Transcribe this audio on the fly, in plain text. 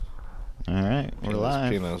All right, we're live.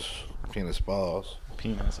 Penis balls.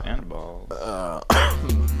 Penis and balls.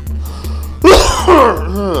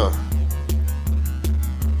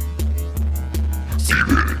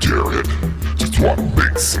 Steven and Jared just want to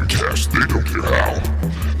make some cash, they don't care how.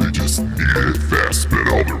 They just need it fast, spend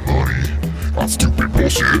all their money on stupid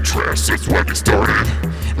bullshit trash. That's why they started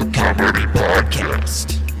a comedy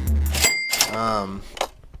podcast.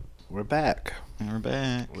 We're back. We're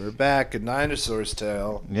back. We're back. A dinosaur's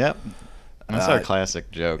tale. Yep. That's our classic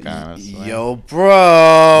joke, honestly. Yo,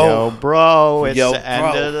 bro. Yo, bro. It's Yo, the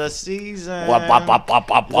end bro. of the season. We're back.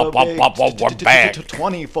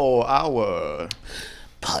 24-hour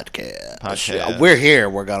Podcast. We're here.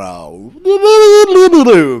 We're gonna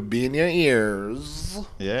be in your ears.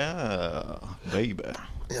 Yeah, baby.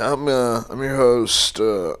 I'm your host.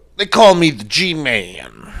 They call me the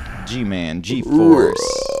G-Man. G-Man,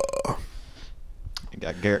 G-Force. You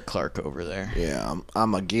got Garrett Clark over there. Yeah,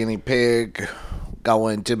 I'm a guinea pig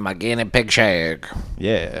going to my guinea pig shag.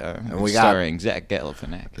 Yeah, And we got- starring Zach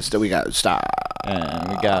Galifianakis. So we got stop. And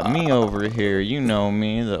we got me over here. You know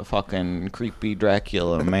me, the fucking creepy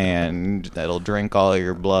Dracula man that'll drink all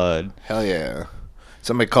your blood. Hell yeah.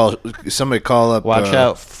 Somebody call up. Watch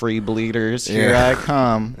out, free bleeders. Here yeah. I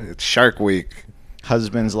come. It's Shark Week.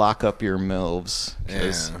 Husbands, lock up your milves.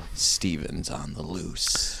 Because Yeah. Steven's on the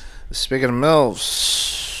loose. Speaking of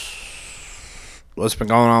MILFs, what's been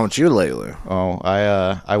going on with you lately? Oh,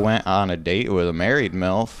 I went on a date with a married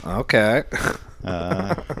MILF. Okay.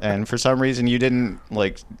 And for some reason you didn't,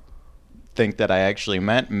 think that I actually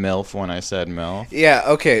meant MILF when I said MILF. Yeah,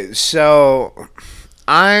 okay. So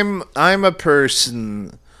I'm a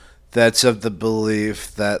person that's of the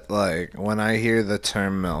belief that when I hear the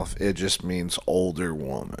term MILF, it just means older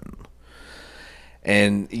woman.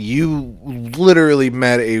 And you literally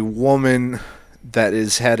met a woman that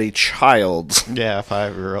has had a child Yeah,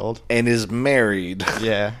 5-year-old. and is married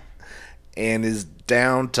Yeah. and is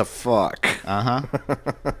down to fuck. Uh-huh.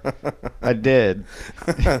 I did.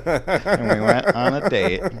 And we went on a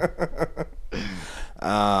date.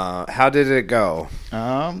 How did it go?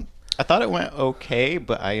 I thought it went okay,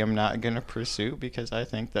 but I am not going to pursue because I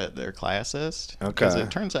think that they're classist. Because Okay.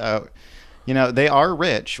 it turns out, they are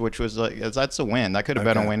rich, which was that's a win. That could have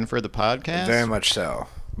been a win for the podcast. Very much so.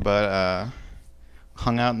 But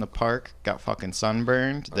hung out in the park, got fucking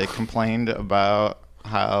sunburned. They complained about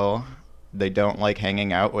how they don't like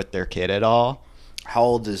hanging out with their kid at all. How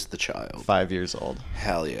old is the child? 5 years old.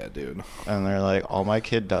 Hell yeah, dude. And they're like, all my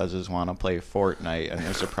kid does is want to play Fortnite, and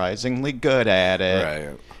they're surprisingly good at it.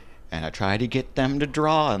 Right. And I try to get them to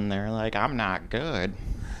draw, and they're like, I'm not good.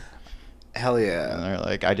 Hell And yeah. they're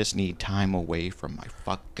like, I just need time away from my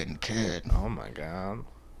fucking kid. Oh my god.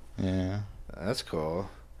 Yeah. That's cool.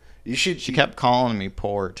 You should. She kept calling me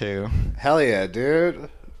poor, too. Hell yeah, dude.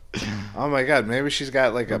 Oh my god. Maybe she's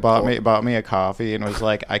got a Bought me a coffee and was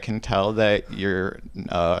like, I can tell that you're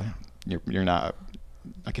not.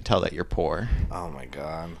 I can tell that you're poor. Oh my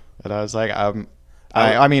god. And I was like,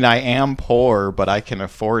 I mean, I am poor, but I can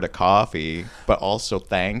afford a coffee. But also,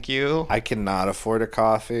 thank you. I cannot afford a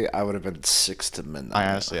coffee. I would have been 6 to midnight. I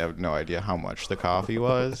honestly have no idea how much the coffee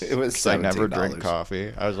was. It was 'cause I never drink $17.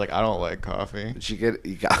 coffee. I was like, I don't like coffee. Did you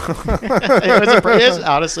got?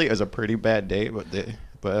 Honestly, it was a pretty bad date, but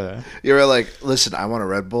You were like, listen, I want a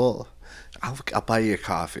Red Bull. I'll buy you a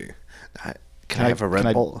coffee. Can I have a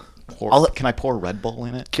Red Bull? Can I pour Red Bull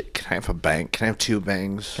in it? Can I have a bang? Can I have 2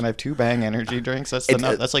 bangs? Can I have 2 Bang energy drinks? That's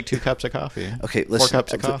that's like 2 cups of coffee. Okay, 4 listen.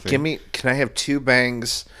 cups of coffee. Can I have 2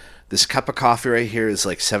 bangs? This cup of coffee right here is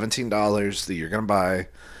like $17 that you're gonna buy.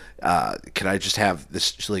 Can I just have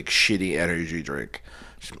this shitty energy drink?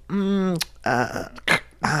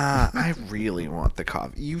 I really want the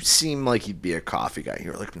coffee. You seem like you'd be a coffee guy.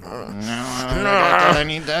 You're like, no. I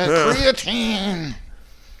need that creatine.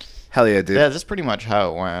 Hell yeah, dude. Yeah, that's pretty much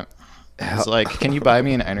how it went. It's like, can you buy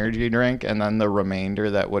me an energy drink, and then the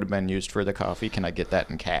remainder that would have been used for the coffee, can I get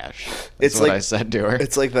that in cash? That's what I said to her.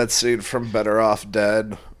 It's like that scene from Better Off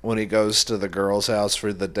Dead when he goes to the girl's house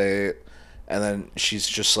for the date, and then she's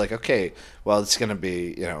just like, okay, well, it's going to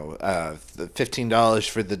be, $15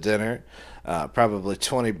 for the dinner, probably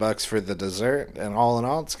 $20 for the dessert, and all in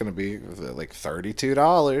all, it's going to be like $32.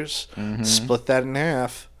 Mm-hmm. Split that in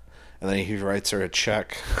half, and then he writes her a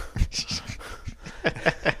check.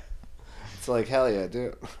 It's like, hell yeah,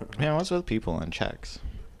 dude. Man, what's with people in checks?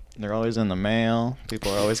 They're always in the mail.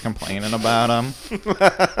 People are always complaining about them.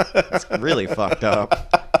 It's really fucked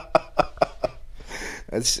up.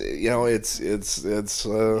 It's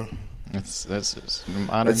It's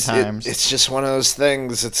modern It's, times. it's just one of those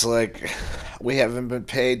things. It's like we haven't been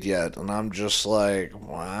paid yet, and I'm just like,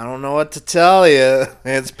 well, I don't know what to tell you.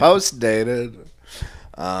 It's post dated.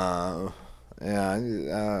 Yeah,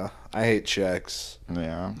 I hate checks.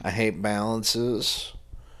 Yeah. I hate balances.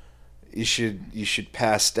 You should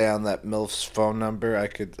pass down that MILF's phone number. I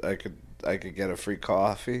could get a free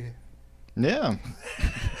coffee. Yeah.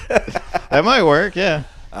 That might work, yeah.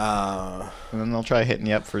 Uh, And then they'll try hitting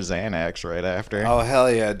you up for Xanax right after. oh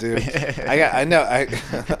hell yeah, dude! I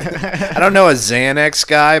don't know a Xanax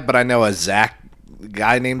guy, but I know a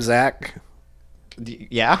guy named Zach.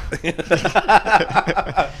 Yeah.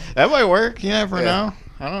 That might work. You never Yeah. know.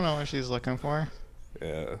 I don't know what she's looking for.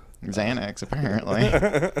 Yeah. Xanax, apparently. I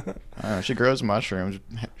don't know. She grows mushrooms.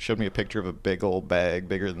 Showed me a picture of a big old bag,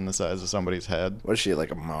 bigger than the size of somebody's head. Was she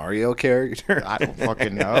like a Mario character? I don't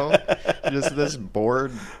fucking know. Just this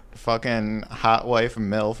bored fucking hot wife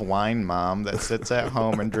MILF wine mom that sits at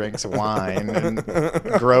home and drinks wine and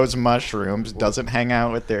grows mushrooms, doesn't hang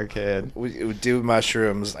out with their kid. We do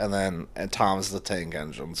mushrooms, and Tom's the Tank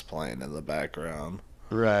Engine's playing in the background.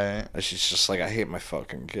 Right. And she's just like, I hate my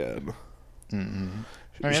fucking kid. Mm-hmm.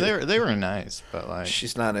 I mean, they were nice, but like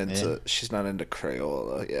She's not into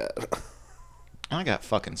Crayola yet. I got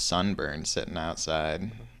fucking sunburned sitting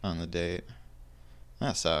outside on the date.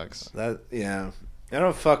 That sucks. I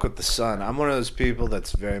don't fuck with the sun. I'm one of those people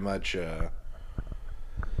that's very much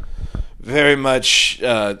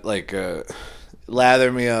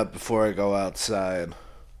lather me up before I go outside.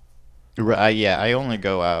 Yeah, I only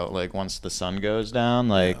go out like once the sun goes down.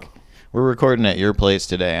 Like we're recording at your place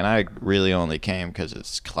today, and I really only came because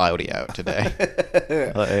it's cloudy out today.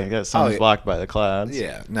 Like the sun's blocked by the clouds.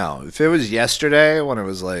 Yeah, no. If it was yesterday when it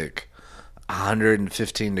was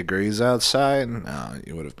 115 degrees outside, no,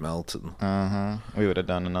 you would have melted. We would have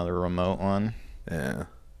done another remote one. Yeah.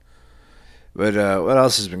 But what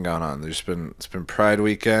else has been going on? It's been Pride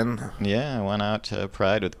weekend. Yeah, I went out to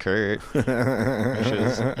Pride with Kurt, which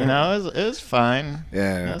is, it was fine.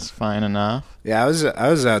 Yeah, it was fine enough. Yeah, I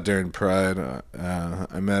was out during Pride.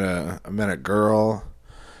 I met a girl,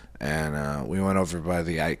 and we went over by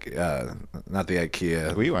the not the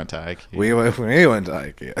IKEA. We went to IKEA. We went to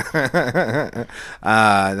IKEA.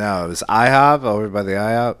 No, it was IHOP, over by the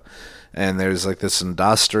IHOP, and there's this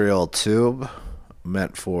industrial tube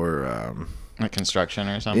meant for construction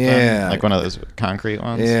or something. Yeah, like one of those concrete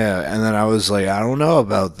ones. Yeah, and then I was like, I don't know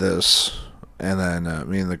about this, and then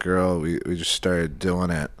me and the girl, we just started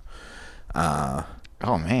doing it. Oh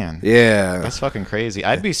man. Yeah, that's fucking crazy.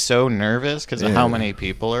 I'd be so nervous because of how many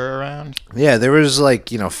people are around. Yeah, there was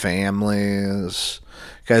families,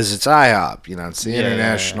 because it's IHOP. It's the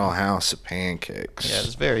International House of Pancakes. Yeah,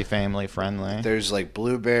 it's very family friendly. There's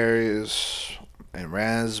blueberries and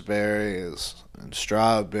raspberries and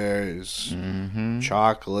strawberries,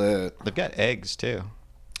 chocolate. They've got eggs too.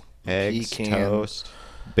 Eggs, pecan, toast,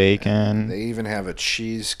 bacon. They even have a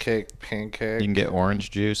cheesecake pancake. You can get orange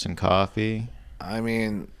juice and coffee. I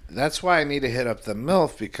mean, that's why I need to hit up the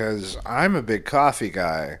MILF, because I'm a big coffee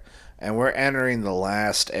guy, and we're entering the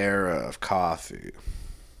last era of coffee.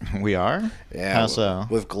 We are? Yeah. How so?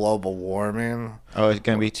 With global warming. Oh, it's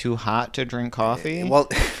going to be too hot to drink coffee? Well...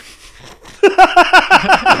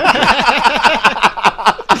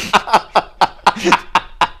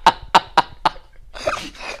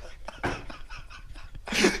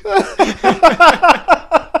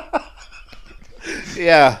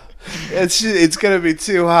 Yeah, it's gonna be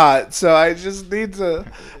too hot, so I need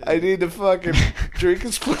to fucking drink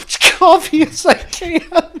as much coffee as I can.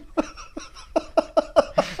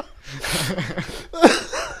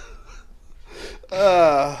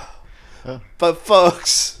 But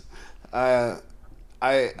folks,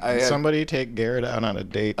 somebody take Garrett out on a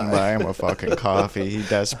date and buy him a fucking coffee. He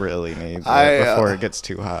desperately needs it before it gets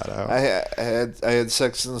too hot out. I had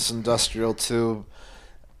sex in this industrial tube,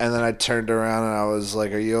 and then I turned around and I was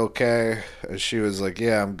like, "Are you okay?" And she was like,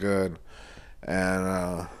 "Yeah, I'm good."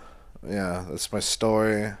 And yeah, that's my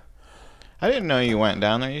story. I didn't know you went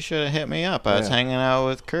down there. You should have hit me up. I was hanging out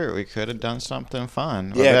with Kurt. We could have done something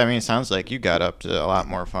fun. Yeah. I mean, it sounds like you got up to a lot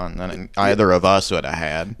more fun than either of us would have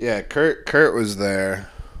had. Yeah, Kurt was there.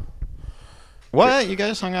 What? You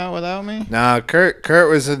guys hung out without me? Nah, Kurt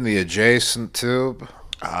was in the adjacent tube.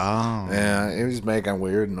 Oh. Yeah, he was making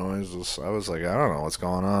weird noises. I was like, I don't know what's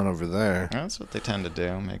going on over there. That's what they tend to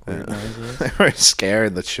do, make weird noises. They were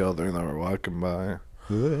scaring the children that were walking by.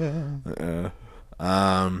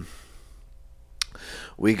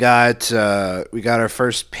 We got our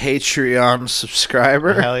first Patreon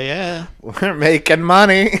subscriber. Hell yeah. We're making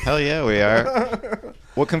money. Hell yeah, we are.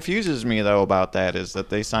 What confuses me though about that is that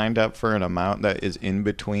they signed up for an amount that is in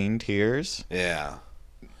between tiers. Yeah.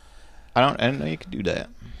 I didn't know you could do that.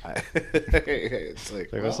 It's like,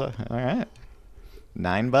 All well, right,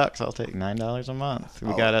 $9. I'll take $9 a month.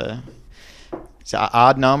 We got a. It's an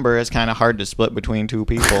odd number. It's kind of hard to split between two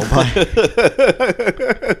people. But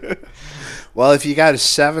well, if you got a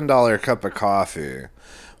 $7 cup of coffee,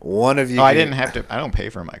 one of you. I didn't have to. I don't pay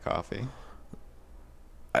for my coffee.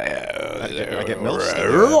 I get milk.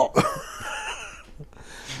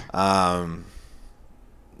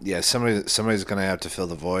 Yeah, somebody's gonna have to fill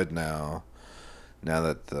the void now. Now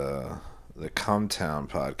that the Cumtown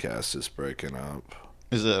podcast is breaking up.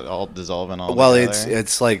 Is it all dissolving all Well, together?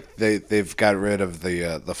 it's like they've got rid of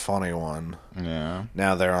the funny one. Yeah.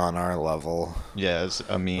 Now they're on our level. Yeah, it's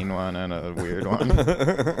a mean one and a weird one.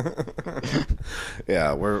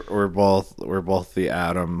 Yeah, we're both the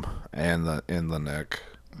Adam and the Nick.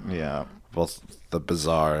 Yeah. Both the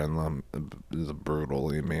bizarre and the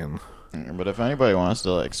brutal, you mean. But if anybody wants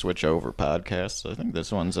to like switch over podcasts, I think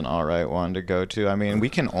this one's an all right one to go to. I mean, we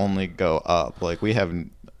can only go up. Like we have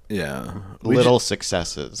Yeah. little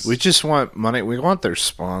successes. We just want money. We want their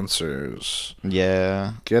sponsors.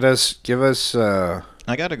 Yeah. Give us I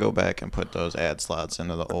got to go back and put those ad slots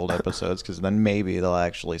into the old episodes because then maybe they'll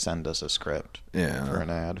actually send us a script for yeah. an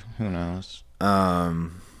ad. Who knows?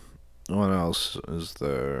 What else is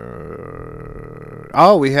there?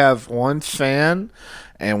 Oh, we have one fan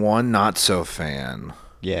and one not so fan.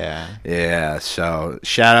 Yeah. Yeah, so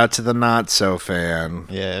shout out to the not so fan.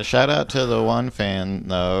 Yeah. Shout out to the one fan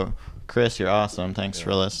though. Chris, you're awesome. Thanks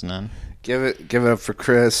for listening. Give it up for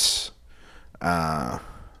Chris. Yeah,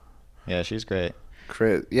 she's great.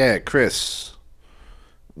 Chris.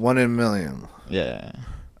 1 in a million. Yeah.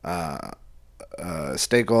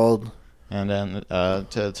 Stay gold. And then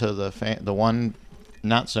to the fan, the one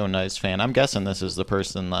not so nice fan. I'm guessing this is the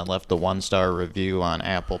person that left the 1-star review on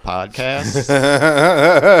Apple Podcasts.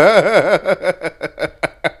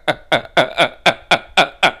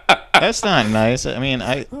 That's not nice. I mean,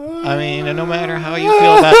 no matter how you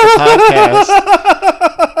feel about the podcast,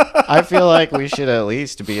 I feel like we should at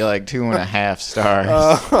least be like 2.5 stars.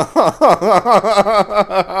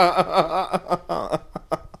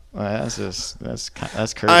 Well,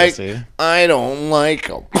 that's courtesy. I don't like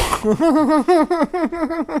them.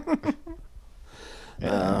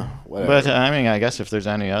 Whatever. But I mean, I guess if there's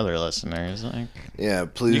any other listeners, like, Yeah,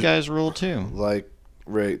 please. you guys rule too. Like,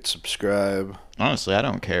 rate, subscribe. Honestly, I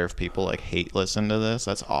don't care if people like hate listen to this.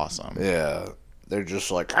 That's awesome. Yeah, they're just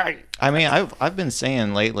like, hey. I mean, I've been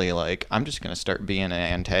saying lately, like, I'm just gonna start being an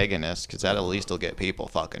antagonist because that at least will get people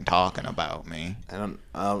fucking talking about me. And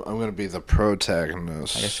I'm gonna be the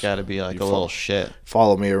protagonist. I just gotta be like You a little shit.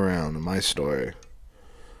 Follow me around in my story.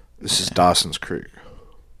 This is Dawson's Creek.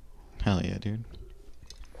 Hell yeah, dude.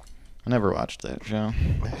 I never watched that show.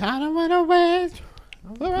 I don't wanna wait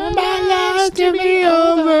for my life to be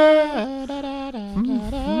over.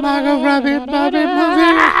 Margot Robbie, Barbie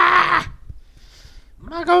movie.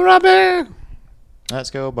 Margot Robbie. Let's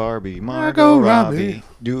go, Barbie. Margot Margot Robbie. Robbie.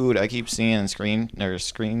 Dude, I keep seeing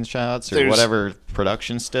screenshots or There's- whatever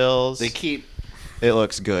production stills. They keep. It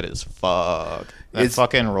looks good as fuck. That It's-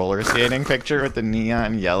 fucking roller skating picture with the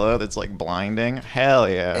neon yellow that's like blinding. Hell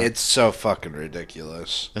yeah. It's so fucking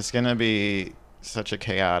ridiculous. It's gonna be such a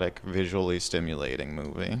chaotic, visually stimulating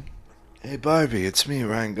movie. Hey Barbie, it's me,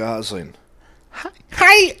 Ryan Gosling.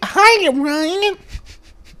 Hi, Ryan.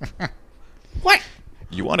 What?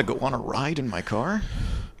 You want to go on a ride in my car?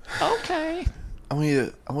 Okay. I want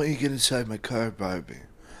you to get inside my car, Barbie.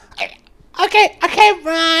 Okay,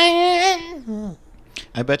 Ryan.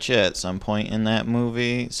 I bet you at some point in that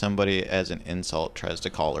movie, somebody as an insult tries to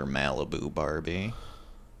call her Malibu Barbie.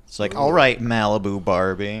 It's like, all right, Malibu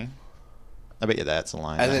Barbie. I bet you that's a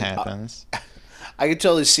line And that then, happens. I could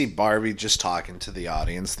totally see Barbie just talking to the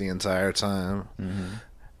audience the entire time.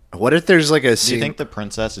 Mm-hmm. What if there's like a Do scene? you think the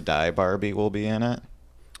Princess Di Barbie will be in it?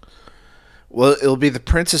 Well, it'll be the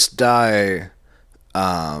Princess Di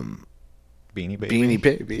Beanie Baby? Beanie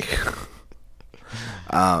Baby.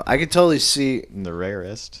 I could totally see. The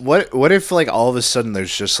rarest. What if like all of a sudden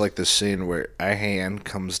there's just like this scene where a hand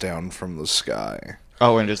comes down from the sky?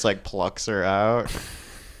 Oh, and just like plucks her out.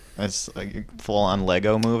 It's like a full-on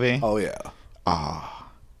Lego movie. Oh yeah.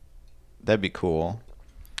 That'd be cool.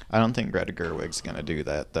 I don't think Greta Gerwig's gonna do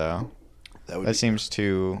that though. That seems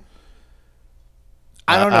too.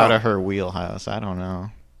 I don't know. Out of her wheelhouse. I don't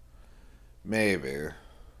know. Maybe.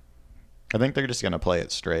 I think they're just gonna play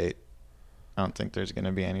it straight. I don't think there's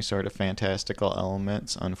gonna be any sort of fantastical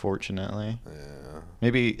elements, unfortunately. Yeah.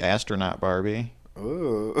 Maybe astronaut Barbie.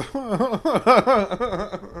 Ooh.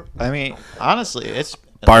 I mean, honestly, it's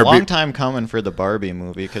Barbie- a long time coming for the Barbie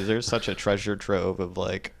movie because there's such a treasure trove of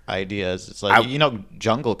like ideas. It's like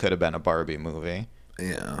Jungle could have been a Barbie movie.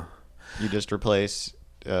 Yeah. You just replace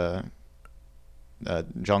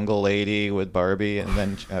Jungle Lady with Barbie, and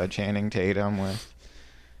then Channing Tatum with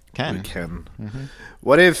Ken. We can. Mm-hmm.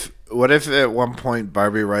 What if at one point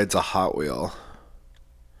Barbie rides a Hot Wheel?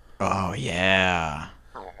 Oh yeah,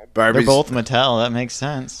 Barbie's, they're both Mattel. That makes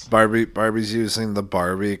sense. Barbie's using the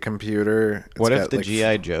Barbie computer. What if the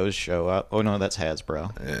GI Joes show up? Oh no, that's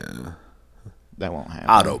Hasbro. Yeah. That won't happen.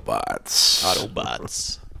 Autobots.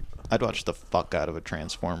 Autobots. I'd watch the fuck out of a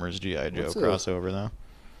Transformers GI Joe What's crossover though.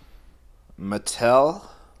 Mattel?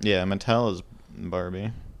 Yeah, Mattel is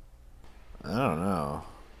Barbie. I don't know.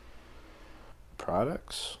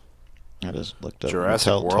 Products? I just looked up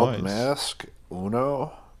Jurassic Mattel World toys. Mask?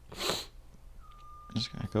 Uno?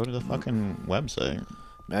 Just gotta go to the fucking website.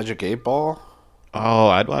 Magic 8 Ball? Oh,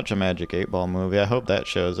 I'd watch a Magic 8 Ball movie. I hope that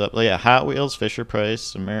shows up. Yeah, Hot Wheels, Fisher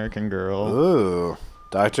Price, American Girl. Ooh.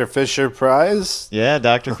 Dr. Fisher Prize? Yeah,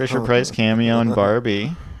 Dr. Fisher Price cameo in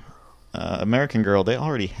Barbie. American Girl, they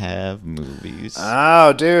already have movies.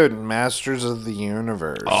 Oh, dude. Masters of the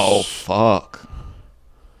Universe. Oh, fuck.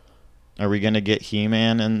 Are we going to get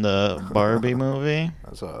He-Man in the Barbie movie?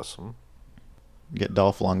 That's awesome. Get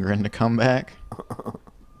Dolph Lundgren to come back?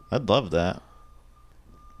 I'd love that.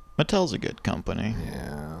 Mattel's a good company.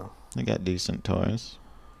 Yeah. They got decent toys.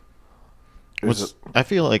 There's I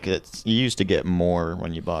feel like you used to get more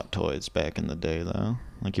when you bought toys back in the day, though.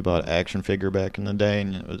 Like you bought an action figure back in the day,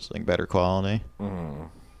 and it was like better quality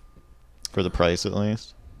for the price, at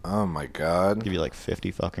least. Oh my god. Give you like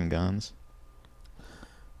 50 fucking guns.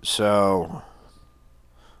 So,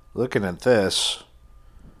 looking at this,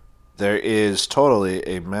 there is totally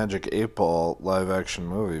a Magic 8 Ball live action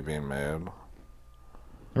movie being made.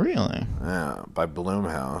 Really? Yeah, by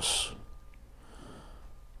Blumhouse.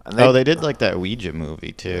 And They did like that Ouija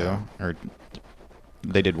movie too, or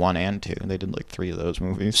they did 1 and 2. They did like 3 of those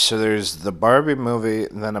movies. So there's the Barbie movie,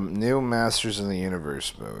 and then a new Masters of the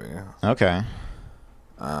Universe movie. Okay.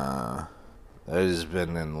 That has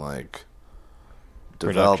been in like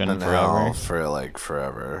Production development forever. hell for like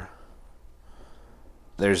forever.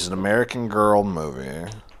 There's an American Girl movie.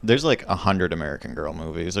 There's like 100 American Girl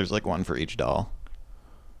movies. There's like one for each doll.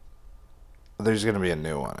 There's gonna be a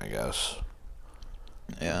new one, I guess.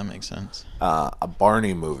 Yeah, that makes sense. A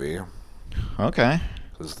Barney movie, Okay.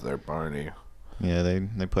 because they're Barney. Yeah,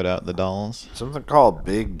 they put out the dolls. Something called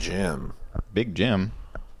Big Jim. Big Jim.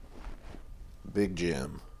 Big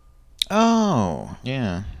Jim. Oh,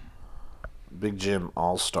 yeah. Big Jim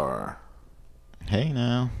All Star. Hey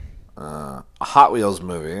now. A Hot Wheels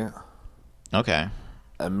movie. Okay.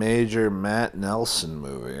 A major Matt Nelson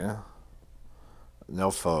movie.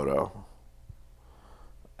 No photo.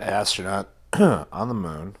 Astronaut on the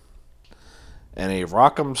moon. And a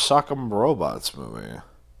Rock'em Sock'em Robots movie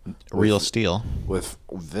Real Steel. with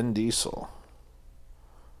Vin Diesel.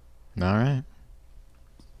 All right.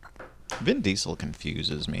 Vin Diesel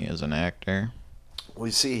confuses me as an actor.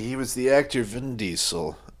 We see he was the actor Vin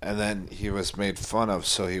Diesel, and then he was made fun of,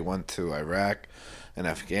 so he went to Iraq and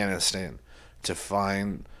Afghanistan to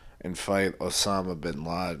find and fight Osama bin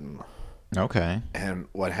Laden. Okay. And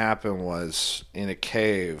what happened was, in a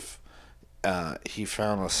cave, he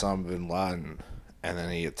found Osama bin Laden, and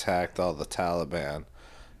then he attacked all the Taliban,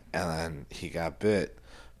 and then he got bit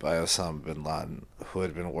by Osama bin Laden, who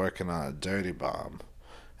had been working on a dirty bomb.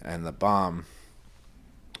 And the bomb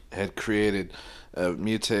had created a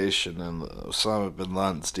mutation in Osama bin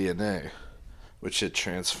Laden's DNA, which had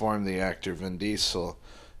transformed the actor Vin Diesel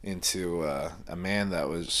into a man that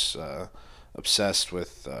was obsessed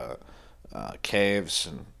with caves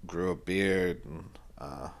and grew a beard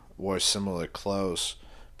and wore similar clothes,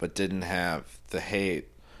 but didn't have the hate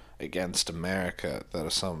against America that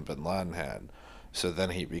Osama bin Laden had. So then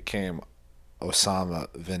he became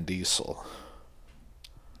Osama Vin Diesel.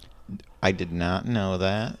 I did not know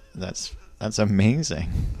that. That's amazing.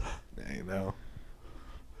 Yeah, you know.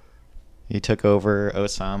 He took over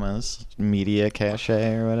Osama's media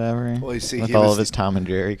cachet or whatever. Well, you see, with he all was of his Tom and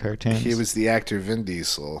Jerry cartoons. He was the actor Vin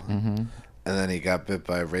Diesel, Mhm. and then he got bit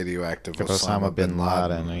by radioactive Osama bin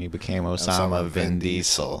Laden, and he became Osama Vin Vin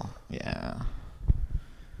Diesel. Yeah.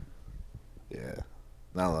 Yeah,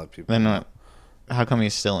 not a lot of people. Then know. how come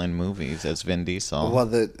he's still in movies as Vin Diesel?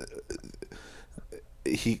 Well,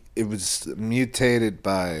 it was mutated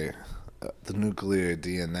by the nuclear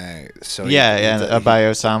DNA. So by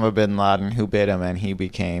Osama bin Laden, who bit him, and he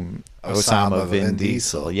became Osama Vin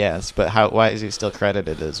Diesel. Yes, but why is he still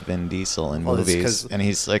credited as Vin Diesel in movies? And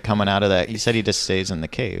he's like coming out of that. He said he just stays in the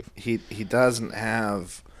cave. He doesn't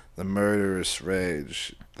have the murderous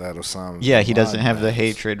rage that Osama. Yeah, he bin doesn't Laden have the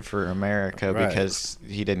has. hatred for America Right. because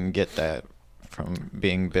he didn't get that from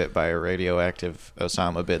being bit by a radioactive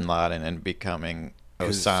Osama bin Laden and becoming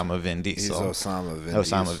Osama Vin Diesel. He's Osama Vin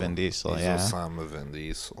Osama Diesel. Vin Diesel, He's yeah. Osama Vin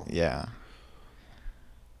Diesel. Yeah.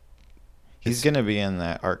 He's going to be in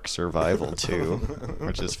that Ark Survival too,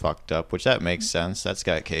 which is fucked up, which that makes sense. That's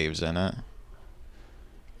got caves in it.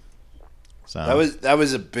 So That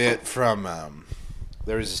was a bit from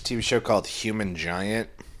there was this TV show called Human Giant.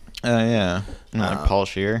 yeah. Like Paul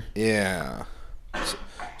Scheer. Yeah.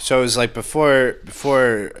 So it was like before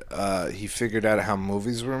he figured out how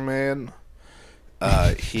movies were made.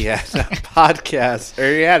 He had a podcast,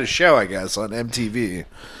 or he had a show, I guess, on MTV,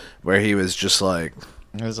 where he was just like,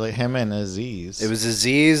 It was like him and Aziz. it was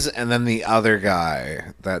Aziz and then the other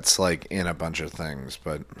guy that's like in a bunch of things,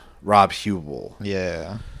 but Rob Hubel,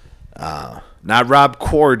 Yeah. not Rob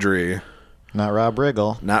Corddry, Not Rob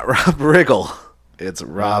Riggle. not Rob Riggle. It's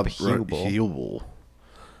Rob Hubel. Hubel.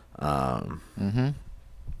 Mm-hmm.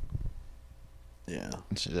 Yeah,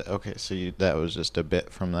 Okay, so that was just a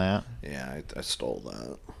bit from that. yeah, I stole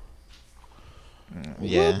that.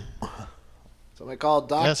 Yeah. Somebody called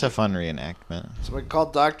Doctor. That's a fun reenactment. Somebody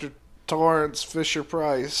called Dr. Torrance Fisher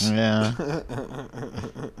Price. Yeah.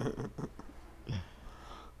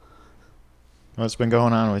 What's been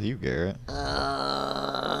going on with you, Garrett? I'm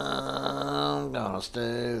gonna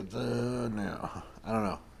stay now. I don't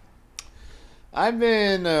know. I've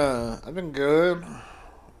been good.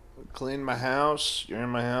 Cleaned my house. You're in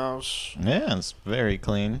my house. Yeah, it's very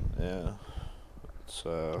clean. Yeah.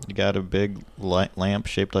 So You got a big lamp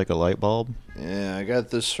shaped like a light bulb. yeah, I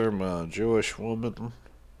got this from a Jewish woman.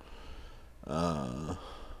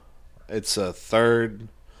 It's a third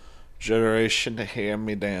generation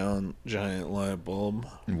hand-me-down giant light bulb.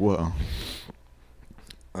 Whoa.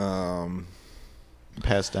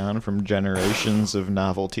 Passed down from generations of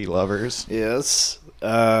novelty lovers. Yes. You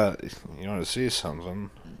want to see something?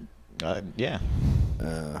 Yeah.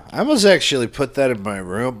 I almost actually put that in my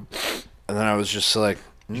room, and then I was just like,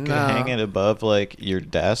 You no. could hang it above like your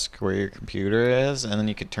desk where your computer is, and then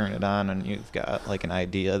you could turn it on and you've got like an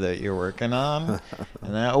idea that you're working on.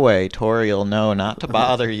 And that way Tori will know not to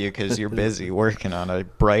bother you because you're busy working on a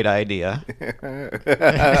bright idea.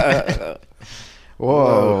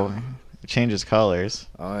 Whoa. It changes colors.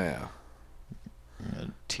 Oh yeah.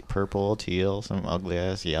 Purple, teal, some ugly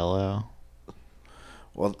ass yellow.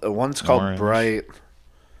 Well, one's called Orange. Bright.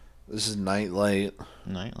 This is Nightlight.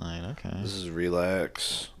 Nightlight, okay. This is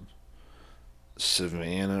Relax.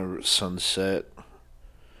 Savannah Sunset.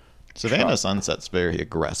 Savannah Sunset's very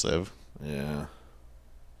aggressive. Yeah.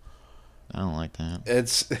 I don't like that.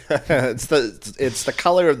 It's it's the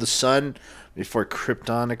color of the sun before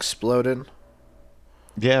Krypton exploded.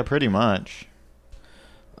 Yeah, pretty much.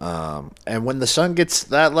 And when the sun gets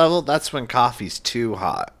that level, that's when coffee's too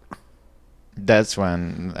hot. That's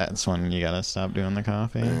when you gotta stop doing the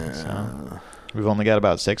coffee. So we've only got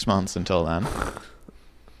about 6 months until then.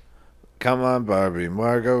 Come on, Barbie,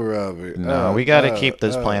 Margot Robbie. No, we gotta keep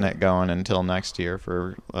this planet going until next year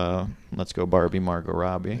for Let's Go Barbie, Margot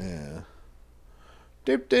Robbie. Yeah.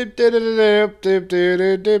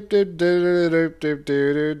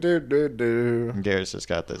 Garrett's just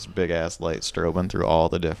got this big ass light strobing through all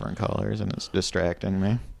the different colors, and it's distracting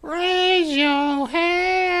me. Raise your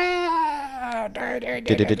hand.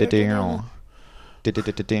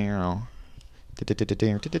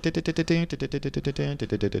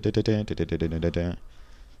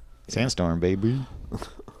 Sandstorm, baby.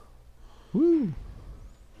 Woo.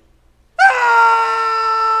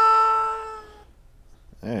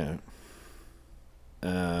 Yeah.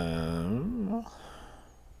 I've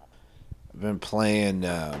been playing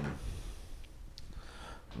a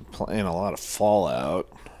lot of Fallout.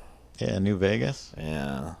 Yeah, New Vegas.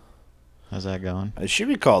 Yeah. How's that going? It should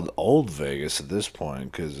be called Old Vegas at this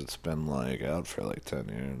point because it's been like out for like 10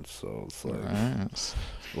 years. So it's like, Alright. it's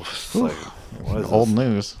like what is Old this?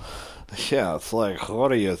 news. Yeah, it's like,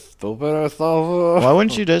 what are you, stupid or something? Why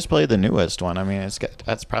wouldn't you just play the newest one? I mean,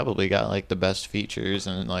 that's probably got like the best features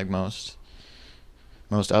and like most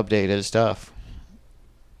updated stuff.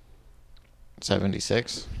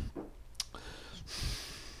 76.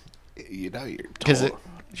 You know, you're Because told.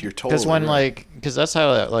 You're told. Because when because that's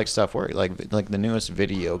how that like stuff works. Like the newest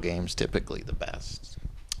video games typically the best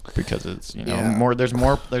because it's Yeah. more. There's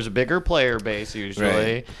a bigger player base usually.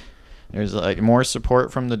 Right. There's like more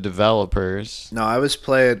support from the developers. No, I was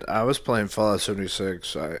playing Fallout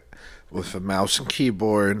 76 with a mouse and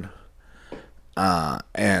keyboard,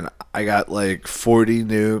 and I got like 40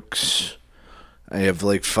 nukes. I have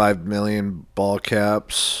like 5 million ball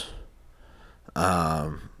caps.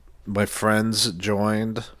 My friends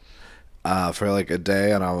joined for like a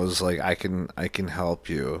day, and I was like, I can help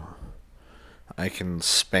you. I can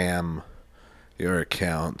spam your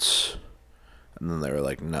accounts. And then they were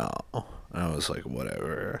like, no. And I was like,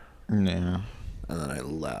 whatever. Yeah. And then I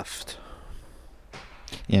left.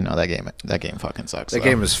 You know, that game fucking sucks. That though.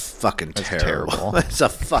 game is fucking terrible. It's a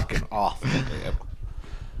fucking awful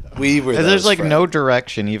game. There's like no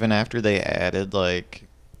direction even after they added like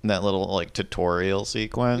that little like tutorial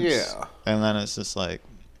sequence. Yeah. And then it's just like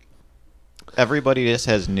everybody just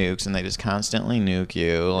has nukes and they just constantly nuke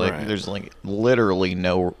you. Like Right. there's like literally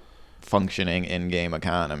no functioning in-game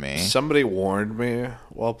economy. Somebody warned me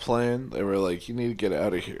while playing. They were like, you need to get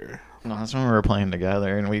out of here. No, that's when we were playing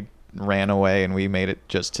together and we ran away and we made it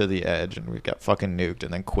just to the edge and we got fucking nuked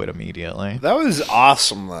and then quit immediately. That was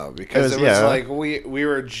awesome, though, because it was yeah. like we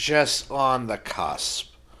were just on the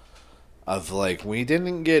cusp of, like, we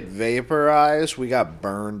didn't get vaporized, we got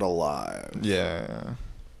burned alive. Yeah.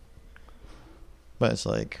 But it's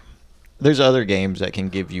like, there's other games that can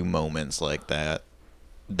give you moments like that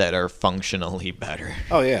are functionally better.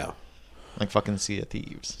 Oh, yeah. Like fucking Sea of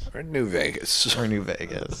Thieves. Or New Vegas. Or New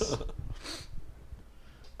Vegas.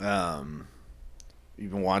 You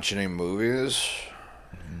been watching any movies?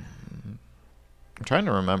 I'm trying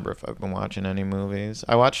to remember if I've been watching any movies.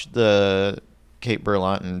 I watched the Kate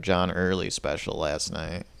Berlant and John Early special last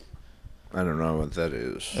night. I don't know what that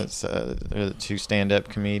is. It's they're the two stand-up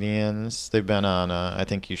comedians. They've been on I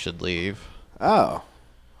Think You Should Leave. Oh.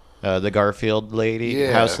 The Garfield lady,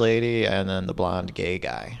 Yeah. house lady, and then the blonde gay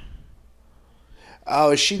guy.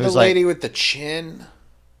 Oh, is she the Who's like- lady with the chin?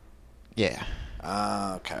 Yeah.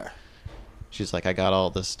 Okay. She's like, I got all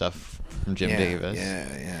this stuff from Jim Yeah, Davis.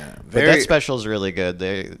 Yeah. But that special's really good.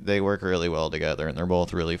 They work really well together, and they're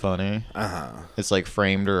both really funny. Uh-huh. It's like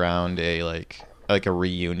framed around a like a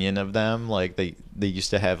reunion of them. Like they used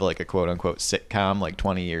to have like a quote unquote sitcom like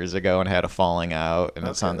 20 years ago and had a falling out, and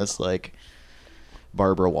it's on this like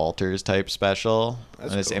Barbara Walters type special,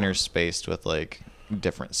 That's and it's cool. interspaced with like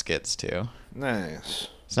different skits too. Nice.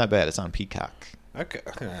 It's not bad. It's on Peacock. Okay.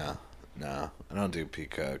 Yeah. No, I don't do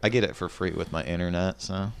Peacock. I get it for free with my internet,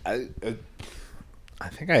 so I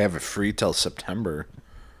think I have it free till September.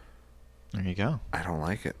 there you go. I don't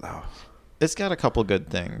like it though. It's got a couple good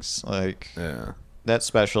things. Like Yeah. that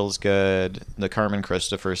special's good. The Carmen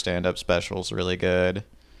Christopher stand-up special's really good.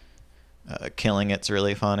 Killing It's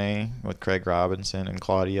really funny with Craig Robinson and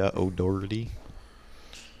Claudia O'Doherty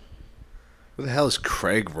Who the hell is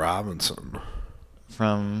Craig Robinson?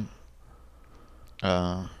 from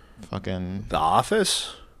fucking The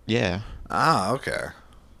Office? yeah, Ah, okay.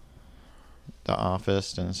 The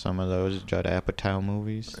Office and some of those Judd Apatow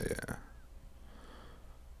movies. Yeah.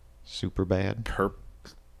 Super bad.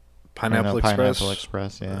 Pineapple Express? Pineapple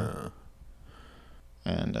Express, yeah.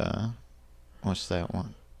 And what's that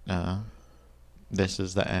one? This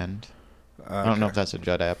Is the End. I don't know if that's a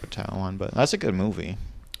Judd Apatow one, but that's a good movie.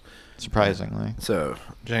 Surprisingly. It's a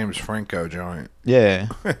James Franco joint. Yeah.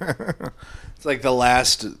 It's like the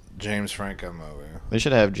last James Franco movie. They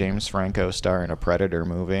should have James Franco star in a Predator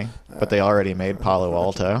movie, but they already made Palo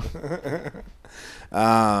Alto.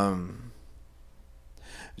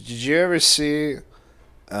 Did you ever see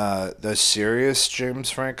the serious James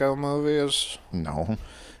Franco movies? No.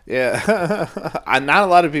 Yeah. Not a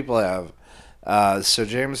lot of people have. So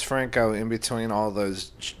James Franco, in between all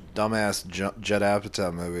those dumbass Judd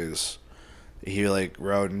Apatow movies, he like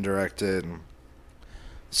wrote and directed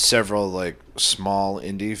several like small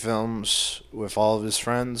indie films with all of his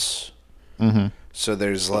friends. Mm-hmm. So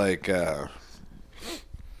there's like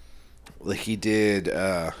he did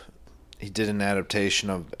an adaptation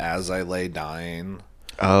of As I Lay Dying,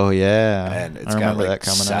 Oh, yeah. and it's I got remember like that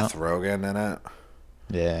coming Seth out. Rogen in it.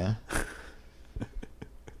 Yeah.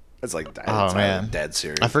 It's like Oh, man. dead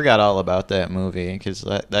serious. I forgot all about that movie because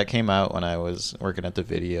that came out when I was working at the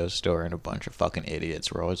video store, and a bunch of fucking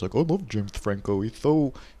idiots were always like, "I love James Franco. He's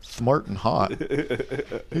so smart and hot.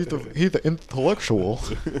 He's the intellectual.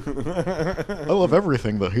 I love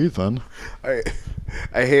everything the heathen." I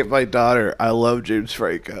hate my daughter. I love James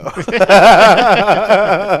Franco.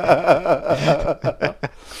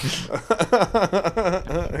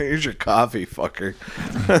 Here's your coffee, fucker.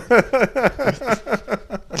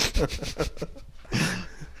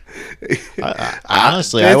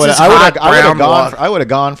 Honestly, This is hot brown I would have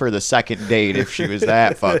gone for the second date if she was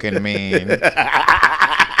that fucking mean.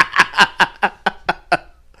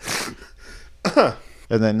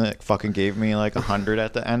 And then it fucking gave me like 100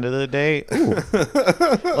 at the end of the day. Ooh.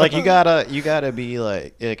 Like you gotta be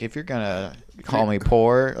like if you're gonna call me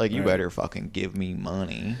poor, like you better fucking give me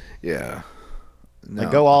money. Yeah. No.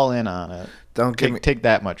 Like go all in on it. Don't take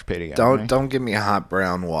that much pity. On me. Don't give me hot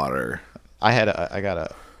brown water. I got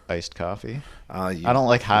a iced coffee. I You don't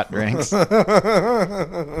like hot drinks.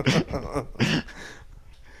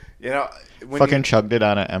 You know, when Fucking chugged it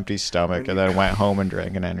on an empty stomach and then went home and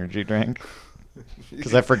drank an energy drink.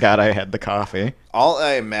 Because I forgot I had the coffee. all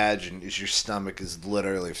I imagine is your stomach is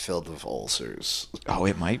literally filled with ulcers. Oh,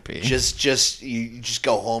 it might be. You just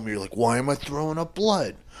go home. You're like, why am I throwing up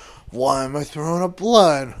blood? Why am I throwing up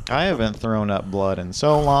blood? I haven't thrown up blood in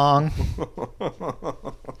so long.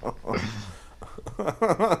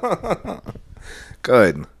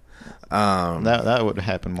 Good. That would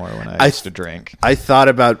happen more when I used to drink. I thought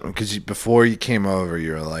about, because before you came over,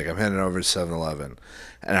 you were like, I'm heading over to 7-Eleven.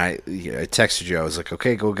 And I texted you. I was like,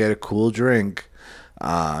 okay, go get a cool drink.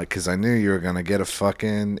 Because I knew you were going to get a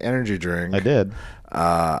fucking energy drink. I did.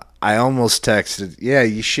 I almost texted, yeah,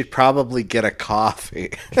 you should probably get a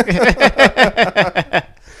coffee. And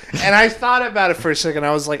I thought about it for a second.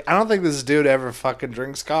 I was like, I don't think this dude ever fucking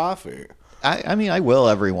drinks coffee. I mean, I will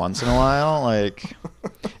every once in a while. Like,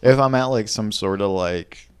 if I'm at, like, some sort of,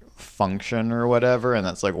 like, function or whatever, and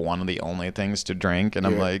that's, like, one of the only things to drink, and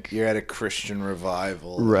I'm like... You're at a Christian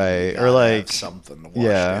revival. Right, or, like... something to wash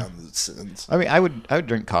down the sins. I mean, I would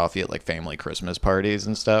drink coffee at, like, family Christmas parties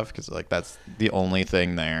and stuff, because, like, that's the only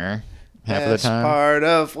thing there half of the time. Part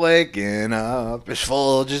of waking up is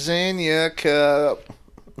Folgers in your cup.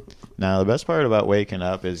 Now, the best part about waking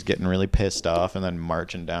up is getting really pissed off and then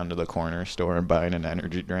marching down to the corner store and buying an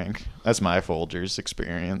energy drink. That's my Folgers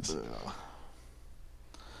experience.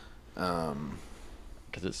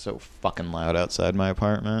 Because it's so fucking loud outside my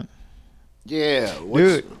apartment. Yeah.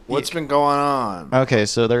 What's been going on? Okay,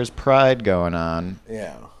 so there's Pride going on.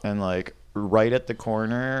 Yeah. And, like, right at the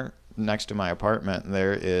corner next to my apartment,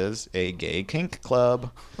 there is a gay kink club.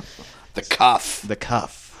 The Cuff. The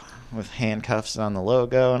Cuff. With handcuffs on the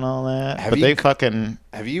logo and all that. Have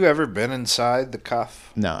you ever been inside the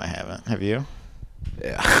Cuff? No, I haven't. Have you?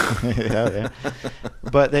 Yeah. Yeah.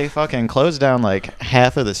 But they fucking closed down, like,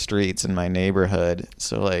 half of the streets in my neighborhood.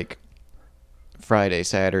 So, like, Friday,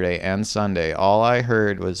 Saturday, and Sunday, all I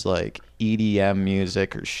heard was, like, EDM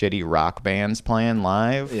music or shitty rock bands playing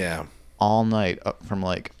live. Yeah. All night up from,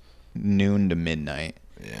 like, noon to midnight.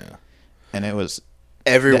 Yeah. And it was...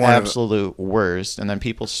 Everyone the absolute worst, and then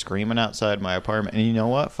people screaming outside my apartment. And you know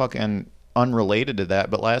what? Fucking unrelated to that,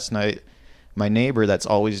 but last night, my neighbor that's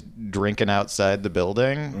always drinking outside the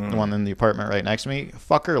building, the one in the apartment right next to me,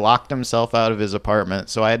 fucker locked himself out of his apartment,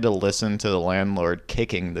 so I had to listen to the landlord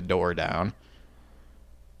kicking the door down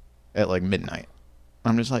at like midnight.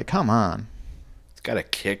 I'm just like, come on. It's got to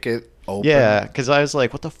kick it open. Yeah, because I was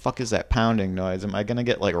like, what the fuck is that pounding noise? Am I going to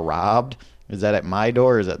get like robbed? Is that at my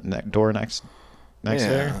door, or is that door next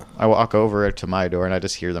there? I walk over to my door and I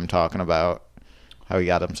just hear them talking about how he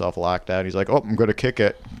got himself locked out. He's like, oh, I'm going to kick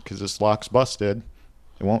it because this lock's busted.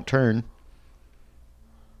 It won't turn.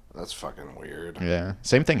 That's fucking weird. Yeah.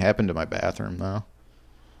 Same thing happened to my bathroom, though.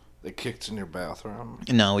 They kicked in your bathroom?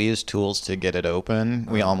 No, we used tools to get it open.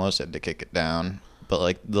 We almost had to kick it down. But,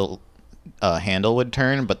 like, the handle would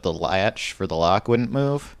turn, but the latch for the lock wouldn't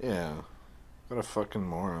move. Yeah. What a fucking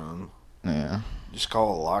moron. Yeah. Just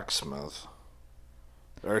call a locksmith.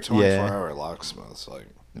 There are 24-hour locksmiths. Like,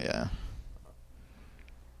 yeah.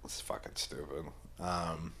 It's fucking stupid.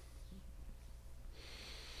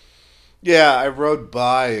 Yeah, I rode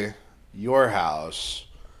by your house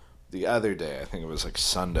the other day. I think it was like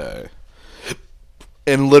Sunday.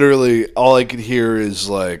 And literally all I could hear is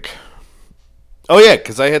like, oh yeah,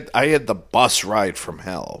 because I had the bus ride from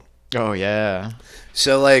hell. Oh, yeah.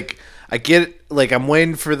 So, like, I'm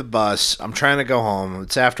waiting for the bus. I'm trying to go home.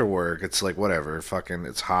 It's after work. It's like, whatever. Fucking,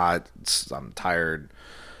 it's hot. I'm tired.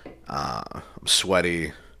 I'm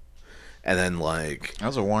sweaty. And then, like... That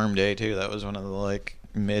was a warm day, too. That was one of the, like,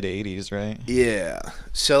 mid-80s, right? Yeah.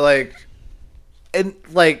 So, like... And,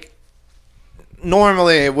 like...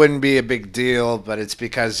 Normally, it wouldn't be a big deal, but it's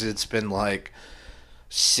because it's been, like...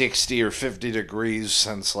 60 or 50 degrees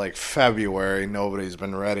since like February. Nobody's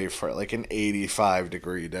been ready for like an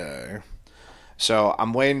 85-degree day. So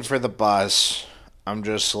I'm waiting for the bus. I'm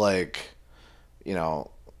just like,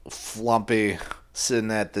 flumpy,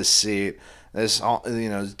 sitting at the seat. This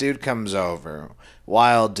dude comes over.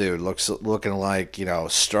 Wild dude, looking like,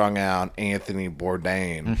 strung out Anthony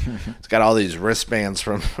Bourdain. He's got all these wristbands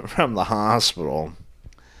from the hospital.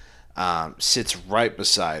 Sits right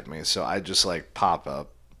beside me, so I just like pop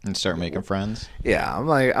up And start making friends. Yeah, I'm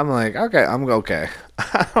like, okay, I'm okay.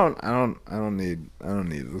 I don't need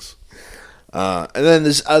this. And then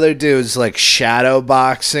this other dude's like shadow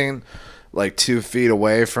boxing, like 2 feet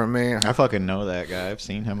away from me. I fucking know that guy. I've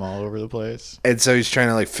seen him all over the place. And so he's trying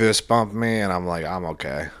to like fist bump me, and I'm like, I'm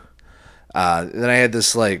okay. Then I had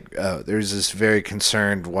this like, there's this very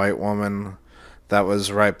concerned white woman that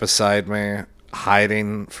was right beside me,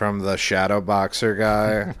 hiding from the shadow boxer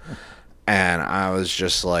guy. And I was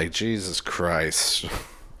just like, Jesus Christ.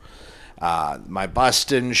 My bus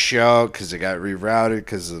didn't show because it got rerouted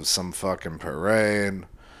because of some fucking parade.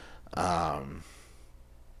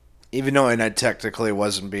 Even though I technically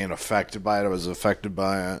wasn't being affected by it, I was affected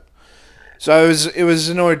by it. So it was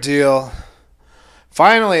an ordeal.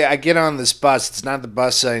 Finally, I get on this bus. It's not the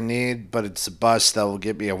bus I need, but it's the bus that will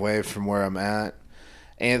get me away from where I'm at.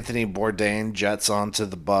 Anthony Bourdain jets onto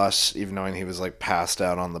the bus, even knowing he was like passed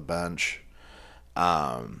out on the bench.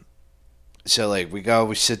 So like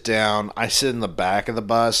we sit down. I sit in the back of the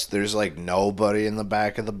bus. There's like nobody in the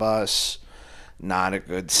back of the bus. Not a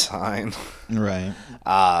good sign. Right.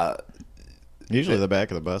 Usually the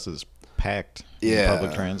back of the bus is packed. Yeah. In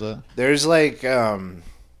public transit. There's like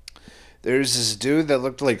there's this dude that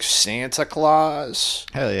looked like Santa Claus.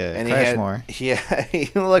 Hell yeah. And Crashmore.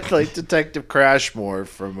 He looked like Detective Crashmore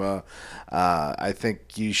from I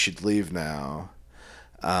Think You Should Leave Now.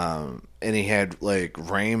 And he had like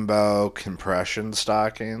rainbow compression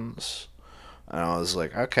stockings. And I was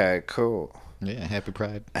like, okay, cool. Yeah, happy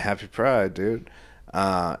Pride. Happy Pride, dude.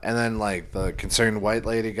 And then like the concerned white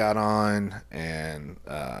lady got on, and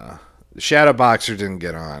the shadow boxer didn't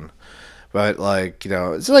get on. But like, you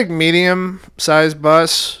know, it's like medium sized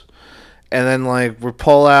bus. And then like we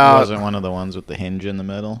pull It out. wasn't one of the ones with the hinge in the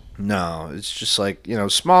middle. No, it's just like, you know,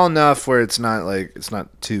 small enough where it's not like it's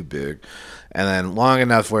not too big, and then long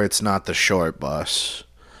enough where it's not the short bus.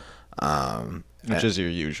 Which is your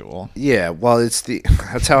usual. Yeah, well,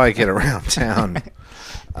 that's how I get around town.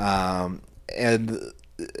 And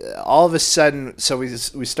all of a sudden, so we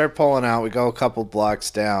start pulling out. We go a couple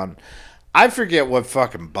blocks down. I forget what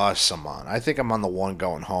fucking bus I'm on. I think I'm on the one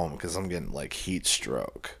going home because I'm getting like heat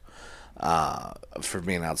stroke for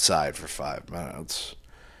being outside for 5 minutes.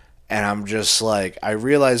 And I'm just like, I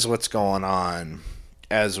realize what's going on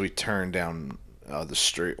as we turn down the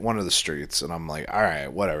street, one of the streets, and I'm like, all right,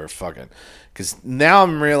 whatever, fucking. Because now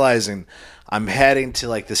I'm realizing I'm heading to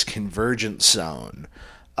like this convergence zone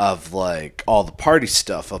of like all the party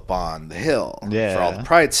stuff up on the hill for all the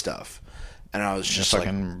Pride stuff. And I was just like,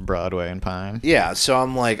 fucking Broadway and Pine. yeah, so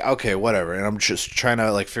I'm like, okay, whatever. And I'm just trying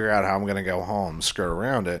to like figure out how I'm gonna go home, skirt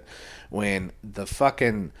around it, when the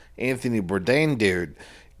fucking Anthony Bourdain dude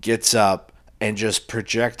gets up and just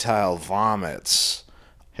projectile vomits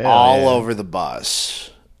all over the bus,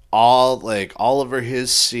 all over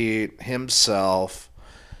his seat, himself.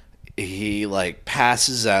 He like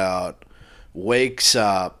passes out, wakes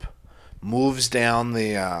up, moves down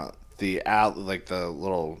the out, like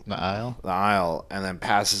the aisle, and then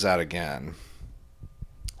passes out again,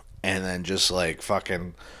 and then just like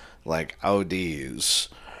fucking like ODs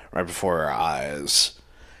right before our eyes.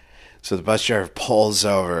 So the bus driver pulls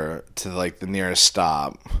over to like the nearest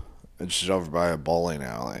stop, which is over by a bowling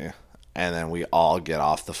alley, and then we all get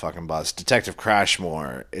off the fucking bus. Detective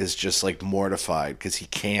Crashmore is just like mortified because he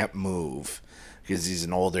can't move because he's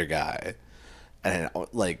an older guy. And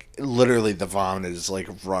like literally the vomit is like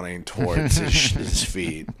running towards his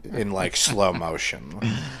feet in like slow motion.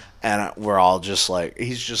 And we're all just like,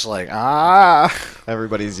 he's just like, ah.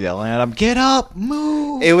 Everybody's yelling at him, get up,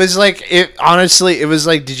 move. It was like, honestly, it was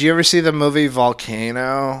like, did you ever see the movie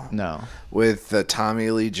Volcano? No. With Tommy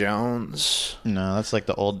Lee Jones? No, that's like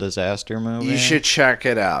the old disaster movie. You should check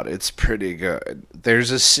it out. It's pretty good. There's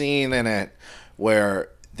a scene in it where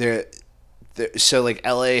so like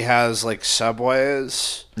LA has like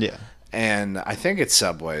subways. Yeah. And I think it's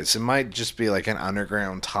subways. It might just be like an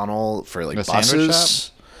underground tunnel for like a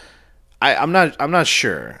buses. I'm not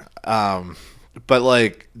sure. But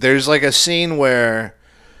like there's like a scene where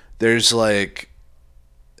there's like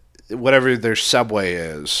whatever their subway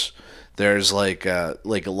is, there's like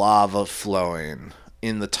lava flowing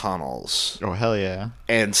in the tunnels. Oh hell yeah.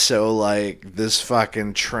 And so like this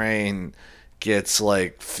fucking train gets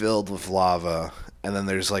like filled with lava, and then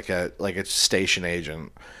there's like a station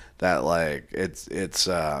agent that like it's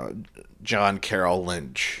John Carroll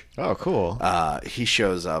Lynch. Oh cool. He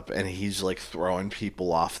shows up and he's like throwing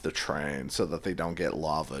people off the train so that they don't get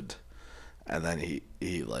lavaed, and then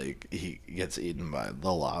he gets eaten by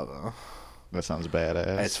the lava. That sounds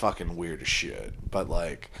badass. It's fucking weird as shit, but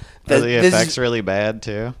like Are the effects really bad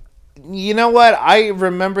too? You know what? I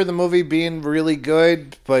remember the movie being really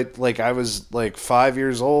good, but like I was like 5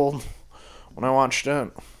 years old when I watched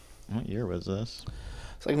it. What year was this?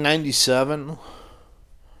 It's like 97.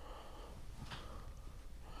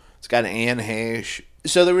 It's got Anne Heche.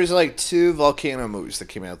 So there was like 2 volcano movies that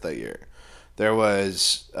came out that year. There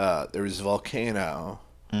was Volcano,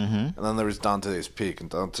 and then there was Dante's Peak, and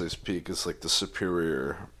Dante's Peak is like the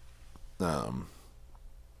superior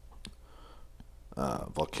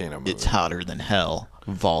volcano movie. It's hotter than hell.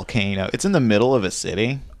 Volcano. It's in the middle of a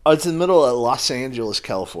city. Oh, it's in the middle of Los Angeles,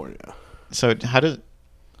 California. So how does...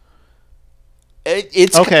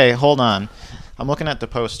 It's Okay, hold on. I'm looking at the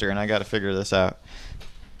poster, and I got to figure this out.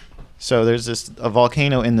 So there's a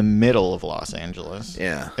volcano in the middle of Los Angeles.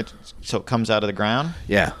 Yeah. So it comes out of the ground?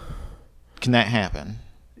 Yeah. Can that happen?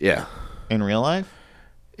 Yeah. In real life?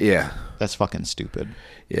 Yeah. That's fucking stupid.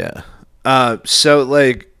 Yeah. So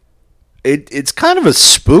like it's kind of a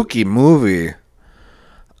spooky movie.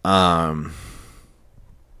 Don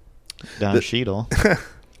Cheadle.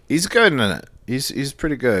 He's good in it. He's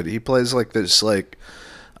pretty good. He plays like this like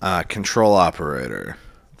control operator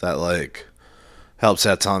that like helps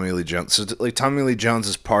out Tommy Lee Jones. So like Tommy Lee Jones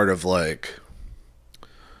is part of like,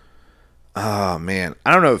 oh man,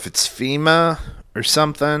 I don't know if it's FEMA or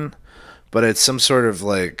something, but it's some sort of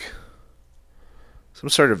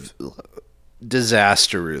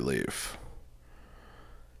disaster relief.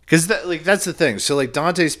 Because that's the thing. So like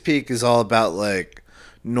Dante's Peak is all about like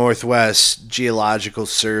Northwest geological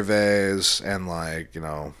surveys and like, you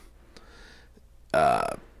know,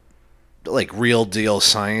 like real deal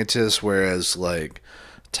scientists, whereas like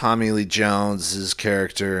Tommy Lee Jones's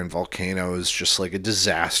character in Volcano is just like a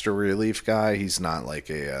disaster relief guy. He's not like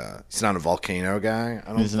he's not a volcano guy.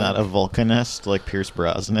 He's not a volcanist like Pierce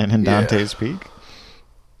Brosnan in Dante's Peak.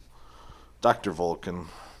 Dr. Vulcan.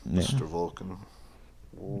 Yeah. Mr. Vulcan.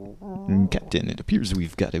 Captain, it appears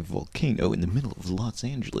we've got a volcano in the middle of Los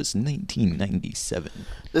Angeles, 1997.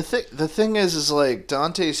 The thing is like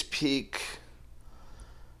Dante's Peak.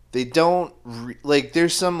 They don't like.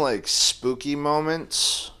 There's some like spooky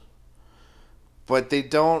moments, but they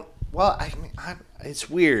don't. Well, I mean, it's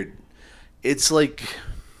weird. It's like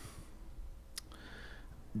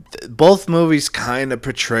both movies kind of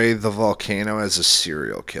portray the volcano as a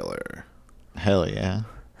serial killer. Hell yeah.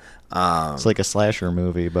 It's like a slasher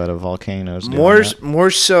movie, but a volcano's doing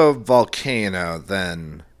More so Volcano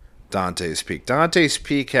than Dante's Peak. Dante's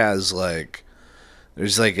Peak has like,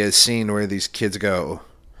 there's like a scene where these kids go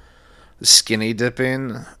skinny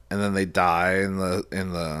dipping and then they die in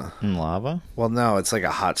lava? Well, no, it's like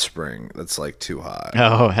a hot spring that's like too hot.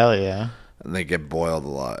 Oh, hell yeah. And they get boiled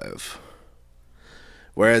alive.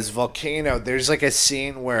 Whereas Volcano, there's like a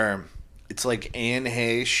scene where it's like Anne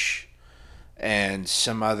Heche and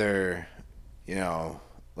some other, you know,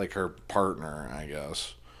 like her partner, I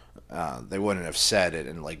guess. They wouldn't have said it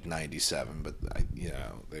in like 97, but you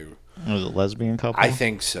know, they Was it a lesbian couple? I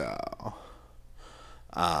think so.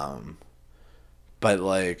 But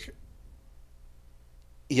like,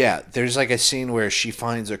 yeah, there's like a scene where she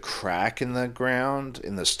finds a crack in the ground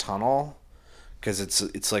in this tunnel because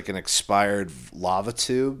it's like an expired lava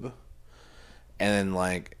tube, and then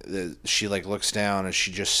like she like looks down and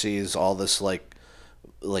she just sees all this like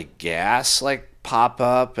gas like pop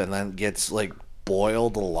up and then gets like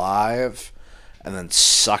boiled alive and then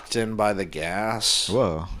sucked in by the gas.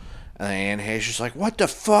 Whoa. And then Anne Heche is like, "What the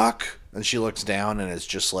fuck?" And she looks down and it's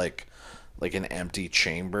just like an empty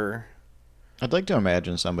chamber. I'd like to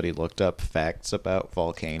imagine somebody looked up facts about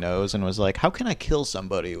volcanoes and was like, "How can I kill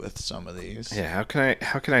somebody with some of these?" Yeah, how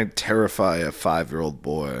can I terrify a 5-year-old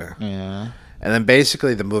boy? Yeah. And then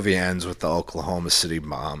basically the movie ends with the Oklahoma City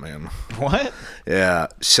bombing. What? Yeah.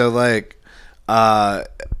 So like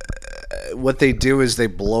what they do is they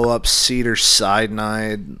blow up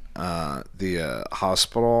Cedars-Sinai, the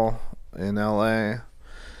hospital in LA.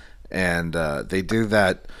 And they do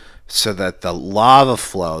that so that the lava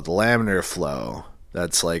flow, the laminar flow,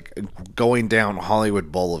 that's like going down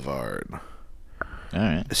Hollywood Boulevard, All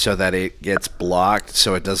right. so that it gets blocked,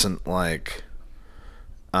 so it doesn't like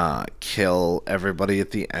kill everybody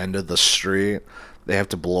at the end of the street. They have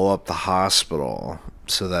to blow up the hospital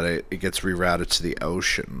so that it gets rerouted to the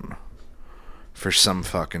ocean for some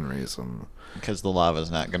fucking reason. Because the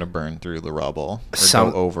lava's not going to burn through the rubble or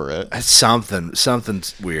Some- go over it.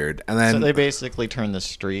 Something's weird. And then So they basically turn the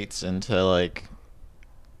streets into like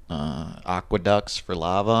aqueducts for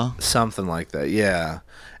lava. something like that, yeah.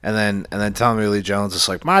 And then Tommy Lee Jones is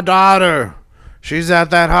like, "My daughter, she's at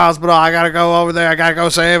that hospital. I gotta go over there. I gotta go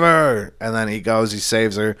save her. And then he goes, he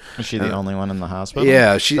saves her. Is she the only one in the hospital?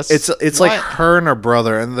 Yeah, it's like her and her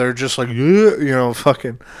brother, and they're just like,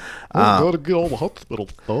 fucking. Gotta get all the hospital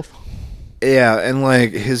stuff. Yeah, and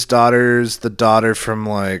like his daughter's the daughter from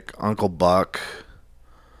like Uncle Buck,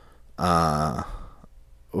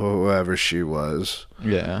 whoever she was.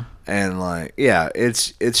 Yeah. And like, yeah,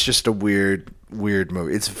 it's just a weird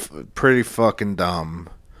movie. It's pretty fucking dumb,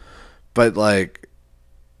 but like,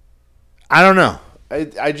 I don't know.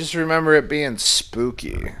 I just remember it being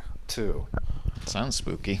spooky too. Sounds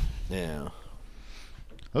spooky. Yeah.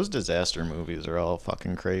 Those disaster movies are all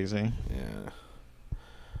fucking crazy. Yeah.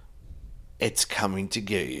 It's coming to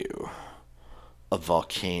get you. A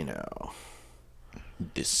volcano.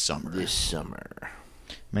 This summer.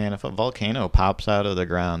 Man, if a volcano pops out of the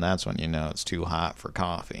ground, that's when you know it's too hot for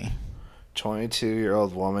coffee.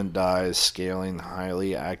 22-year-old woman dies scaling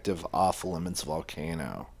highly active off-limits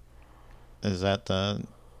volcano. Is that the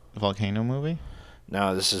volcano movie?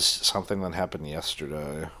 No, this is something that happened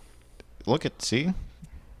yesterday. Look at, see?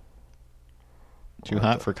 Too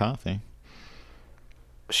hot for coffee.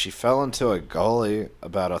 She fell into a gully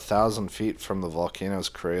about 1,000 feet from the volcano's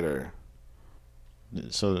crater.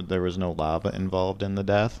 So there was no lava involved in the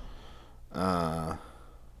death? No,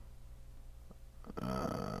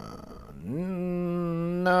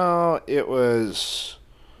 it was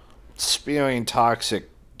spewing toxic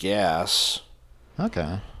gas.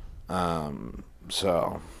 Okay.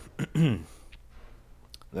 So that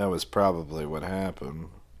was probably what happened.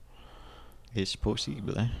 It's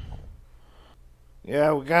possible.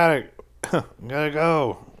 Yeah, we gotta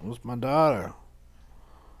go. Where's my daughter?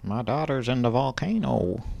 My daughter's in the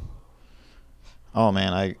volcano. Oh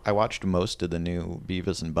man, I watched most of the new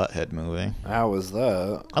Beavis and Butthead movie. How was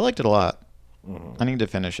that? I liked it a lot. I need to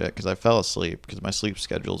finish it because I fell asleep because my sleep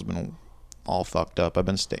schedule's been all fucked up.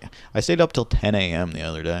 I stayed up till 10 a.m. the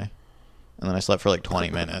other day, and then I slept for like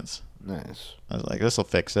 20 minutes. Nice. I was like, this will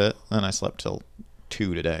fix it. Then I slept till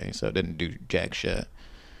 2 today, so it didn't do jack shit.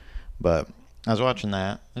 But I was watching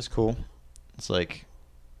that. It's cool. It's like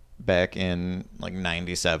back in like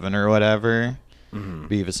 97 or whatever.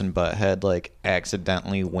 Beavis and Butthead like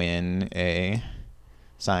accidentally win a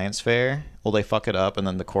science fair. Well, they fuck it up, and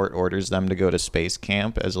then the court orders them to go to space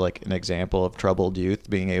camp as like an example of troubled youth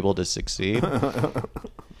being able to succeed.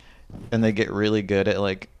 And they get really good at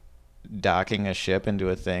like docking a ship into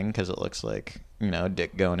a thing because it looks like,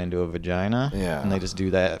 dick going into a vagina. Yeah. And they just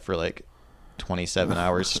do that for like 27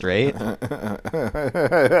 hours straight. So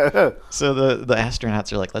the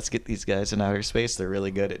astronauts are like, let's get these guys in outer space. They're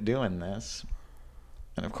really good at doing this.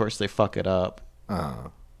 And of course they fuck it up.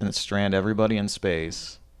 And strand everybody in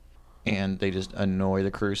space. And they just annoy the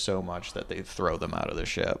crew so much that they throw them out of the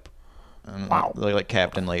ship. And like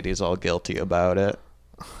Captain Lady's all guilty about it.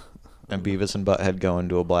 And Beavis and Butthead go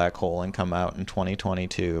into a black hole and come out in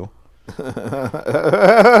 2022.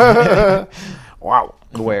 Wow.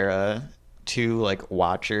 Where two like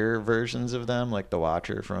Watcher versions of them, like the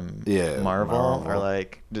Watcher from Marvel, are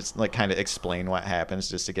like just like kind of explain what happens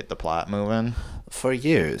just to get the plot moving. For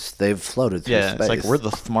years, they've floated through space. It's like we're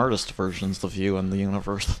the smartest versions of you in the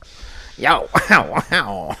universe. Yo, we're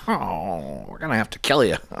gonna have to kill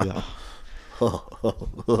you. Yeah.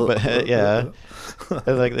 But yeah,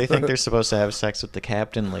 like they think they're supposed to have sex with the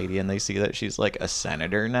Captain Lady, and they see that she's like a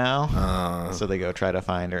senator now. So they go try to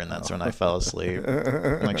find her, and that's when I fell asleep.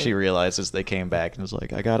 Like she realizes they came back and is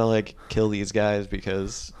like, I gotta like kill these guys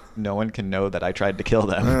because no one can know that I tried to kill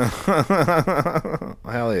them.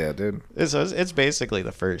 Hell yeah, dude. It's basically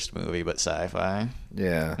the first movie, but sci-fi.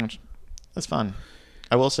 Yeah. It's fun.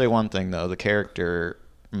 I will say one thing though, the character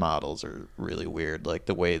models are really weird, like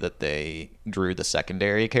the way that they drew the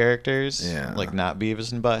secondary characters. Like not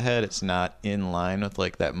Beavis and Butthead, it's not in line with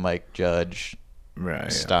like that Mike Judge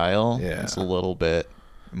style. It's a little bit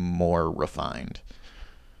more refined.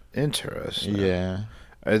 Interesting. Yeah.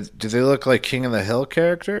 Do they look like King of the Hill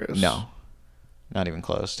characters? No, not even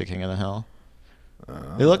close to King of the Hill.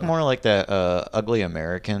 They look more like that Ugly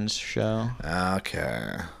Americans show.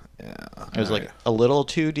 Okay. Yeah. It was like a little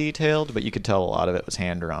too detailed, but you could tell a lot of it was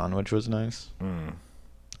hand drawn, which was nice. I don't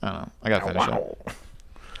know. I gotta finish it.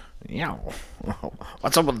 Yeah.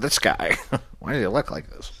 What's up with this guy? Why does he look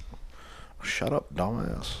like this? Shut up,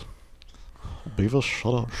 dumbass. Beavis,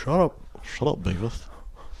 shut up. Shut up. Shut up, Beavis.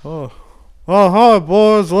 Oh, hi,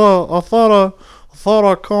 boys. Well, I thought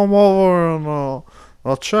I'd come over and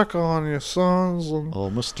I'll check on your sons. And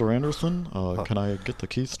Mr. Anderson, can I get the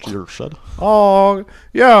keys to your shed? oh,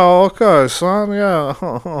 yeah, okay, son. Yeah,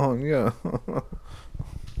 yeah.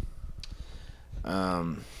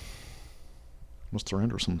 Mr.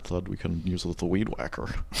 Anderson said we can use the weed whacker.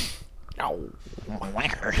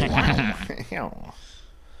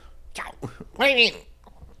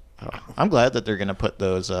 I'm glad that they're gonna put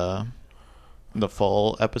those the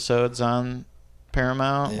full episodes on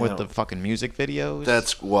Paramount with the fucking music videos.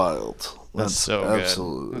 That's wild. That's so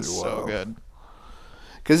absolutely good. That's wild. so good.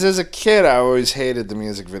 Because as a kid, I always hated the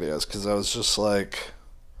music videos because I was just like,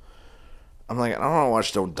 I don't want to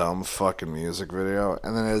watch no dumb fucking music video.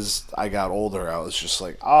 And then as I got older, I was just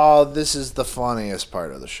like, oh, this is the funniest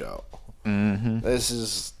part of the show. Mm-hmm. This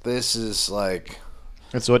is like,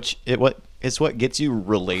 It's what gets you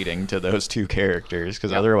relating to those two characters,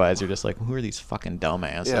 because otherwise you're just like, who are these fucking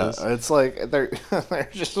dumbasses? yeah, it's like they're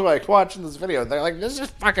just like watching this video. They're like, this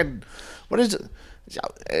is fucking, what is it?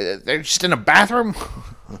 They're just in a bathroom.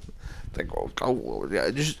 They go, yeah,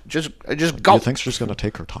 just go. You think she's gonna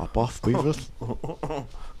take her top off, Beavis?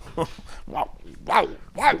 Wow.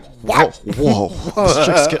 Whoa! This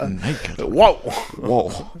chick's getting naked. Whoa. Whoa!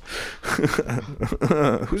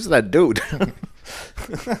 Who's that dude?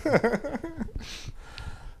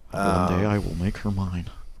 One day I will make her mine.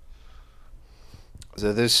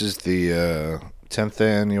 So this is the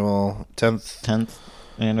 10th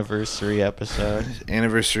anniversary episode.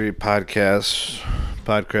 anniversary podcast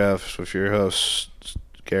with your hosts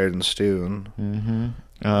Garrett and Steven.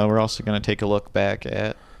 Mm-hmm. We're also going to take a look back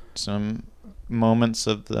at some moments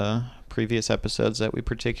of the previous episodes that we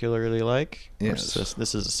particularly like. Yes.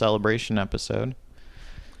 This is a celebration episode.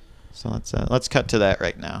 So let's cut to that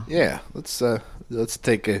right now. Yeah, let's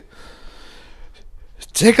take a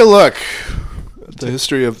look at the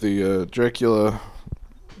history of the Dracula.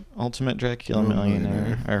 Ultimate Dracula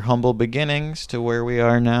Millionaire. Our humble beginnings to where we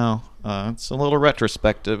are now. It's a little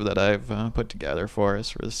retrospective that I've put together for us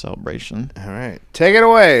for the celebration. All right, take it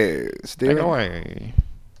away, Steven. Take it away.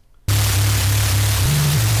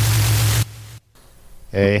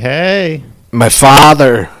 Hey. My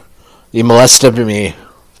father, he molested me.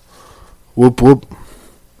 Whoop whoop.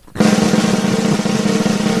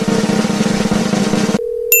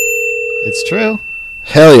 It's true.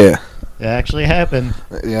 Hell yeah. It actually happened.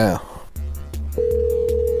 Yeah.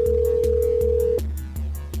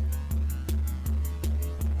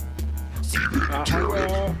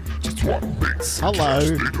 Hello.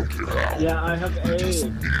 Yeah, I have AIDS.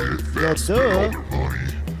 You do?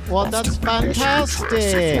 Well, that's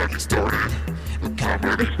fantastic.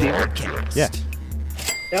 Yeah.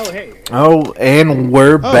 Oh, hey. Oh, and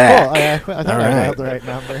we're back. Cool. I think All I right. have the right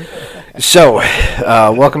number. So,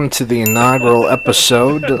 welcome to the inaugural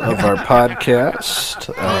episode of our podcast.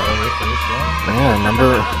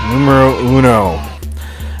 Numero uno.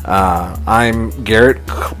 I'm Garrett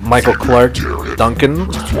Michael Clark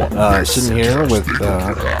Duncan, sitting here with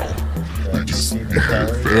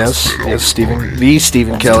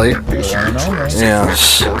Stephen Kelly.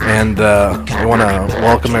 Yes, and I want to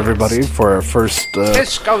welcome everybody for our first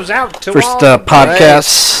This goes out to all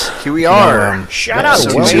podcast. Here we are. Shut up,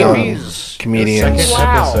 Comedians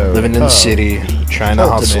Wow. living in the city, trying to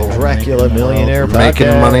hustle, Dracula Millionaire making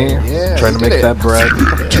podcast. money, trying to make that bread.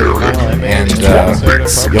 And yo,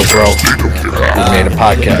 bro, we made a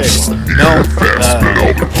podcast.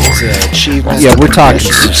 It's an achievement. Yeah, we're talking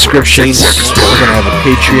subscriptions. We're gonna have a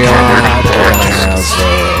Patreon. We're gonna have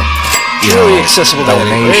Truly accessible to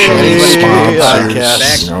donations,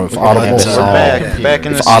 sponsors. If Audible, Back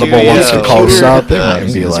in the if Audible studio. wants to call us up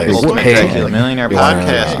and be like, Ultimate hey, Dracula Millionaire you wanna,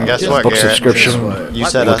 podcast, and guess what, book Garrett? subscription. You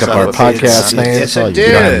set Look us up our with podcast name. Yes, I You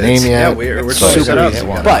don't have a name Yeah, yet. we're So super easy.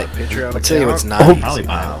 yeah. But I'll tell you what's not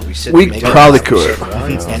easy. We probably could.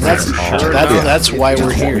 And that's why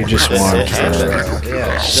we're here. We just want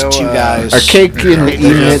Two guys our cake and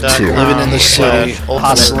eating it too. living in the city,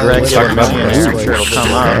 hustling. That's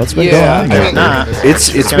been Yeah, going on. If not,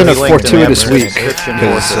 It's been a fortuitous week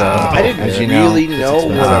because, I didn't as you know, really know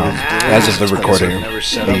what I was doing. as of the recording, the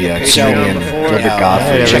comedian Gilbert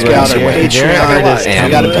Gottfried Check out our Patreon. and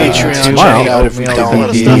We got a Patreon. tomorrow Check out if you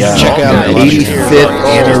don't. the Check out our 85th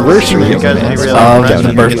anniversary of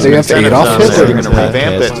the birthday of Adolf They're Hitler. going to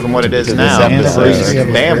revamp it from what it is now.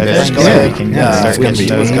 Vamp it. It's gonna be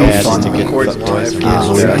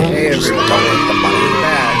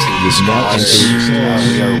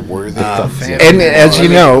and as you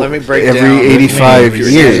know, every 85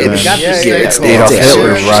 years, Adolf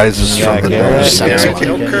Hitler rises from the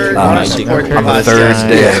dead on the third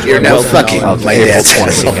day You're now fucking of my April dad's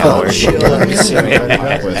 20th.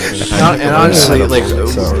 And honestly, like,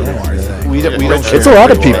 we don't. It's a lot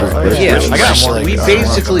of people. Yeah, we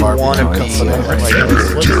basically want to be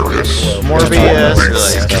Morbius,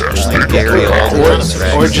 like Gary Oldman,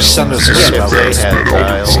 or just send us a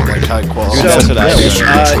like high quality. None are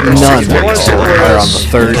on the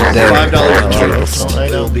third day.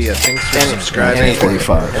 There'll be a thing for subscribing.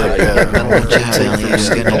 45.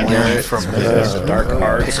 From Dark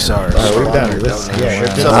Arts.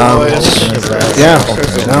 Yeah.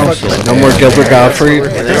 No more Gilbert Gottfried.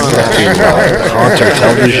 Haunter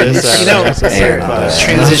Television.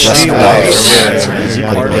 Transition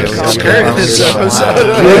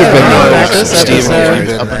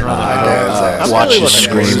Watch you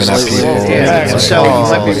screaming at people. So you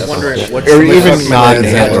might be wondering what. Or even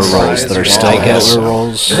non-Hitler roles that are still Hitler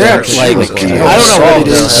roles. Like, I don't know what it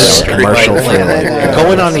is. Commercial for like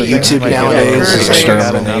Going on to YouTube nowadays is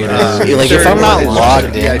Exterminator. like if I'm not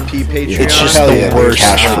logged in, it's just the worst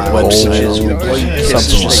Cash for website.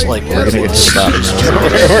 Something just like we're gonna get to the bottom.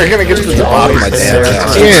 We're gonna get to the bottom of that.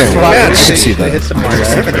 Yeah, I can see that.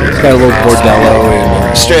 Got a little bordello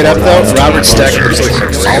and Straight up though, Robert Stack was like,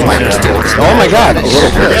 Oh my god, a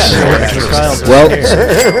little bit. well,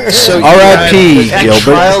 R.I.P. Gilbert.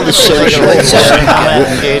 Trial the social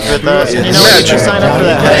engage with us. And you know what? You should sign up for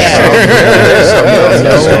that.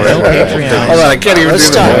 Hold on, I can't even do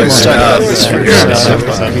the voice.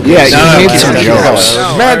 Yeah, you need some jokes.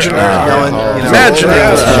 Imagine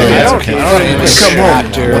come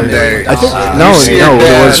home one day. I think no, what it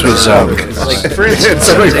was For instance,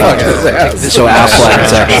 somebody fucked his ass. so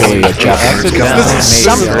Affleck's actually a Japanese guy.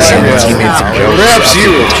 And he made some jokes. Perhaps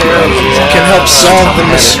you can help solve the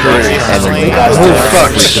mystery. Who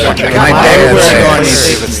fucked my dad's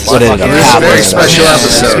What ended up This is a very happening? special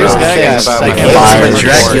episode. Like I'm a fired.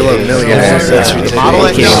 Dracula millionaire. Model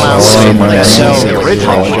that came out The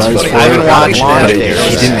original. I haven't watched But it.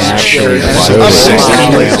 he didn't actually. So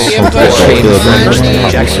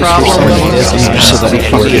that he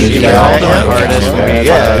could get it down.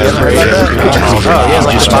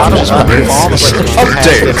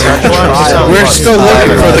 Update. We're still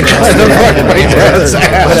looking for the guy that fucked my dad's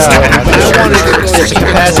ass.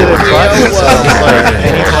 capacitive button, so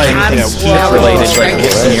anytime heat related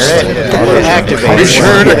gets near it, it activates. Be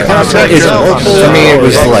sure to contact your local. For me, it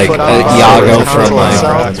was like Iago from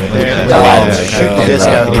Aladdin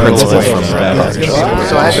and the principal from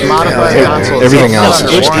So I had to modify the console. everything else is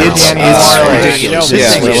just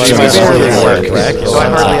So I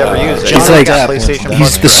hardly ever use it. He's like PlayStation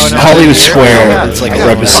he's Plus the Pro, Hollywood Square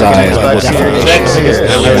right beside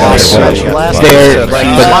there, but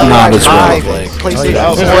not as well. He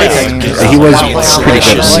was pretty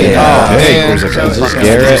good at it.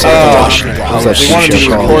 Garrett. How's that show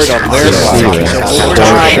called?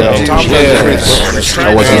 I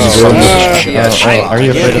wasn't doing it. Are you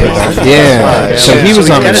afraid of the dark? Yeah, so he was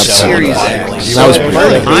on an episode. That was pretty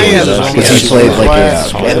good. Because he played like a...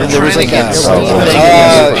 And then there was like a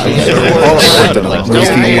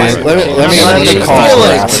Let me call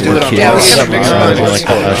it.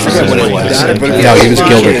 No, he was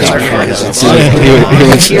Gilbert Gottfried. He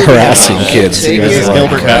was harassing kids.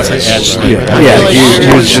 Gilbert Gottfried. Yeah, he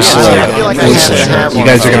was just like, listen, you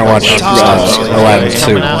guys are going to watch Aladdin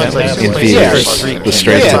 2 in theaters. The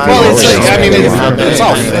straight to video. it's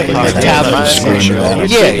all fake.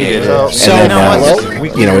 And then,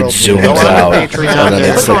 you know, it zooms out. And then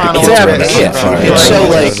it's like the kids are in the campfire. It's so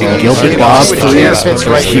like Gilbert Gottfried,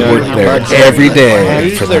 he worked there every day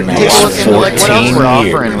for the next 14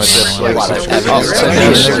 years.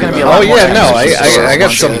 Oh yeah, no, I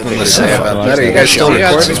got something to say about that. Are you guys still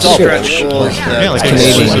recording?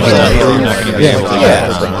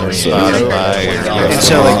 and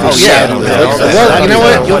so like Well, you know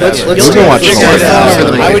what? Let's go watch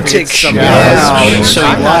I would take some. so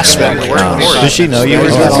he lost back. Does she know you were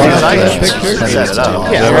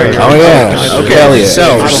Oh yeah. Okay, Hell yeah.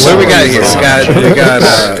 so what do we got here? We got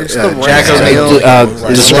Jack O'Neill.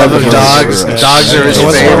 His love of dogs. Dogs are his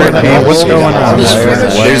favorite. What's going on?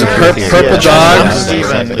 There's a purple dog.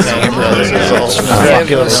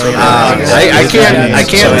 I can't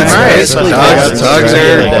deny it. Dogs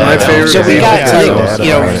are my favorite. So we got like,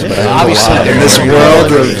 you know, obviously In this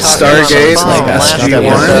world of Stargate, SG-1,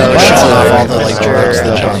 all the like drugs,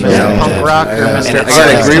 punk rock, I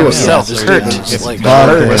gotta agree with you.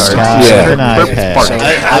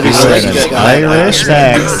 Irish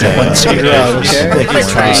accent.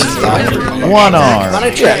 One arm.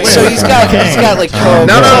 so he's got like No.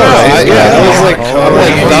 I'm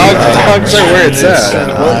like dog dogs are where it's at.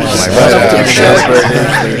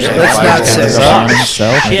 Let's not say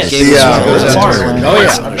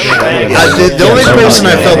the only person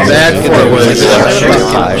I felt bad for was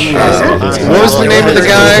what was the name of the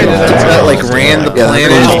guy that like ran the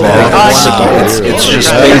planet? It's just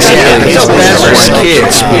basically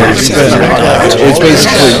it's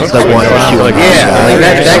basically the one human. Yeah,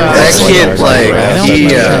 like that kid, like he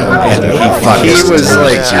was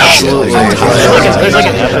like absolutely There's like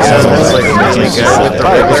an episode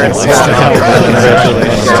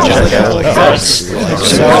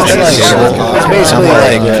basically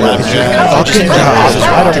like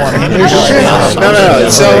no.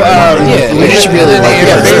 So we just really like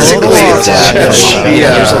basically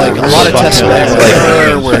there's like a lot of test matches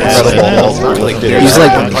were incredible. He's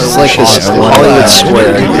like this Hollywood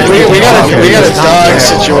square. we got a dog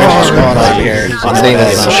situation going on here.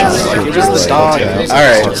 It was the dog. All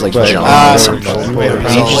right. It's like All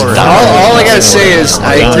I gotta say is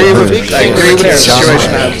I agree with the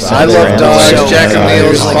situation. I love dogs. Jack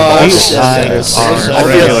O'Neill's boss. I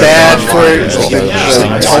feel bad for Tolman.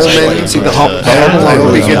 I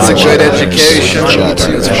hope he gets a good education.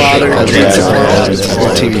 His father treats him well.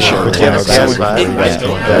 TV show.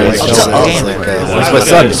 Where's my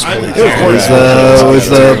son? Where's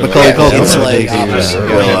the Macaulay Culkin?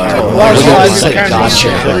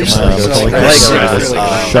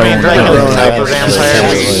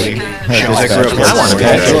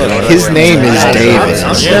 His name is David.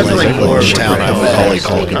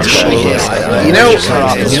 You know,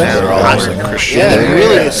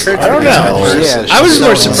 I don't know. I was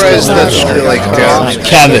more surprised that like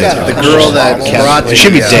Kevin, the girl that brought the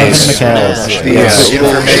should be Dave. information.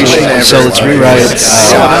 So let's rewrite it.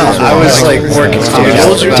 I was like more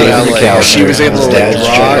confused about like she was able to like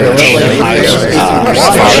draw.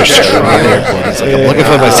 I'm looking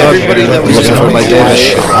for my son. I'm looking for my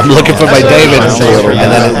David. I'm looking for my David.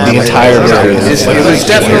 And then the entire movie. It was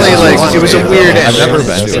definitely like it was a weird end. I've never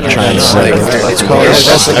been to trying to like. It's called.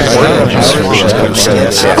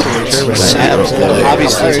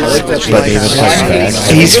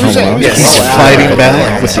 He's fighting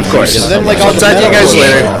back with the course. Then like I'll talk to you guys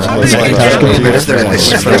later. I think that's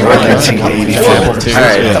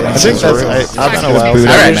I've been a while.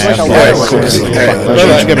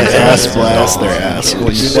 Everyone's gonna ass blast their ass.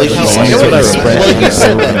 He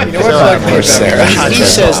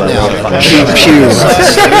says now.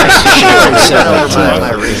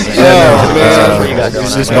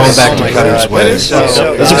 Going back to Cutter's Way.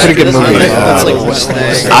 That's a pretty good movie.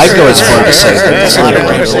 I'd go as far to say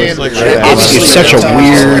it's such a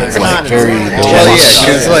weird, like very.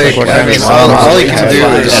 Because like I mean, all he can do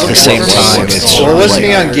is at the same time. It's wasn't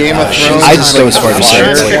he on Game of Thrones? I'd go as far to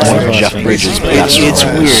say it's like one of Jeff Bridges' best. It's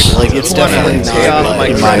weird. Like it's definitely not,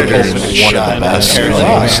 in my opinion, one of the best.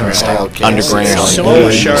 Underground.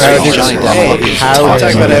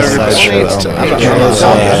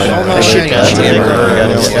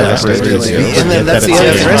 And then that's the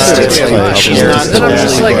other thing.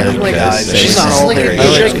 She's not all there.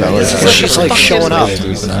 She's like showing up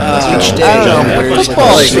each day. I don't know.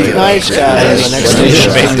 Football is a nice guy. The next day she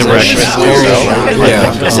made the breakfast.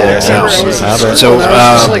 So,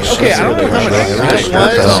 okay, I don't know how much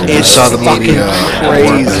it saw the movie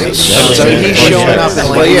crazy. So he's showing up in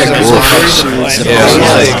like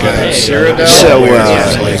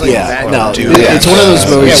it's one of those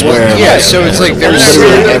movies where so it's like there's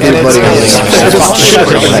everybody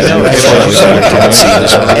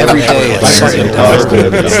every day.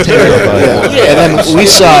 and then we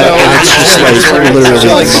saw it, and it's just like literally the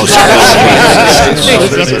most.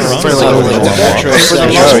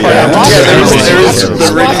 There is the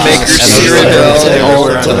Ringmaker Cyrano,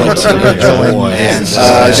 and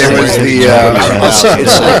there was the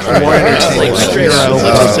It's like more entertaining.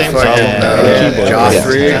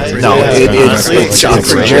 Joffrey. No, it's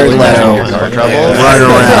Jared Leto running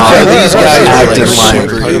around. These guys acting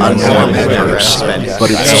like a normal person, but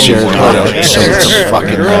it's Jared Leto, so it's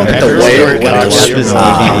fucking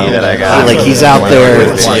like he's out there.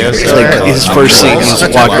 It's like his first scene, he's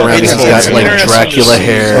walking around. He's got like Dracula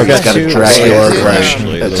hair. He's got a Dracula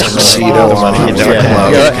tuxedo on.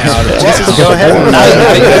 Go ahead.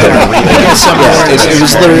 It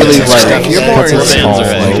was literally like he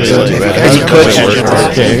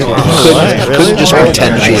couldn't just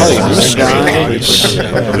pretend she was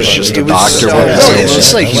it was just a doctor. It's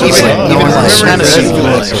just like he was like kind of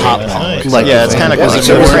pop punk. Like, yeah, it's kind of because it's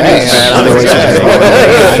so bad.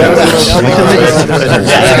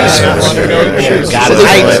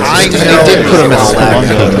 I did put him in all that.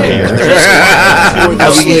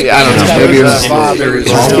 I don't know. Maybe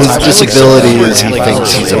his disability is he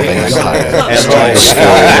thinks he's a vampire.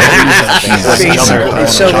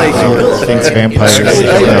 So like, thinks vampires.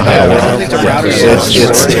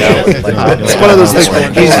 It's one of those things.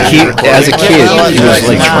 He as a kid, he was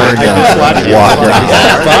like trying to walk around.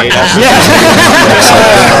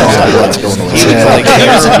 He's like,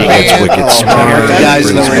 it's wicked smart. guys,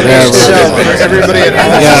 Whatever. so everybody at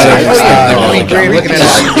home, looking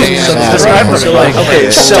at so like, okay,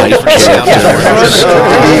 so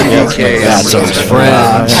That's his friend.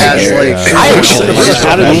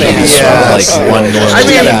 How did he like one normal? I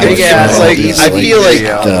mean, yeah, it's like I feel like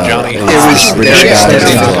it was British guy,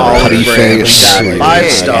 putty face,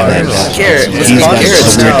 5-star. Carrot, he's got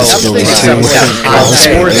some weird disability too.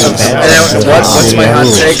 What's my hot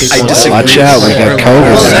take? I disagree. Watch out, we got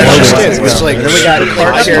COVID. It was like, then we got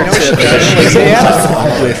Clark Carrot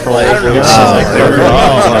with like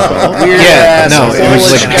weird ass, no, it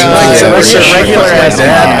was like regular ass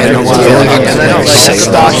dad, and then like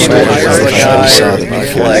stocky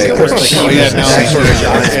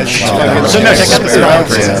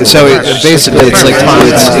so it basically it's like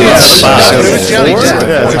it's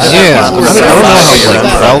yeah. I don't know how like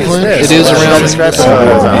prevalent it is around.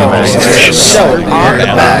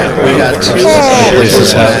 we got two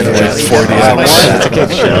Places have like 40 hours.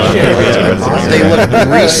 they look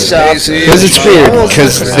resized. Because it's weird,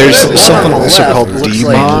 because there's something also called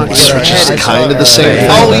D-Mox, which is kind of the same thing.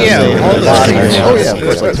 Oh yeah.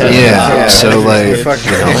 Yeah, so like,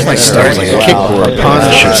 you know, like starts like a kick or a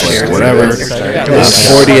punch, it's like whatever.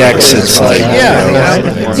 40X, it's like, yeah,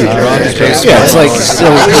 it's like,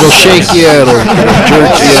 it'll shake you, it'll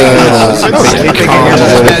jerk you, it'll make you calm a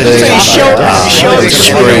little bit.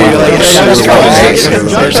 It's great.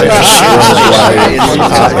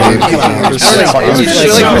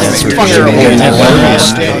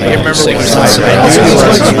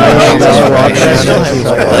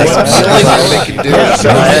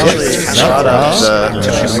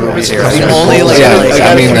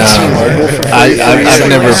 I've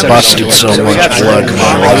never busted so much blood in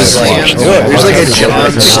my life watching. There's like a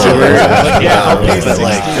John Stewart.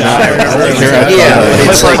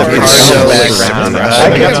 It's like it's so background. I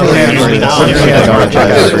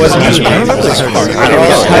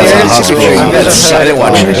didn't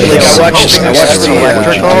watch it. I watched the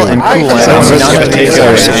electrical and cool.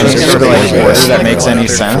 Sort of like order that makes any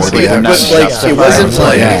sense. But like it wasn't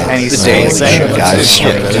like any Insane guys.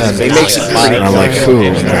 They makes it pretty. I'm like, who?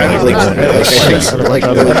 Like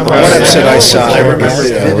one episode I saw, I remember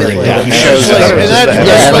he shows up. And that,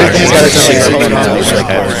 he's got a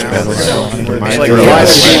like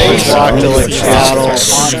walked to like Seattle,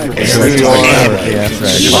 New York,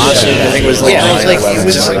 Boston. I think it was like it was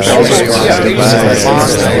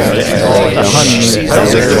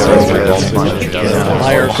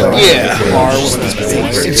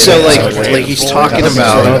and so like he's talking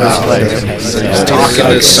about he's talking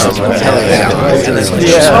to someone.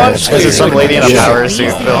 There's some lady in a power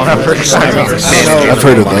suit filling up her time. I've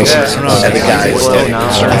heard of those. And the guy was like,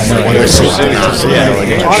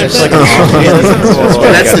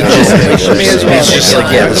 that's the gist. He's just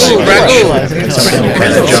like, yeah, this kind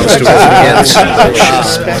of jumps to it again.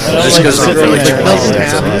 Just goes on for like 2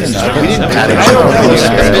 minutes. We didn't pat each other.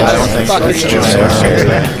 I don't think it's just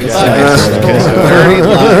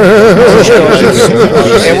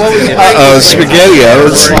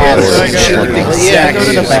SpaghettiOs.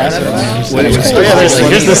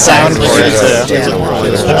 Here's the sound for it.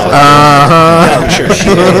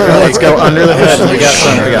 Let's go under the hood. We got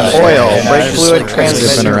oil, brake fluid,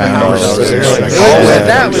 transmission around.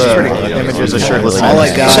 That was pretty good. Images of shirtless. All I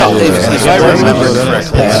got. So if I remember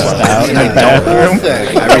correctly, in the bathroom.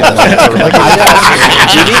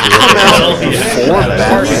 Did it come out before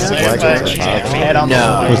Batman?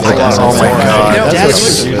 No. Oh my God.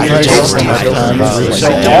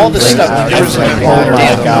 All the stuff. I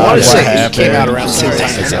want to say it came out around the same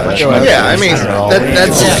time. Yeah, I mean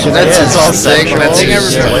that's his all thing. That's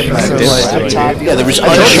yeah. There was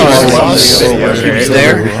Uncharted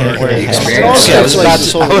there. Yeah, I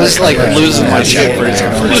was like losing my shit for his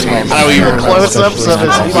first name. Oh, you were close-ups of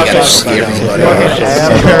his fucking.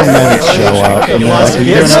 show up. And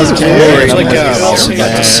then, like, you also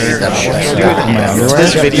got to see that shit.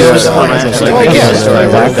 This video is like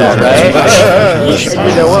that, right?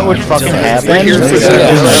 You know what would fucking happen?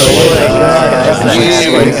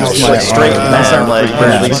 Straight men, like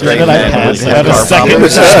really straight men. Had a second.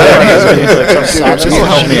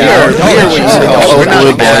 Help me out. We're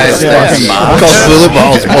not guys. called Bully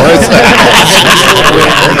Balls, boys.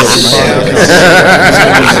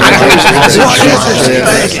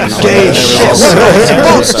 Gay shit.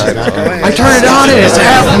 I turn it on and it's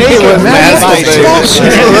half naked, man.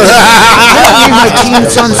 My teen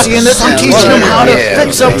son seeing this, I'm teaching him how to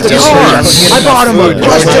fix up the car. I bought him a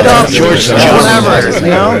busted up whatever,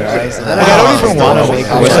 you know? I don't even want to wake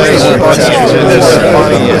up. By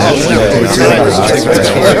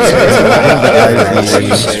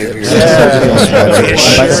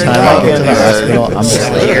the time I get to the hospital, I'm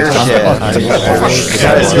just like,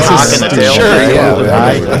 this is stupid.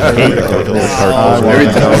 I hate those cartoons.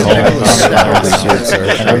 Everything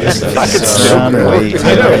I just sit down and wait.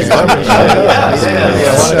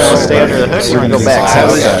 Stay under the hood. We're gonna go back.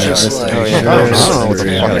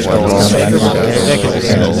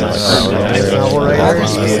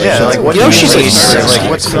 Yeah, like what? Yoshi's like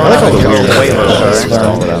what's going on with your weight?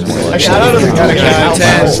 Shout out to the content.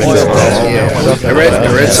 I read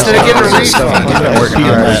instead of getting released.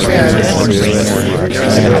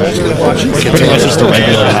 It's just a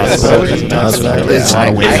regular hospital.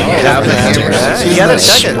 You gotta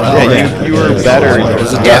check it. Yeah, you were better.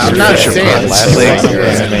 Yeah, I'm not a fan.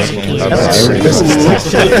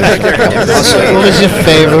 What was your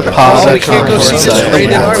favorite part of the Can't go see this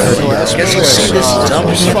rated R movie. Guess you'll see this dumb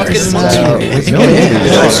fucking monkey.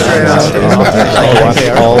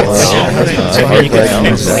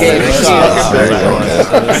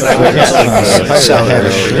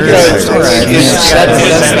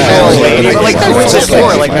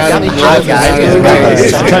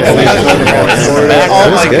 Oh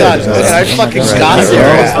my god, I fucking got it.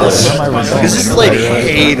 This is like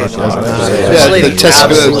hated. Yeah, the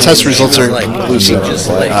test results are inconclusive.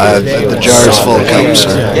 The jar is full of cups.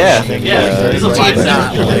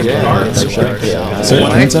 So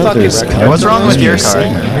it turns out there's What's wrong with your car?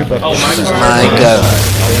 my God.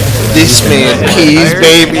 This man pees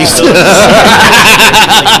babies.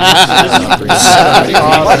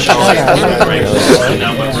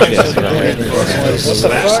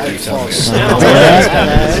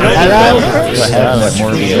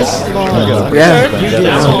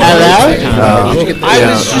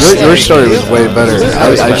 Your story was way better.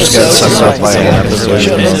 I just got summed up by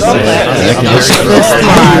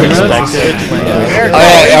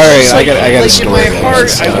Alright, I got a story. In my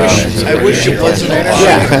heart, I wish it wasn't.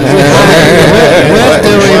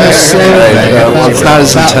 It's not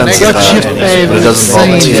as intense, but it doesn't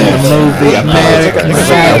involve tea. movie American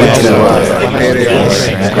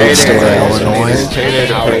Great state of Illinois.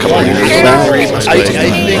 A couple of years back.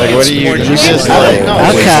 What do you just like?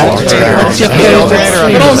 What's your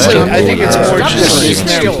favorite But also, I think it's more just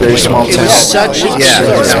Very small town. it's such a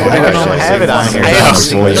I don't have it on here.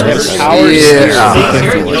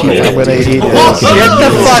 Get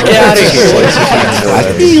the fuck out of here.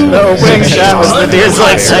 No, wing shot was the dude's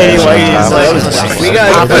like saying what he's like. we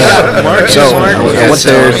got So, I went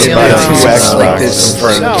there to buy a 2X like this for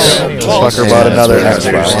Fucker bought another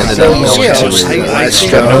Xbox. ended up going to a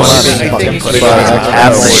strip club at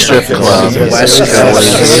the strip club. West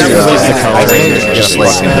Coast. Just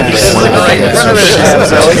like one of the things.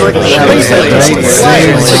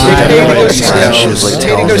 She was like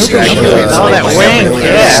telling me Oh, that wing,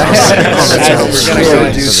 yeah.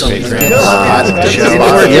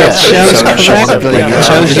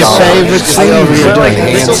 Chose your favorite scene.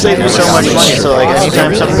 This will save you so much money. So like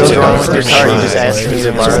anytime something goes wrong with your car, you just ask me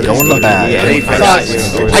to borrow it. Go in the back.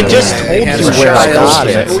 I just told you where I got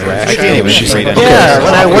it. Yeah,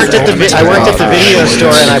 when I worked at the video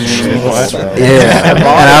store and Yeah, and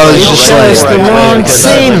I was just Chose the like, wrong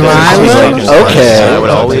scene, Rylan. okay. I would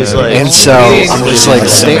always like. And so I'm just like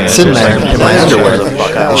sitting there in my underwear.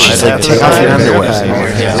 And she's like, take off your underwear.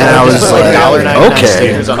 And I was like,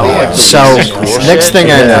 okay. So next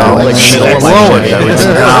thing I know, she's blowing it.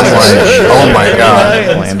 And I'm like, oh my God,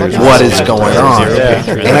 what is going on?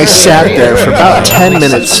 And I sat there for about 10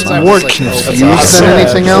 minutes, more confused than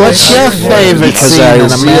anything else. What's your favorite Because scene I in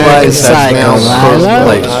realized that American Psycho,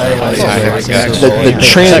 like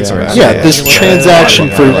this transaction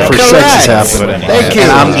for sex is happening. Thank you.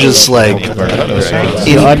 And I'm just like,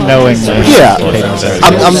 Unknowingly. yeah,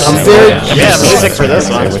 I'm very Yeah, music for this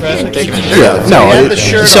one.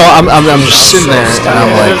 So I'm just sitting there and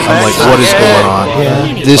I'm like, what is going on?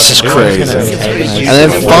 This is crazy. And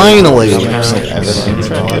then finally,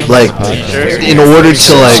 like, in order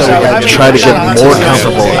to like try to get more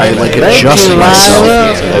comfortable, I like adjust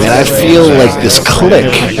myself, and I feel like this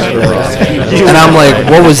click, and I'm like,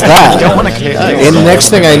 what was that? And the next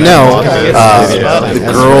thing I know, the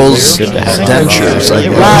girl's dentures like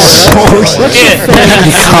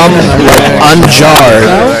become unjarred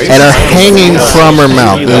and are hanging from her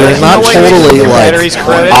mouth. They're not totally like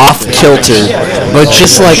off kilter, but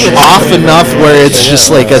just like off enough where it's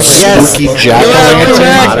just like a spooky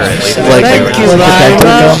jack-o'-lantern.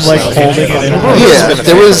 Yeah,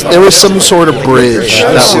 there was some sort of bridge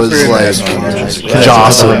that was like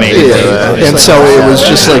jostling, and so it was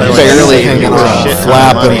just like barely hanging on,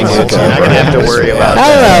 flapping. Not gonna have to worry about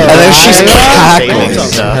that. And then she's cackling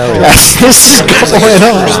as this is going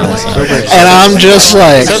on, and I'm just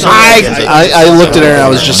like, I looked at her and I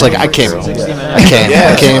was just like, I came, I'm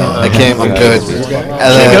good.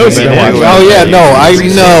 And then, oh yeah, no, I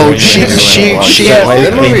know, she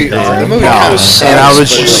The movie and I was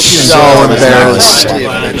just so embarrassed,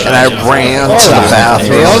 and I ran to the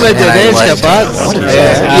bathroom.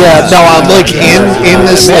 No, I'm like in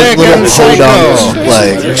this like little podunk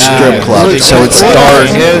like strip club, so it's dark.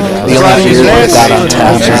 The only beer we got on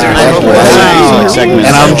tap is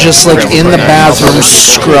and I'm just like in the bathroom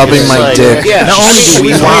scrubbing my dick. Not only do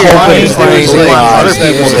we want other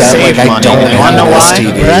people to save money, want no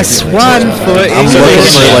STD. Press 1 for I'm looking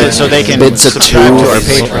for like so they can bits of subscribe to our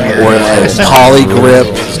tooth Patreon. or like poly grip,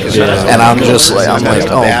 and I'm like,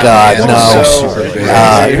 oh god, no.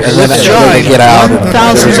 And then I get out,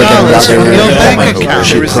 and there's like another woman.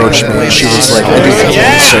 She approached me, and she was like, I do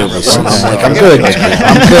customer service. And I'm like, I'm good.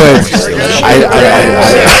 I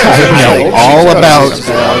know all about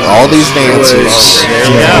all these dancers.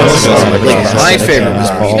 My favorite was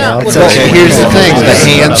So here's the thing, the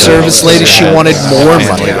hand service lady, she wanted more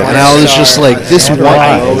money, and I was just like, this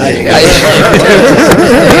why?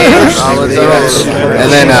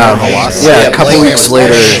 And then, a couple weeks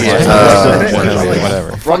later,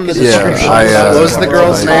 from the description. what was the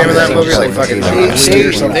girl's name in that movie? Like fucking Daisy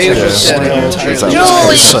or something.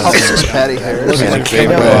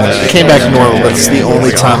 Came back normal, but it's the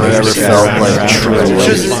only time I've ever felt like truly.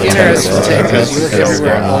 Interesting take because you look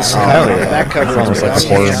everywhere else. That cover was like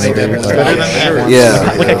horror movie. Yeah.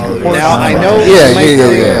 Now I know.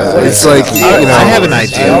 Yeah. It's like, you know, I have an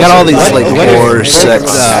idea. You got all these like horror, sex,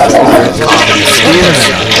 comedies.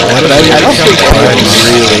 But I don't think anyone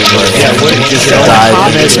really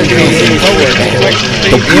dive into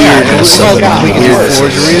the weirdness of weird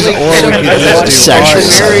forgeries, or we could just do sexual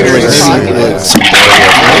stuff.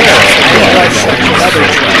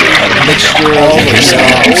 Mixture of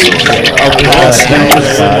past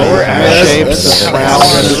shapes. I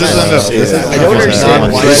don't understand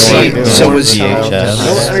why. So was he? I don't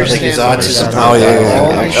understand his autism. Oh yeah.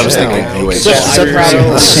 I was thinking.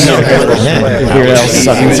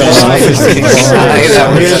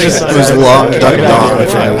 It was long duck dong.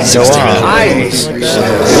 So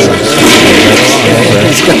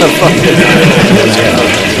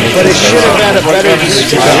but it should have had a better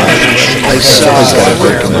description. I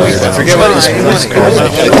forget what his was called.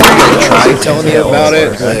 Tried telling me about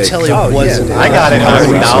it until it wasn't. I got it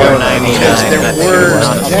for $1.99. There were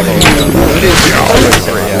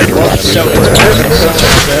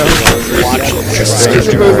it's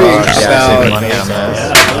a movie about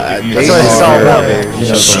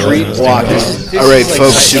street walking. all right,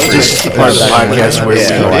 folks, this is the part of the podcast where we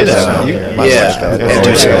go and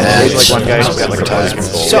do some ads.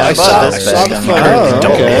 So I saw the photo.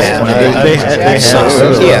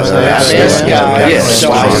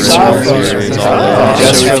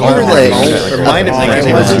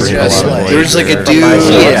 There's like a dude,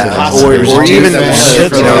 or even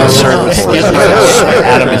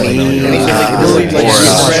Adam and Eve, or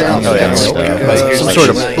some sort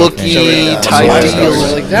of bookie type deal.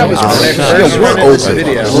 We're open.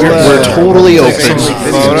 We're totally open.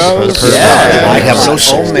 I have no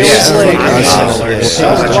soul. There's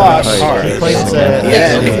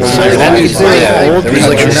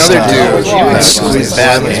like another dude who's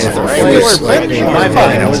badly.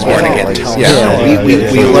 I was born again. Yeah,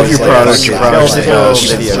 we love your product. Your product's the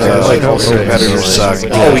best. Like competitors suck.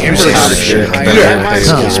 Oh, usually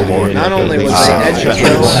not only was they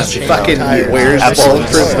educated, fucking wears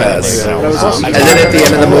bulletproof vest. And then at the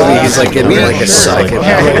end of the movie, he's like in like a psychic.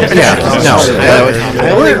 Yeah, no.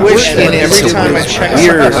 I only wish that every time I checked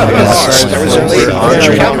there was a late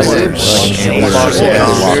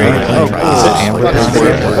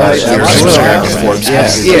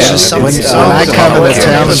When I come to the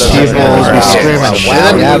town and people be screaming,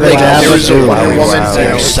 there was a woman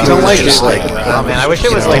there. Don't like it. Oh man, I wish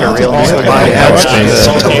it was like a real movie.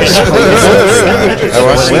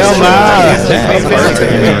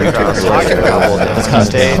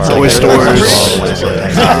 Toy stores,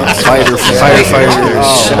 firefighters,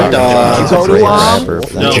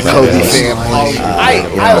 Jacoby family.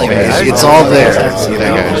 I like it. It's all there.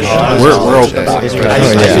 We're open.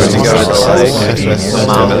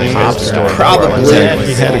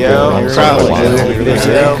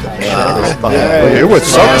 It was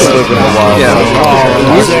something living a while.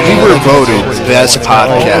 We were voted best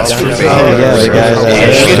podcast for being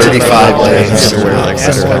 35 days.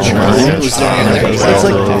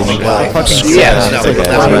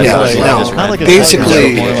 Basically,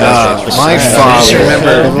 my father,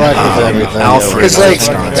 Alfred,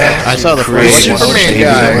 I saw the Superman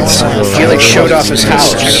guy, he like showed off his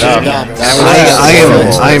house. I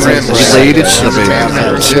am related to the baby.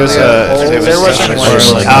 There wasn't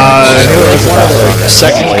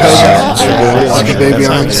Second cousin to Baby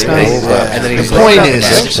Einstein. The point is,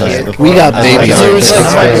 we got Baby Einstein.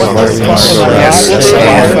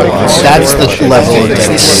 That's the level of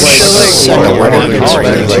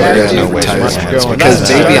because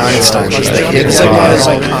Baby Einstein was the hit of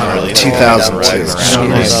 2002.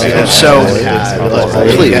 So,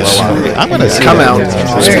 please, come out,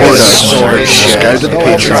 support us, subscribe to the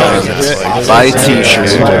Patreon, buy a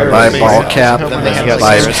t-shirt, buy a ball cap,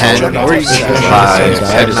 buy a pen, buy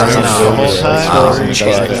headphones,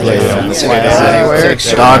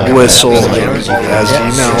 dog whistle, as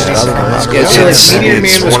you know.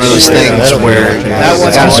 It's one of those things where you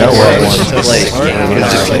gotta support us.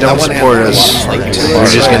 Because if you don't support us,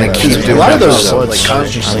 we're just gonna keep doing those.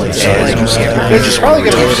 It's probably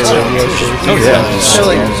gonna be. Oh yeah. So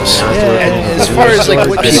like, as far as like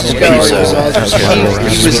what people go, he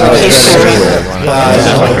was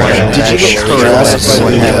did you get harassed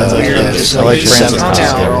by like Francis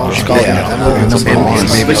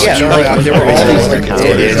but yeah, there were all these like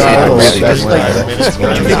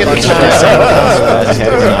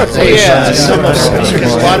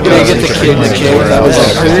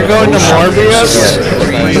Are you going to Morbius?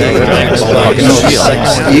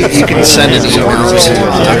 You can send an email to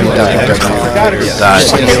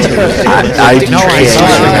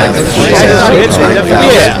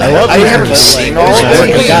I haven't seen all of it.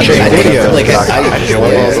 Like I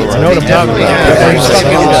know what I'm talking about.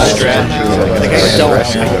 Like I don't.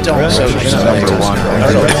 So number one.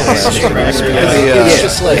 It's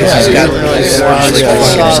just like he's got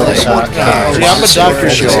I'm a doctor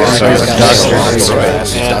show.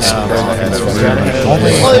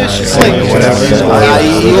 Well, it's just like whatever.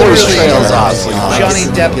 He always trails off. Johnny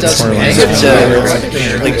Depp doesn't get to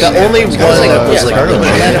like the only one that was like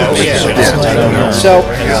so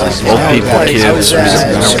old people, kids,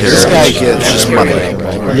 this guy gets just money.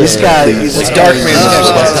 This guy, it's Darkman.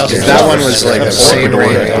 That one was like the same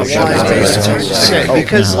rating.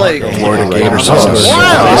 Because like Florida Gators.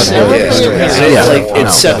 Wow. Yeah, like it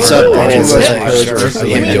sets up the whole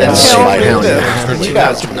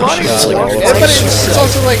but it's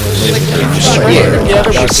also like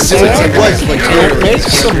make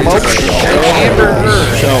some motion. Amber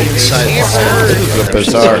Heard.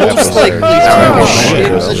 Bizarre episode.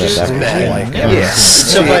 Yeah.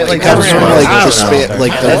 So like comes from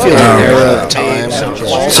like the era of time.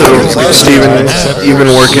 So Steven, you've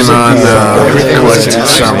been working on collecting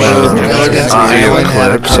some audio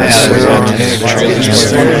clips.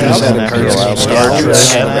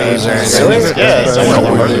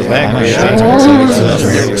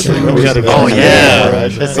 Oh yeah.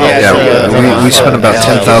 Yeah, we spent about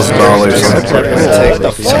 $10,000 on it.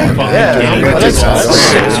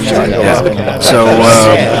 So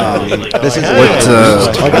this is what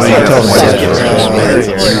do you got?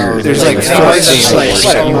 There's like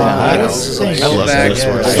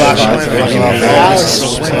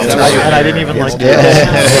And I didn't even like that.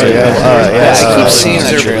 I keep seeing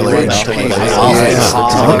that trailer.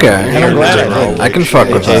 Okay, I can fuck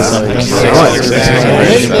with that.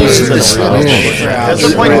 That's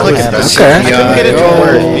the point of clicking this. Okay. I couldn't get it to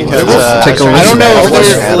work because take a listen. I don't know if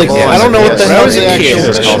they're like, I don't know what the hell the actual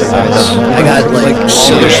is called. I got like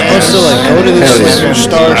So they're supposed to like go to this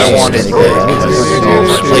star. I want it.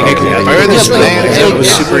 like I heard this band. It was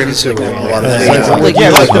super into a lot of things. the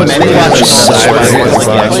men who watch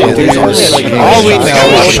All we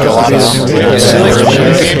know is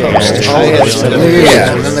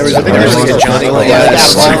yeah, and then there was like a Johnny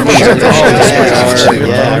Glass.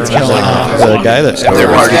 The guy that There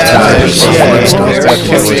were times.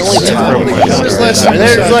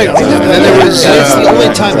 There's like, and then there was that's the only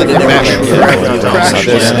time that it matched.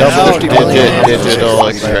 Digital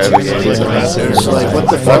extravaganza. Like what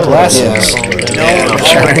the fuck glasses? No, I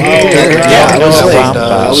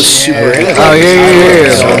was super. Oh yeah.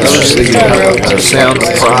 That was the sound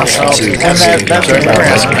prostitute. And that's what I was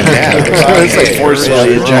asking my dad. It's like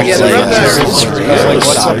forcibly ejaculate. Like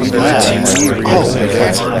what's up with that? You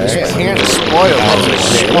can't spoil it.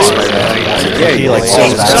 Yeah, you like so. Did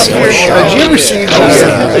you ever see it was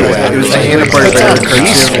the Hanna-Barbera cartoon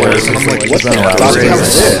where I'm like, what the fuck is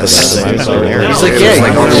this? He's like, yeah,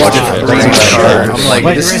 you want to watch it from I'm like,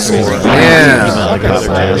 this is yeah.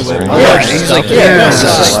 He's like, yeah, this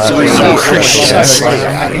is 3D Christian.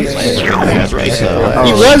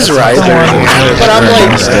 He was right, but I'm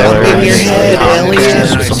like, in your head,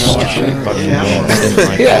 aliens.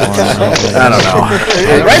 I don't know.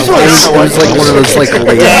 Rightfully so. It was like one of those like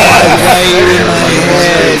late.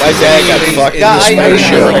 My dad got fucked in the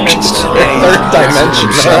third dimension.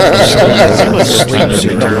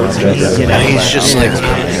 He's just like, Is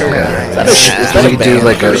that you do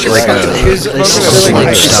like a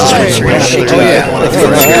sleep style? oh yeah.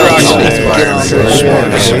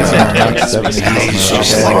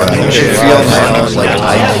 You should feel my own like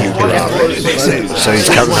IQ drop. So he's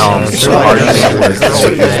coming home so hard to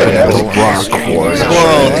rock for it.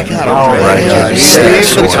 Right.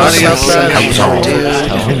 Comes home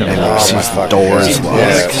and sees the doors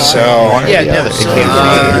locked. So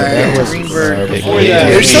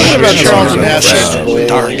there's something about Charles Nash.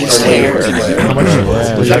 Darkest hair. A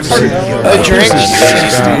drink.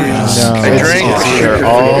 A drink.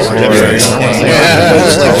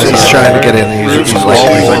 He's trying to get in. He's like,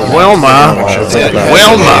 Wilma,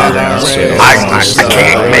 I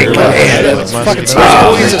can't make it.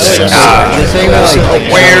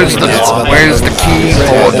 Where's the key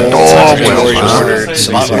for the door, Wilma?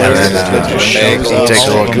 And then he takes a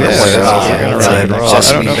look at it. And then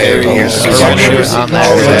Sesame Bear hears the commercial.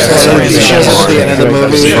 He shows us the end of the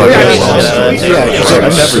movie.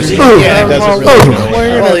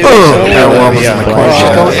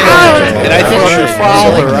 And I think your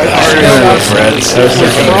father, Fred's up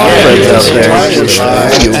there.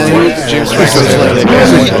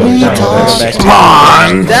 Come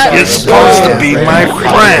on, you're supposed to be my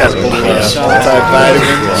friend.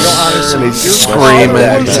 And he's screaming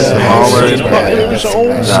and hollering.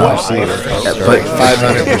 but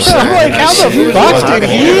 500%. I'm like, how the fuck did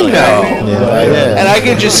he know? And I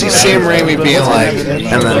could just see Sam Raimi being like,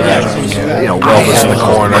 And then, Wilma's in the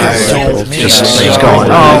corner, just going,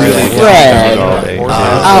 oh, Fred.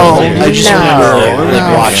 Oh, no,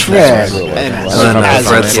 Fred. And then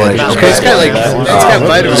Fred's like, okay, it's got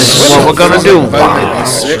vitamins. this is what we're gonna do, Bob.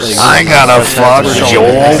 I gotta fuck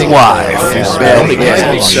your wife.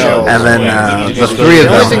 And then the three of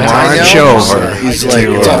them march over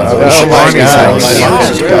to Barney's house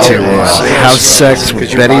to have sex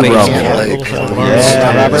with Betty Rubble. Like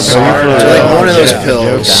one of those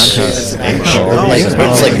pills. It's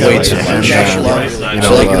like way too much. So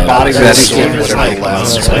like your body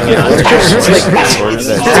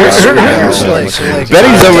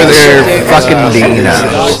Betty's over there fucking Dina.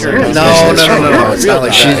 No. It's not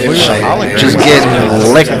like She's just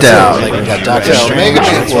getting licked out.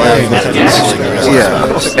 Yeah.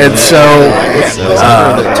 And so,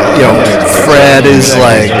 Fred is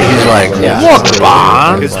like, he's like, look,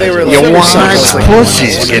 Bon, your wife's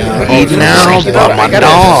pussy's getting eaten out by my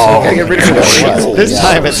dog. This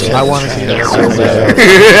time it's I want to see that so bad.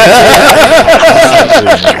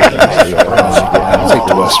 Take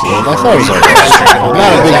the Westworld. I thought it was alright.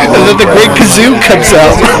 And then the Great Kazoo comes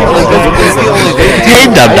out. Hey,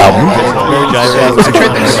 dum-dum.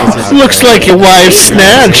 Looks like your wife's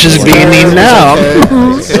snatch is being eaten out.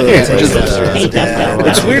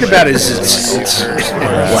 What's weird about it is it's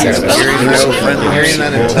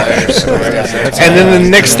And then the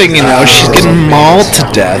next thing you know, she's getting mauled to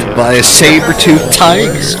death by a saber-toothed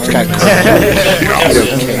tiger.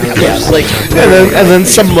 And then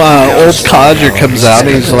some old codger comes out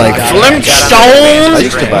and he's like, Flintstone,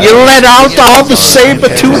 you let out all the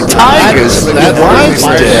saber-toothed tigers. That was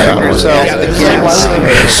dead. So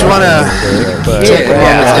just wanna take a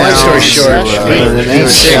moment. Long story short,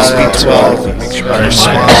 B6, B12, our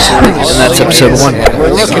sponsors. And that's episode 1.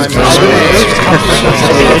 We're looking for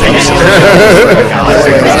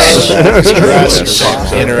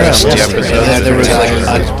interesting episodes. There was like a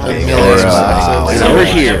million. We're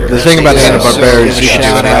here. The thing about Hanna-Barbera is you can do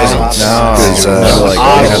anything. Because, like,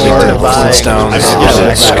 they did Flintstones,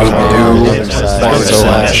 Scooby-Doo,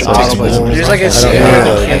 There's like a so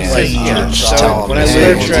when I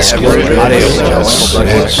lived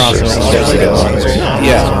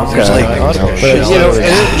yeah, okay. Like, you know, and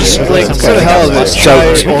it just like for the hell of it. So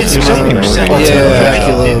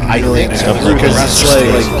I think so because it's like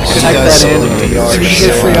type that in. You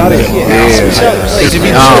get free audio.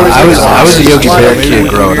 I was a Yogi Bear kid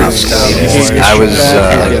growing up. I was,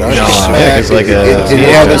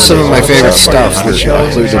 yeah, that's some of my favorite stuff, which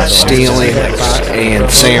included stealing and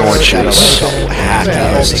sandwiches.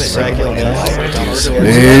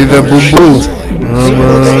 Hey, the boo-boo.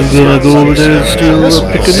 I'm gonna go over there and steal a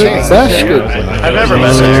picnic basket. I've never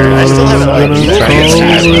met her. I still haven't like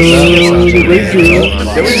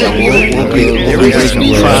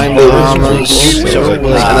Crime dramas,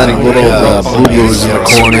 and then little boo-boos in the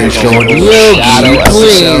corners going, Yogi,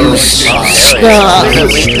 please stop.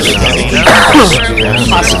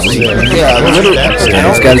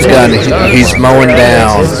 He's got his gun. He's mowing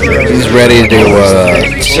down. He's ready to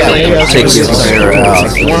take his bear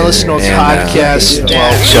out. You want to listen to a podcast?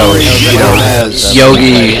 So, you know,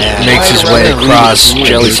 Yogi makes his way across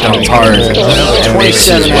Jellystone Park and makes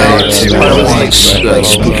his way to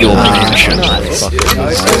spooky old mansion.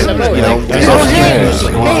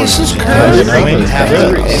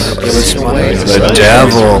 The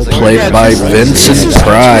devil, played by Vincent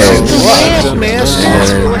Price. And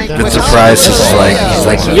Vincent Price is like, he's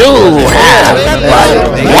like, you have but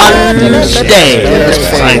one day to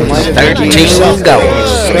find 13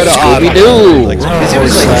 ghosts. Scooby-Doo.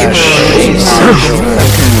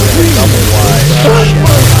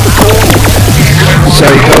 So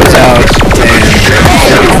he goes out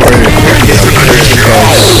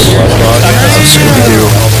and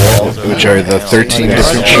Scooby-Doo, which are the 13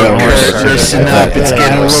 different shows. Listen up, it's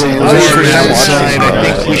getting a little over outside. I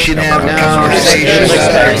think we should have a conversation.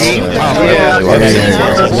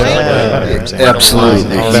 Absolutely.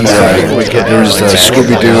 There's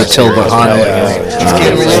Scooby-Doo Till the Hunt,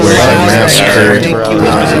 where he massacred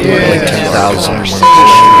like 10,000.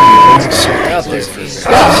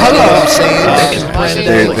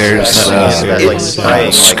 There's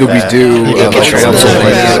Scooby-Doo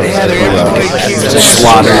Transylvania,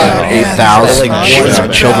 slaughtered 8,000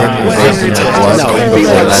 children with blood,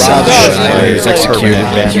 and then he was executed in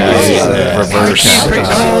reverse.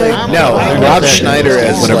 No, Rob Schneider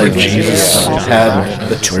as Whatever like Jesus had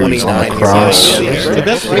the 29 on the cross.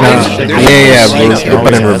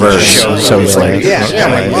 But in reverse. So it's like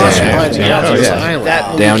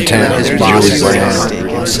downtown is Julie Brown.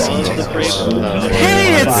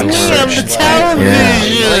 Hey, it's me, I'm the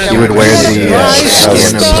television. He would wear the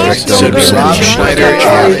skin of victims and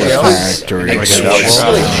factory,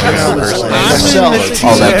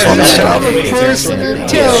 all that fun stuff.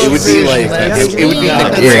 it would be like it would be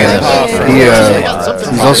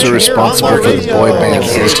He's also responsible for the boy band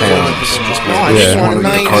Airtown, which is one of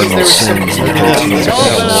the cardinal sins in the cartoons.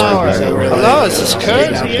 hello, is this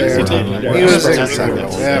Kurt? He was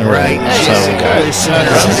right.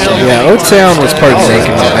 Yeah, O-Town was part of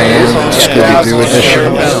Naked Band, Scooby-Doo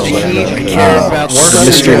edition. The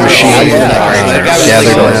Mystery Machine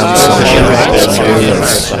gathered around some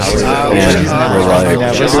dudes, and we're like,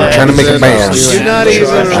 we're trying to make a band. You're not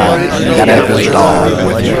even You gotta have this dog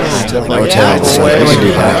with you. O-Town, so we can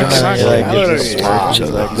do that. So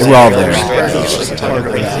they were all there.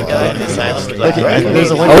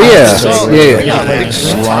 Oh yeah.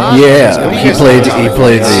 He played the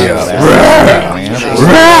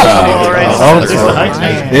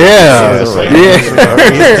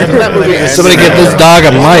Somebody get this dog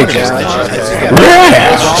a mic.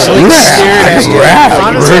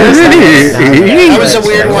 That was a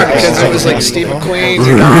weird one because it was like Steve McQueen.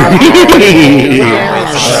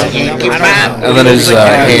 And then his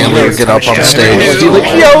handler would get up on stage and be like,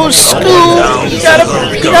 "Yo, Scoop, you gotta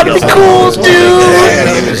be cool,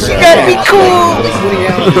 dude. You gotta be cool."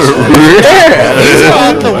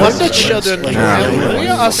 The Wonder Children. We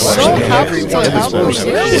are so happy to have you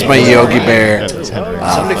here. It's my Yogi Bear.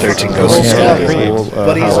 13 Ghosts.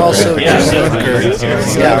 But he's also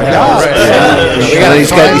And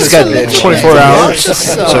he's got 24 hours,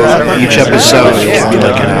 so each episode will be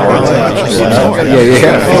like an hour.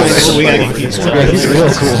 Yeah. He's real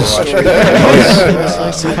cool.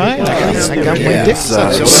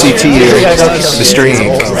 CTU, Mystery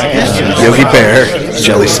Inc., Yogi Bear,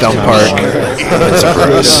 Jellystone Park. It's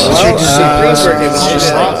Bruce.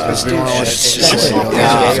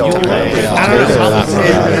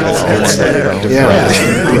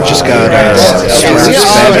 Yeah, we just got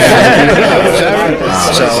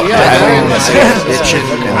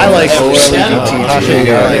I like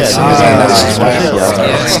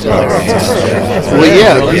well,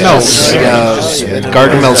 yeah, no.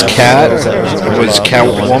 Gargamel's cat was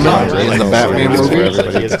Catwoman in the Batman movie.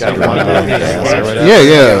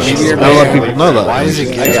 Yeah. Not a lot of people know that. Why is it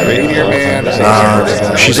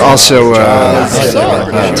she's also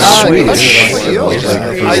Swedish.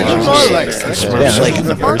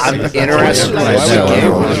 I'm interested in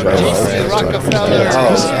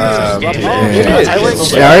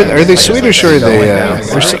Are they Swedish or are they?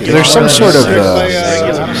 There's some sort of.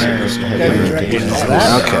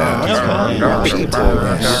 Okay.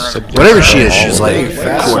 Whatever she is, she's like.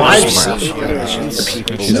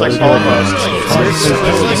 She's like almost.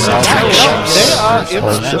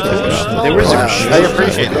 There was I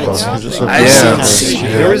appreciate it.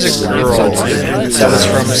 There was a girl that was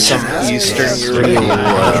from some Eastern European.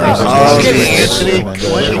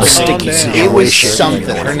 It was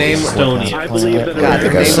something. Her name. God,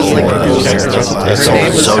 her name was like. Her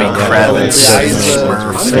name was Zoe Kravitz.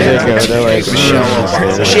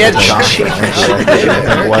 She had.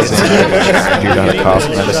 It wasn't. You're not a cough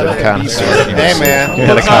medicine connoisseur. Hey man, You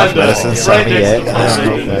had a cough medicine sommelier.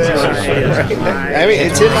 I mean,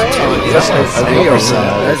 it's in my tongue.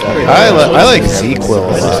 I like ZQuil a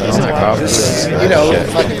lot. It's not cough medicine. You know,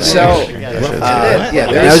 so. Yeah,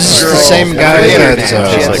 That was just the same guy that's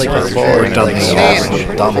like purple or done the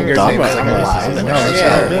Donald Duck.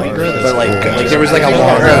 But like there was like a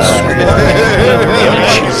long.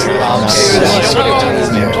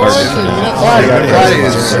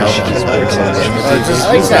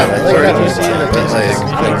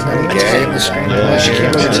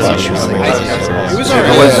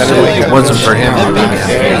 It wasn't for him. I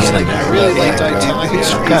really liked Titanic.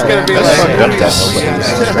 He's gonna be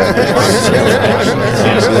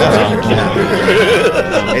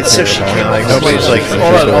and so she came like nobody's like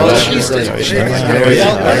she's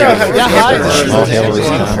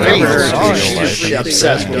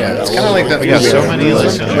obsessed with it. It's kind of like that. We got so many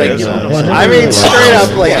like I mean, straight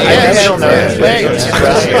up, like I don't know.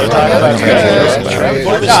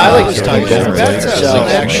 No, I like this time.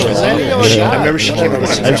 I remember she came up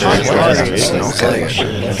with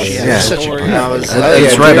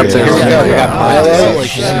It's right up there.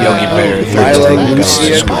 Yogi Bear, Milo,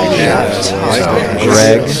 Lucia,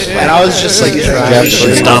 Greg. and I was just like,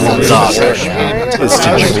 It's Donald Duck.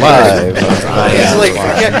 It's live.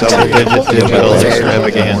 Double-digit digital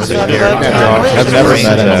extravaganza here. I've never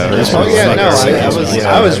met him in person. oh yeah, no,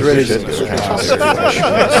 I was ready to. There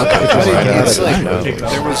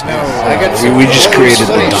was no. We just created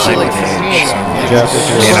the diamond age.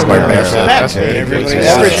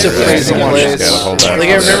 Everett's a crazy place. Like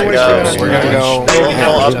I remember when we're gonna go. There we go.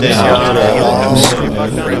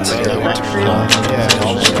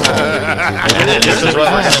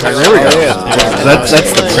 That's the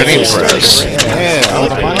printing press.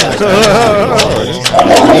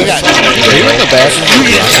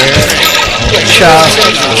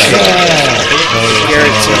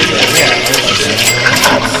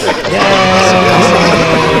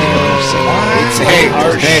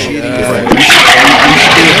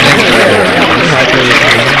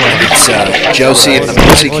 It's Josie and the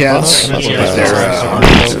Pussycats. They're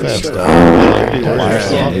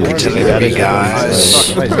pretending to be guys.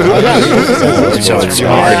 So it's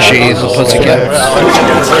Archie and the Pussycats.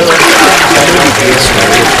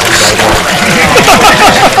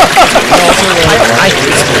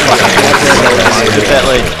 That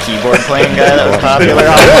like keyboard playing guy that was popular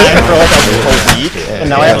online for like a whole week, and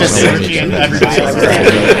now I have to search and everybody.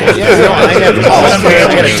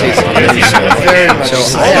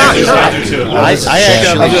 I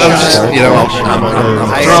actually, I'm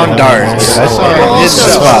throwing darts.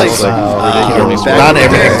 Not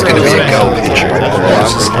everything's going to be a go picture.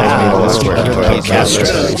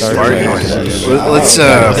 Let's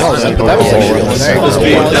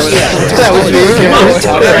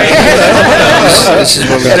this is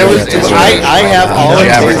what I have all of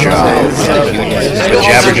Jabberjaw.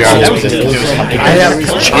 I have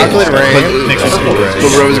chocolate rain.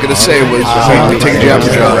 What I was going to say was we take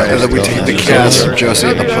Jabberjaw and then we take the cast of Josie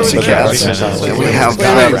and the Pussycats and we have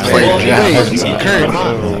them play jazz.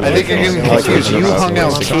 I think you're getting confused. You hung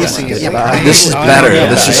out with Casey. This is better.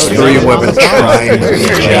 This is three women trying to be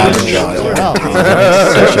Jabberjaw.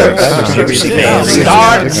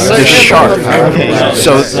 They're sharp.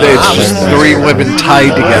 So it's just three women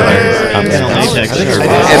tied together. And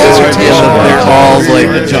they're all of like.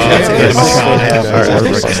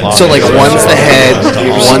 So like one's the head,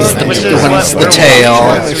 one's the tail,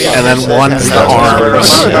 and then one's the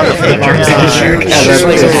arms, and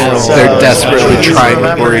then they're desperately trying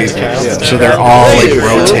to breathe. So they're all like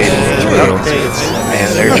rotating through. And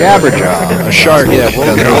they're Jabberjaw, a shark that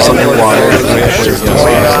goes underwater.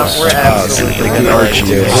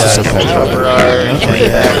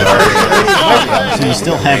 So you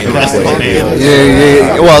still have the rest of the band.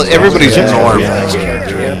 Yeah. Well, everybody's normal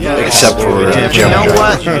except for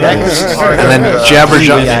Jabberjaw. And then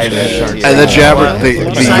Jabberjaw, and the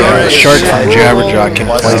shark from Jabberjaw can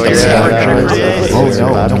play the piano. Oh no,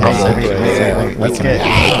 I don't know. Let's get.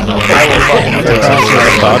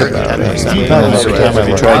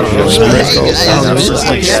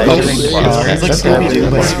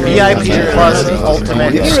 VIP plus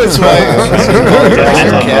ultimate.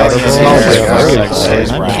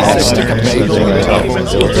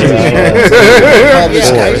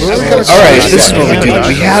 Alright, this is what we do.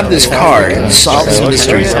 We have this card and solve some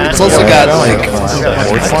mysteries. It's also got like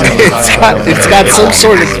it's got some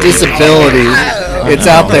sort of disability. It's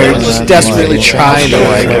out there just desperately trying to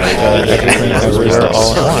like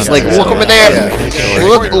it's like look over there.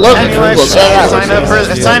 Look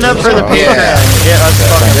Sign up for the Patreon. Get us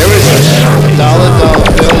fucked. There was dollar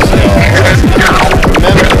bills.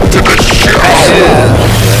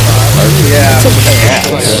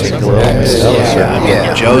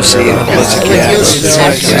 Yeah, Josie and Pussycat,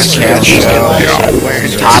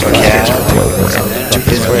 Top Cat,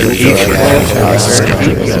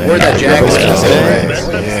 Where that Jackson?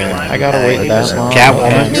 I gotta wait that long.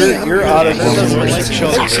 Catwoman. You're out of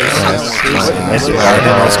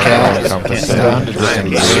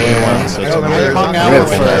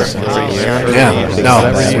Yeah, no,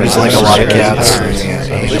 there's like a lot of cats.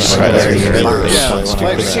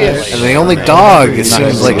 And the only dog, it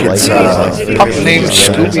seems like it's a pup named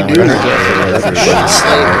Scooby-Doo.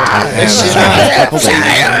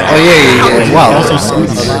 Oh yeah. Well,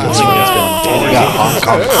 we got Hong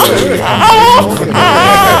Kong food.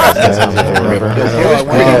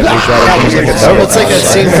 It's like that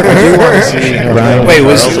scene from the Wait,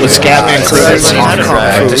 was Scatman Crothers Hong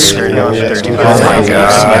Kong food? Oh my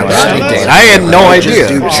god. I had no idea.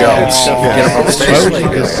 Do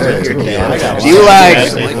you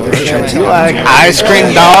like ice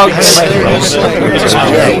cream dogs?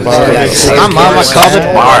 My mama called it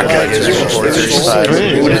bark.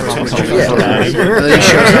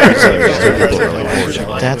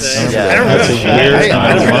 That's a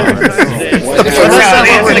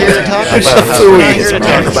weird.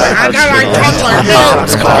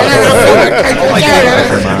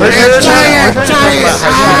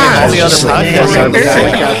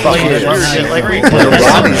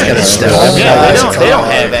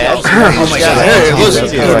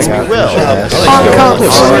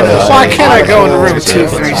 Why can't I go in room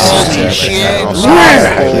 236?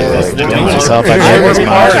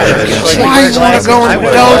 Why do you want to go in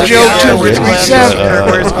Dojo 237?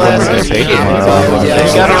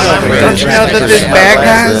 Don't you know that there's bad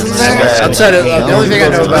guys in there? outside of the only thing I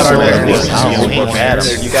know about our band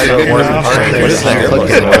is you got to work hard. What is that?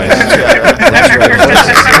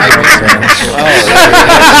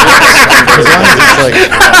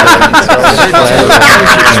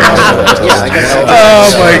 Oh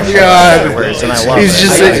my god. He's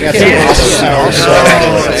just hey,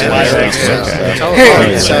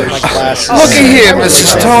 look at here,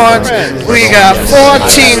 Mrs. Torn. We got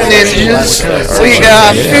 14 ninjas. We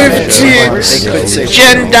got 15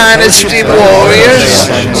 Gen Dynasty warriors.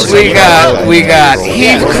 We got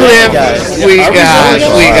Heathcliff. We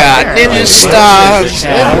got Ninja Stars.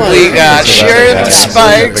 We got Sheriff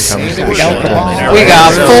Spikes. We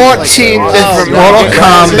got 14 different Mortal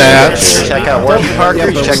Kombats. Check out Warby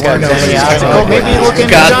Parker. Check out Danny Osmo. Maybe look We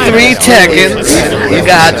got 3 Tekkens. We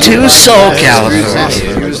got 2 Soul Caliburs.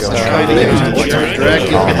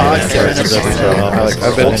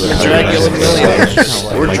 I've been Dracula Millions.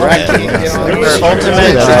 We're Dracula.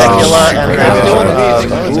 Ultimate Dracula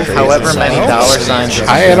and however many dollar signs.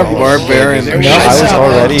 I had a barbarian. No, I was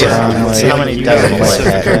already on How many dozen?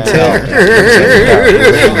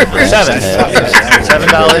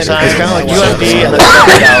 $7 signs. It's kind of like UMD and the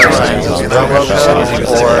 $7 signs.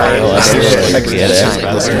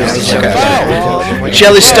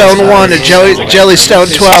 Jellystone 1 to Jellystone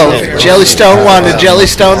 12. Jellystone 1 to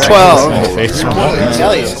Jellystone 12.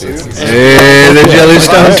 Hey, the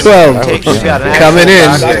Jellystone 12. Coming in.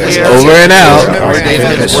 Over and out.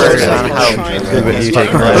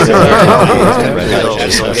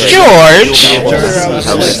 George!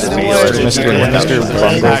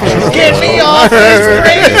 Get me off this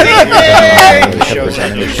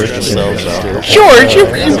George, you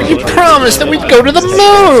promised that we'd go to the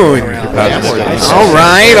moon! All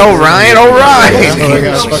right.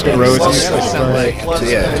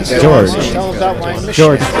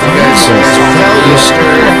 George.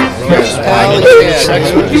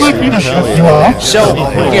 So,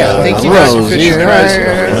 yeah, thank you guys for fishing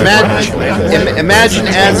Imagine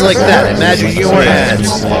ads like that. Imagine your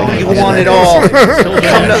ads. You want it all.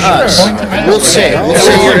 Come to us. We'll say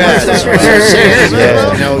your ads.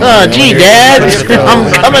 Oh, gee, Dad, I'm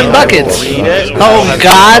coming buckets. Oh,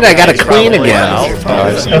 God, I gotta clean again.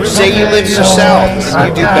 Say you live yourself and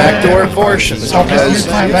you do backdoor abortions because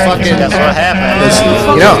you fucking. That's what happens.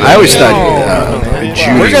 You know, I always thought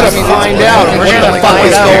We're gonna find out. We're gonna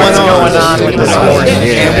find out what's going on with this abortion,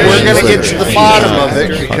 and we're gonna get to the bottom of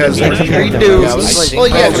it because we do. Well,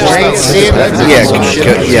 yeah,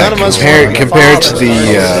 compared to the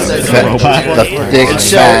thick,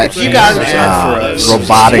 fat, you got an ad for us.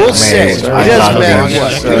 robotic We'll say, maid, it I doesn't thought matter the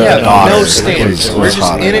what. We have daughter no standards. We're just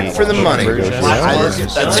hotter. in it for the money.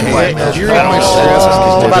 That's why.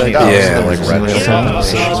 Yeah,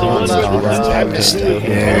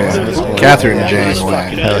 Catherine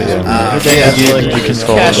Janeway. Hell yeah. You can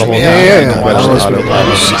control the whole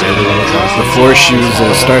Before she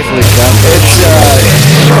was Starfleet captain.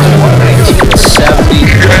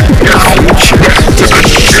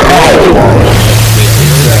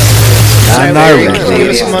 I'm not give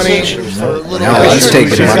us money. No, he's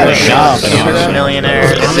taking money.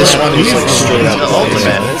 Millionaire. And this one is the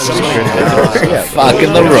ultimate.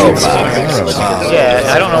 Fucking the robot.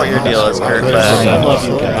 Yeah, I don't know what your deal is, Kurt, but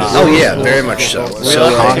Oh yeah, very much so.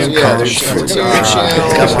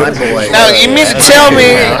 Now, you mean to tell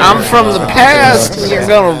me I'm from the past and you're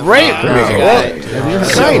gonna rape me?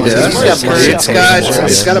 Kinda.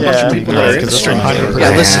 It's got a bunch of people there.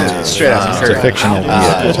 Yeah, listen straight out. It's a fictional No,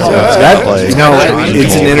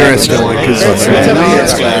 it's an interesting one because I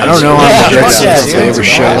don't know how the Jetsons they ever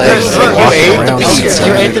showed that walking around.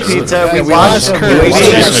 you ate the pizza. We watched Kurt.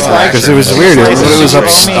 Because it was weird. It was up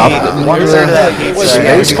in one of the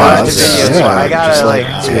space pods. I gotta like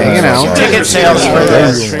You know, ticket sales for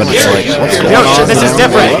this. but it's like, what's going No, on? this is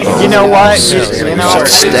different. You know what? You know,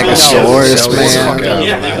 Stegosaurus, man,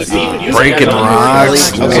 breaking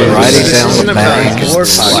rocks, riding down the bank,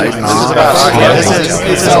 sliding off.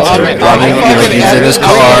 He's in his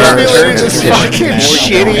car. fucking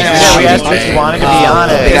shitty. Yeah, we asked if you wanted to be on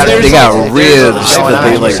it. They got ribs that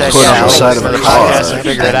they like put on the side of a car.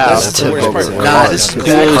 Figure it out. Tip over the Nah, car. this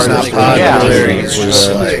car's not popular. He's just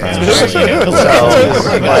like. We're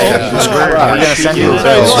gonna send you a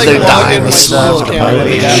bill. They're dying of smoke.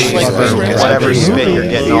 Whatever spit you're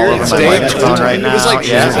getting all over my microphone right now.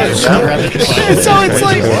 Yeah. Can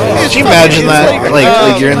you imagine that?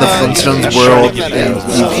 Like you're in the Flintstones world and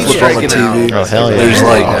you flip on the TV. Oh, hell yeah. There's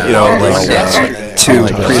like two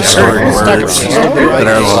prehistoric birds that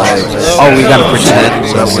are like, oh, we gotta pretend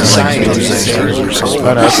that we're like dinosaurs or something.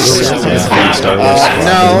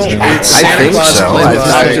 No, it's I think so.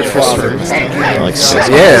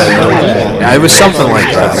 Yeah, it was something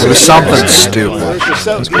like that. It was something stupid.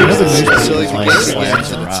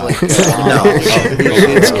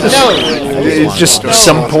 It's just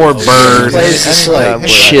some poor bird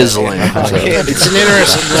chiseling. It's an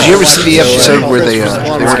interesting. Did you ever see the episode where they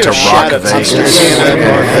went to Rock Vegas?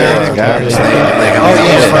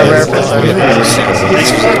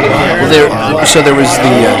 Well, so there was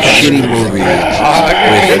the shitty movie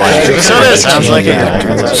with like. So that sounds like it.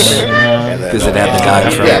 Because it had the guy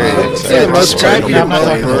from.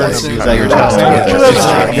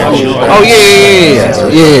 Oh yeah.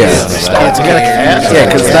 Yeah,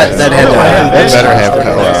 because that had better have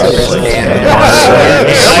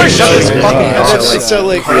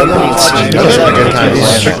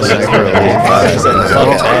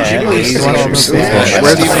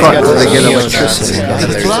Where the fuck do they get electricity?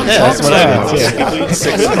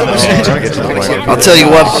 I'll tell you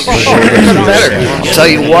what.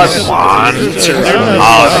 Juan. I'm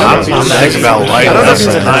thinking about lighting up a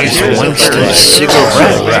nice Winston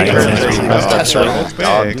cigarette right now.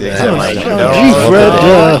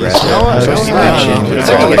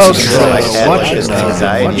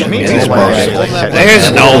 There's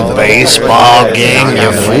no baseball game,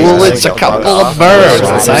 you fool. It's a couple of birds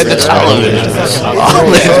inside the television. All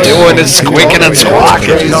they're doing is squeaking and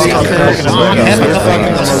squawking.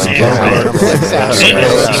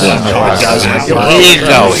 Here you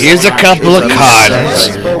go. Here's a couple of cards.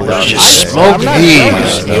 Just smoke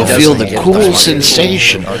these. You'll feel the cool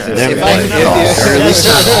sensation. Then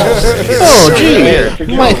oh,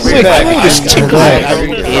 gee, my throat is tickling.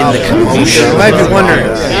 You might be wondering.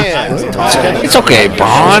 It's okay,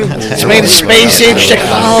 Braun. It's made of space-age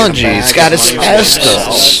technology. It's got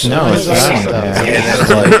asbestos. No, it's not.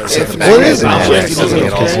 What is it?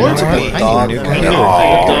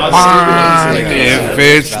 If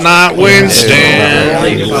it's not Winston,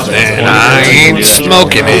 then I ain't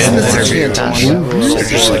smoking it.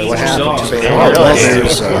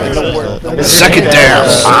 Suck it down,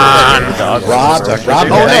 Braun. Rob,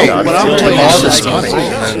 oh no, but I'm taking all this money.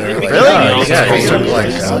 Really? Hey,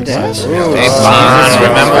 Braun,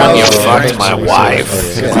 remember when you fucked my wife?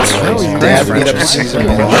 Dad beat up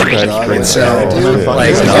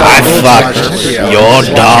I fucked your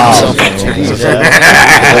dog.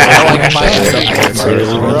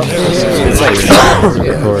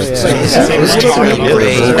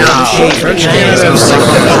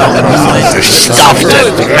 Stuffed it,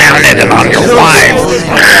 mounted it on your wife.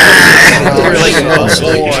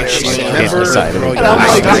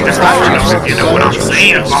 You know what I'm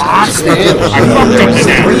saying, boss?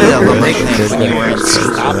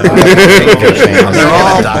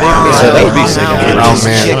 Oh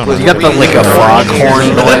man, you got the like a frog horn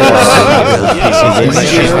noise.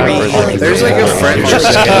 There's like a French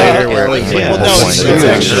escalator where I'm in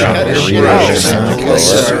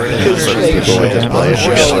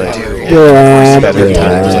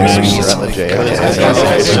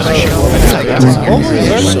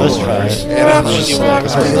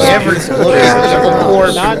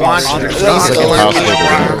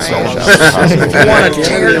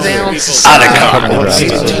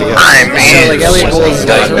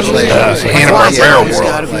Hanna-Barbera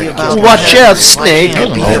world. Watch out, Snake.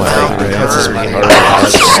 Look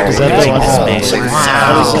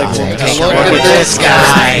at this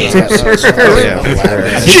guy.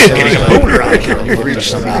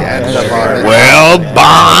 Well,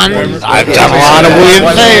 Bond, I've done a lot of weird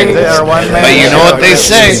things, but you know what they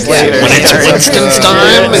say, when it's Winston's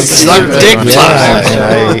time, it's suck dick time.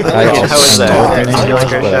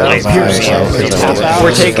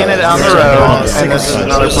 We're taking it on the road, and this is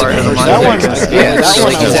another part of the money.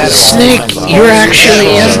 Snake, you're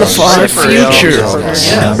actually in the far future.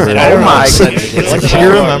 Oh my goodness. Do you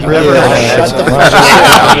remember that?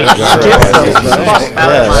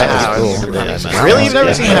 Really? You've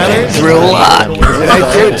never seen that? Through a lot. if I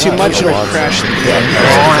do it too much, it'll crash the car.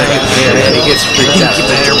 And he gets freaked out. You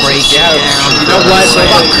know what?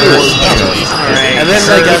 And then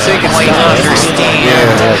like you think it's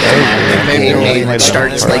maybe it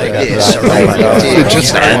starts like this, right? It just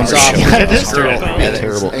starts off with this girl.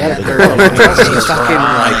 Fucking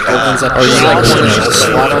like opens up her legs and just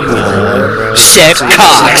swat on the floor. Set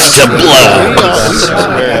cocks to blow.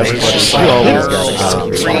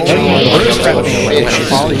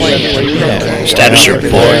 Status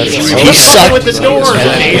report. He sucked with the door.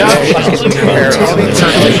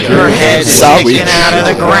 Her head sticking out of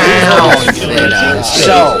the ground.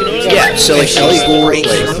 So like Ellie Gould,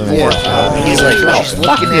 he's like, oh,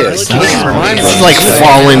 fuck this. He's like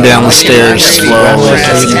falling down the stairs slowly.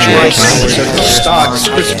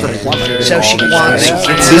 So she wants.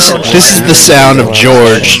 This is the sound of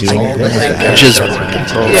George just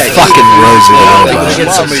fucking rosy over.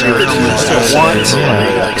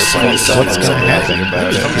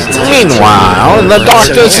 Meanwhile, in the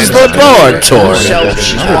doctor's laboratory.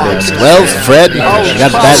 Well, Fred, you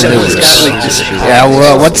got bad news. Yeah,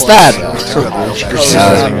 well, what's that?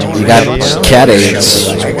 You got cat AIDS.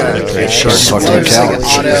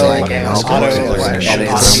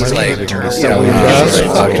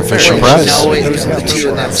 Dr. Fisher Price.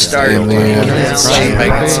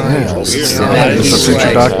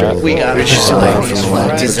 Future doctor. We got it.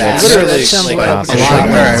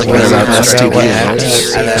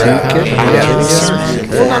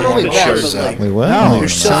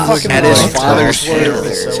 At his father's funeral.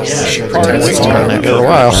 For a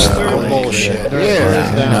while.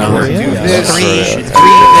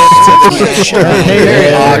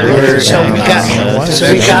 Very awkward. So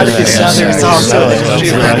we got this other also.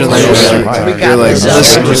 You're like,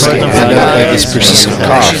 listen, just end up like this persistent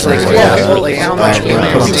cough. She's like, well, how much Put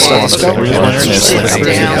on the stethoscope.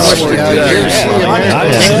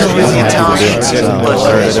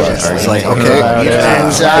 It's like, okay.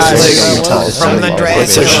 From the dragon.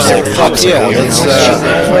 So she's like, fuck yeah.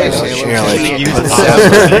 You're like,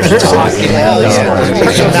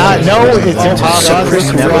 No, it's impossible.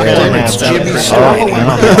 It's never gonna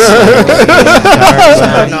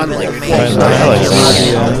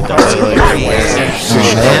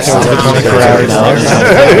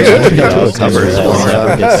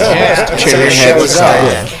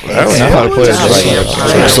I don't know how to play it.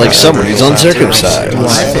 Looks like somebody's uncircumcised.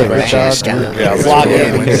 My favorite job. Find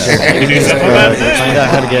out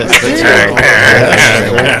how to get.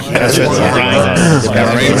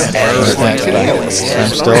 I'm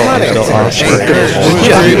still off.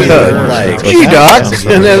 Gee, Doc,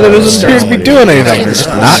 and that doesn't appear to be doing anything.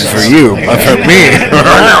 Not for you, but for me.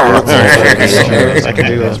 I can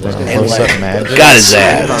do close-up magic. Got his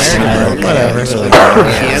ass. Whatever.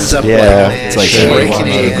 Yeah, it's like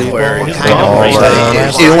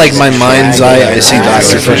in like my mind's eye, I see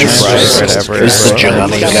Dr. Fisher Price. There's the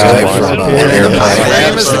Johnny guy from Airplane.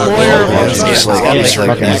 Just like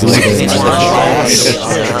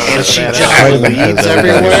She just leads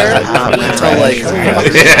everywhere until like.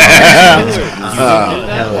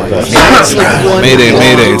 Mayday,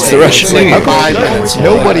 mayday! It's the Russian league.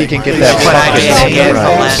 Nobody can get that fucking.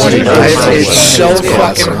 It's so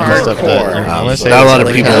fucking hardcore. Not a lot of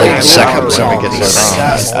people like second someone gets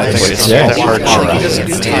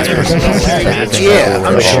Yeah,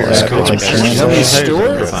 I'm sure.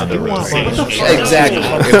 Exactly.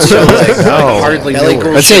 It's so like hardly.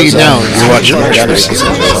 Let's say you know you're watching the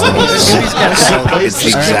It's the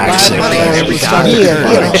exact same thing every time.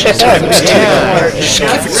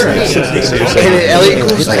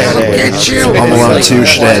 Get you. I'm on 2,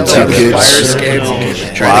 should have had 2 kids.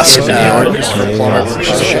 Lost in New York.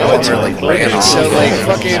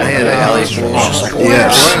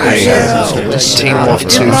 Yes. Team Wolf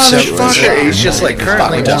 2. He's just like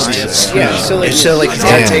currently dying. Yeah. So like he's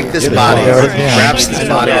gonna take this body, wraps this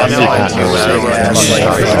body up.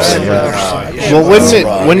 Well,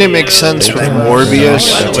 wouldn't it make sense with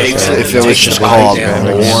Morbius if it was just called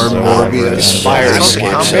More Morbius? Fire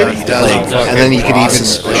escapes. And then you could even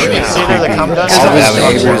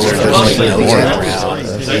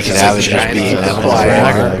you can have it just be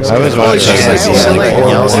I was watching a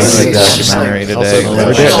documentary today.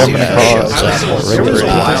 I'm gonna call it.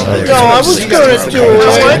 No, I was gonna do it.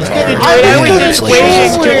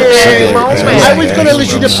 I was gonna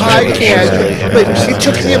listen to podcast, but it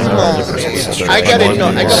took me a moment. I got my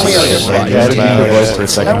other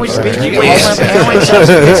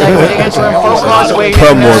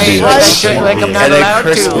Pro Morbius.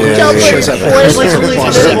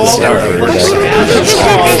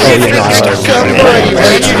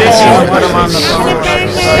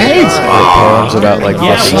 Poems about like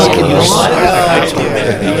I'm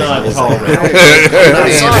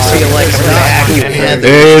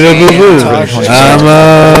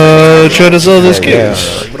trying to sell this kid.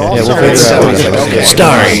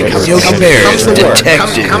 Starring Yogi Bear,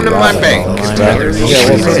 detective. Come to my bank.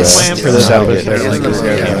 for this outfit.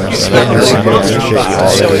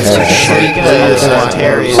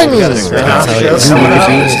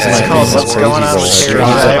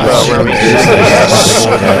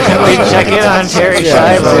 Check in on Terry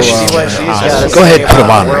Schiavo, see what she's got. Go ahead, put them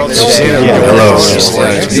on. Hello,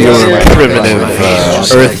 you're a primitive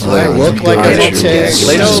earthling.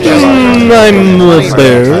 I'm a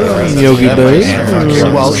bear, Yogi Bear.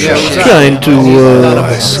 Trying to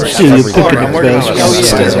steal your picnic basket.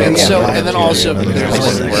 And then also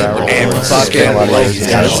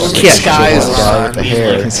Skies with the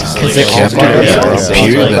hair. Because they all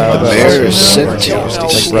appear that the bear is sent to. So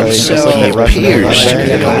he appears to be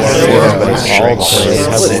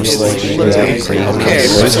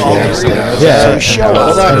yeah,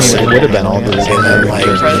 hold on. It would have been all those.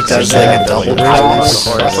 Does like a double cross.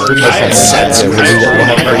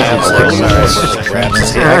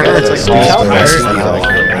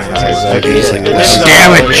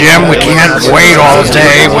 Damn it, Jim, we can't wait all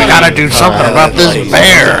day. We gotta do something about this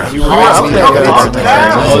bear. That's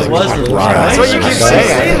what you keep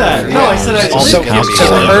saying. No, I said it's also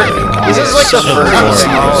Is this like the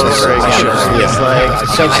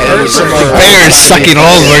first? Bears sucking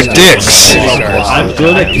all of our dicks. I'm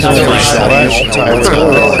good at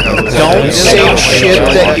Don't say shit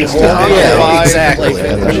that you won't get. Exactly.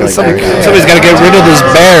 Somebody's gotta get rid of this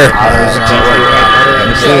bear.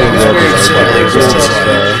 It's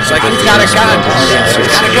like he's got a gun.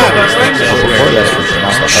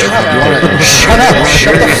 Shut up.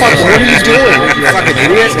 Shut the fuck up. What are you doing? You fucking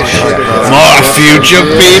idiot. More future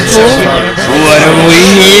people? What have we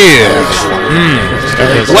here?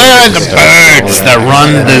 Where are the birds that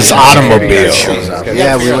run this automobile?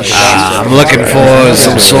 Yeah, we look I'm looking for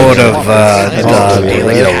some sort of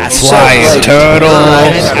flying turtle,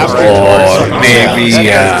 or maybe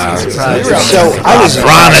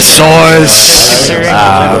brontosaurus.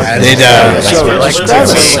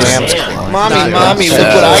 Mommy, look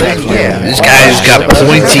what I can. This guy's got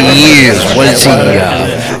pointy ears. What is he?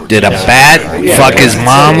 Did a bat fuck his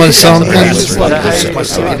mom or something? What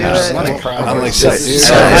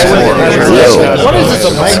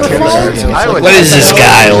is this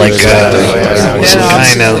guy, like some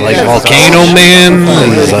kind of like volcano man?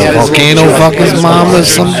 Is a volcano fuck his mom or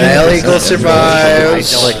something? Eagle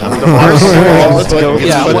survives.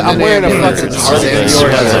 Yeah, I'm wearing a fucking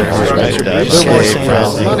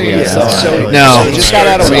No,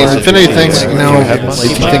 I mean, if anything,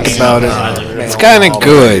 if you think about it, it's kind of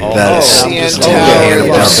good that it's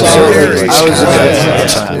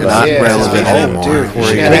not relevant anymore.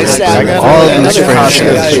 All of these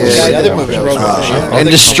friendships and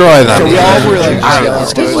destroy them.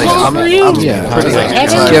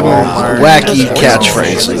 Give them wacky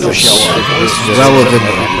catchphrases, relevant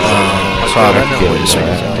product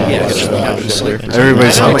placement.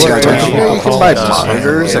 Everybody's on You can buy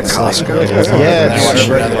monitors at Costco. Yeah,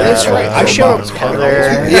 that's right. I showed up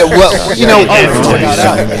there. Yeah, well, you know,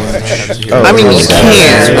 I mean, you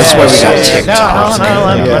can. That's why we got TikTok.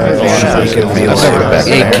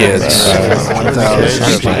 Hey, kids.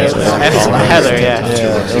 Heather, yeah.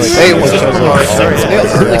 Hey,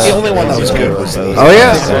 The only one that was good was the. oh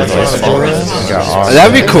yeah,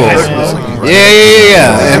 that'd be cool.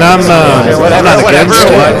 Yeah. And I'm not against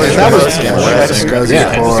it.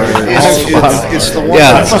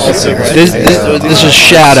 Yeah. This is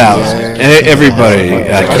shout out. Everybody,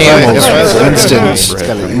 Camels, Winston's,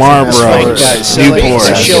 Marlboros,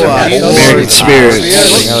 Newports, American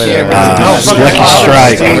Spirits, Lucky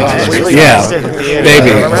Strike. Yeah,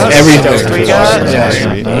 baby, everything.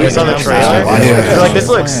 Like, this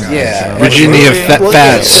looks. Virginia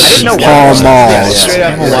Fats, Paul Malls,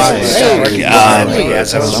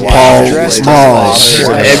 Paul Malls,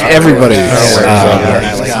 everybody.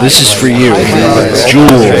 This is for you. Jewel,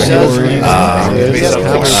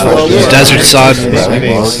 Desert Sun.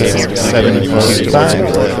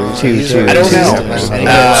 I don't know.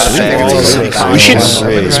 We should.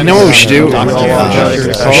 You know what we should do? We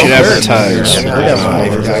should advertise.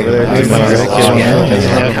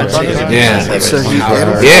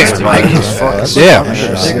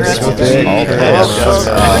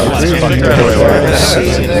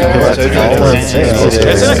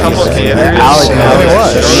 It's in a couple of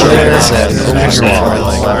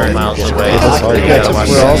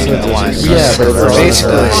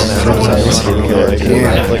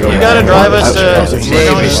You gotta drive us to.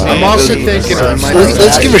 I'm also thinking of my.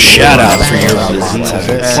 Let's give a shout out for your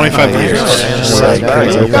 25 years.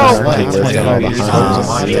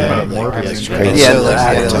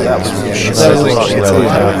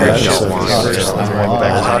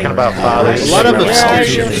 Talking about fathers. A lot of us. What are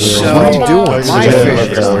you doing?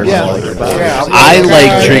 I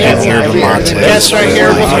like drinking yerba mate. That's right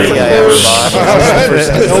here.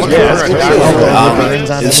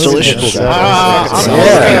 It's delicious. I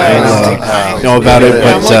know about it,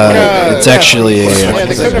 but it's actually in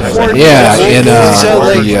the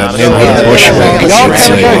Bushwick.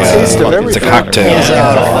 It's a cocktail.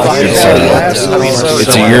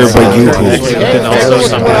 It's a yerba yoo-hoo.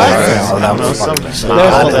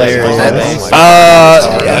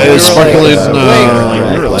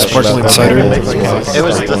 Sparkling cider. It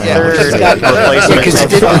was the third replacement. Because it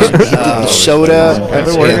did soda and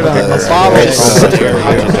the bottles.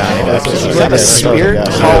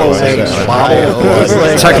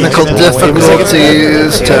 Technical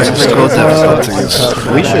difficulties.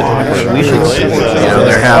 We should.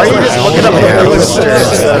 They're happening. Look it up.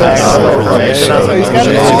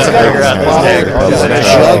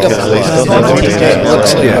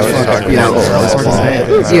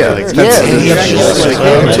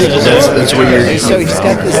 That's where you're. So he's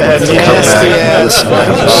got this. Come back.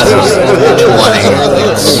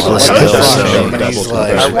 Listen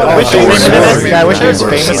I wish I was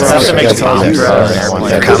famous enough to make Tom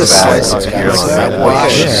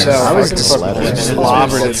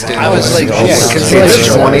I was like, because he was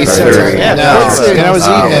 23. And I was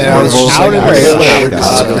eating it. I was out in the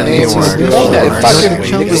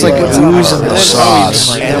it was like ooze in the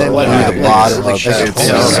sauce. And then went to the bottom of it.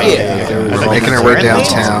 making her way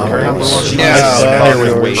downtown.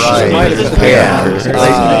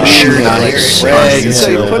 Shooting on his leg. So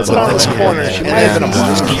he puts it on his corner. She might have been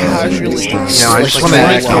just casually. I just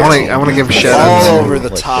want to give a shout out all over the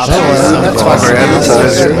top. That's my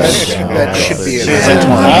advertiser. That should be it.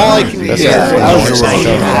 All I can do.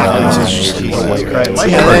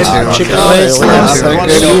 Chicken wings.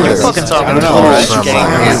 Fucking talking about I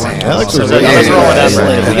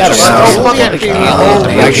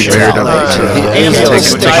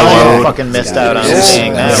fucking missed out on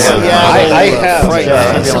seeing that. I have.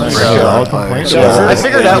 I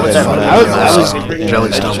figured out what that was. I was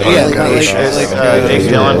Jellystone. Jake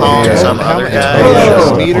Gyllenhaal and some other guy.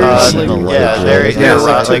 They're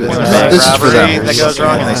like when there's a robbery that goes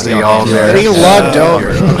wrong and they steal all their. He logged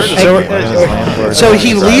over. So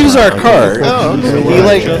he leaves our card. He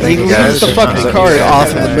leaves the fucking card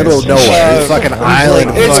off in the middle of nowhere, fucking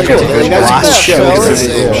island, fucking lost shows,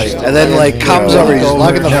 and then comes over. He's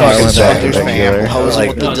lugging the fucking stuff.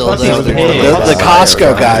 The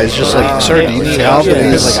Costco guy is just like, sir, do you need help?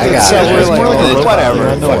 And he's like, I got it. So we're like,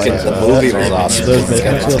 whatever. Fucking the movie was awesome.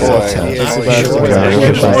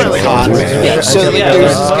 So there's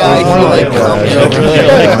this guy who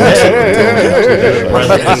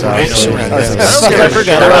I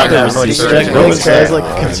forgot about that.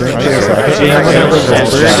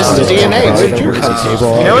 DNA. You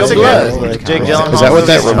know what's a good? Jake Gyllenhaal. Is that what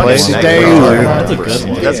that replaced?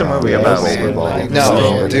 That's a movie about Rollerball.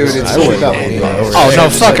 No, dude, it's about. Oh, no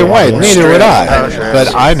fucking way. Neither would I.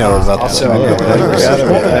 But I know about that.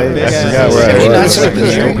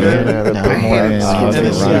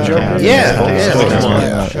 Yeah.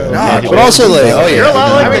 But also, you're a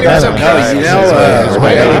lot like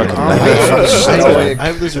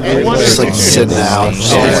just sitting out.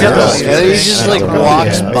 He just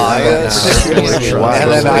walks by us.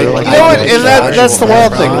 And then and that's the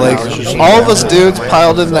wild thing. All of us dudes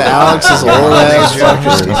piled into Alex's old ass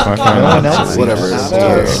whatever. And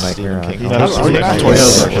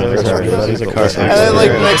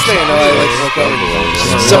then next thing you know, I look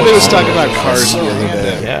over. Somebody was talking about cars the other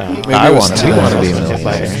day. Yeah. I want to be in the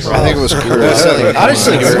fire. I think it was Kurt.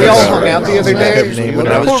 Honestly, we all hung out the other day. He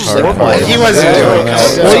wasn't doing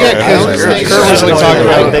it. Well, yeah, because Kurt was talking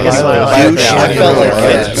about I felt like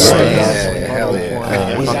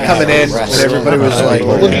coming in, and everybody was like,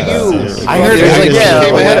 "Look at you!" I heard it was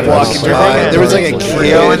walking by. There was a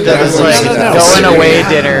trio that was going away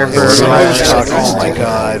dinner for. Oh my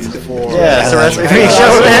god! Yeah, so recipe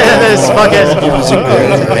show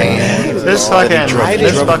this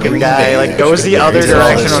fucking guy goes the other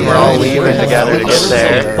direction when we're all leaving together to get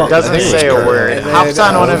there. Doesn't say a word. Hops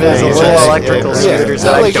on one of his little electrical scooters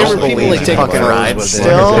that I don't believe he fucking rides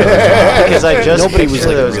still, because I just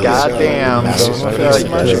picture those goddamn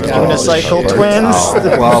unicycle twins.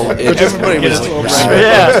 Well, everybody was.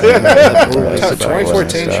 Yeah.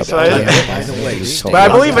 2014. But I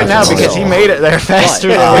believe it now because he made it there faster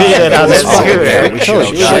than we did on his scooter.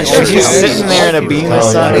 He's sitting there in a beam of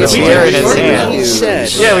sun with a beer in his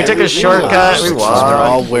hand. Yeah, we took a shortcut. We walked. They're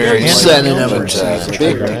all wearing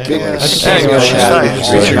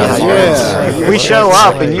We show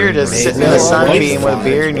up and you're just sitting in the sunbeam with a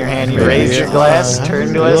beer in your hand. You raise your glass,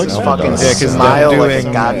 turn to us, and fucking smile like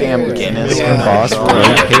a goddamn Guinness. Boss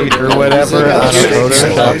Kate or whatever on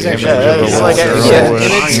Photoshop.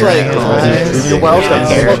 You're welcome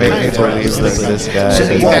here. This guy.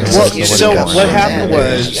 So what happened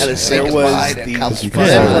was there was the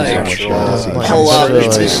pull up.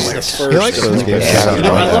 This is the first. I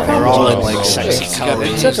love how all in sexy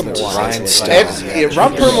colors.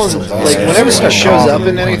 Ron Perlman, whenever he shows up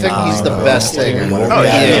in anything, he's the best thing. Oh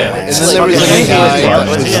yeah. And then there was a guy.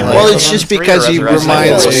 Well, it's just because he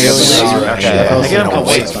reminds me of.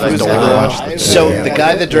 So the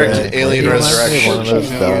guy that directed Alien Resurrection,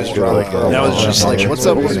 that was just what's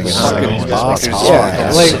up with this fucking boss?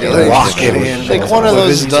 Yeah, walking in, one of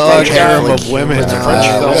those dog harem of women,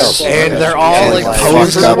 and they're all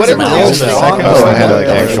posing. Whatever the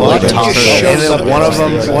and then one of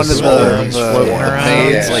them, one of the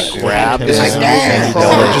maids grabbed his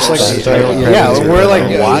we're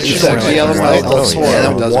watching the other one, and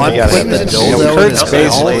then one put the dildo in his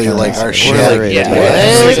basically our shit.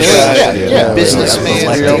 Yeah,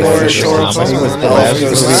 businessman, shorts.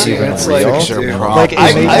 It's Like,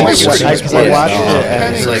 I watched it as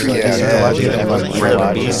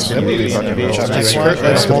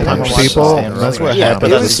That's people. That's what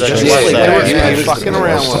happens. Fucking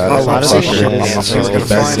around with A lot of this shit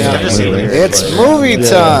It's movie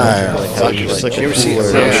time.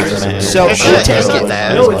 So should take it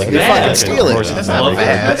then. You fucking steal it. It's not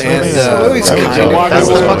bad. And movie's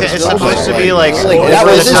It's supposed to be like that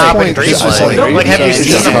was the top and dream. Like, have you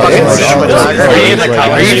seen the fucking cinematography in the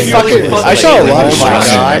cover? I saw a lot of shit.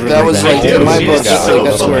 That was like in my book.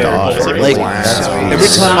 That's where like every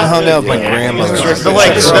time I hung out with my grandmother,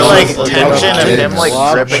 the tension of him like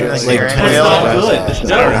gripping the steering wheel.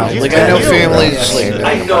 like I know families like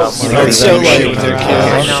so like their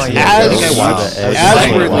kids as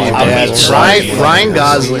weirdly as Ryan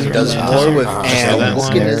Gosling does more with animals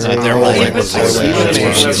and they're like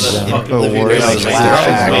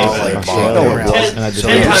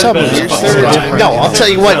no, I'll tell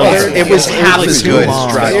you what, it was half as good.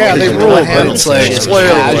 Yeah, they rule, but it's like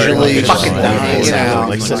casually fucking dying out.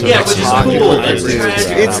 Yeah, which is cool.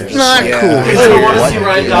 It's not cool.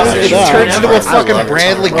 It turns into a fucking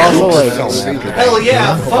Bradley Cooper film. Hell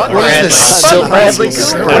yeah. Fuck What is this Silver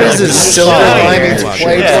Linings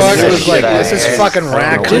Playbook? It was like, this is fucking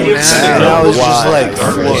Raccoon. And I was just like,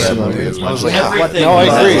 I was like, what? No, I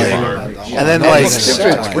agree. And then like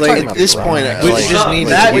at this point, we just need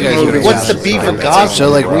that movie. What's the beef with God? So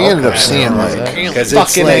like we ended up seeing like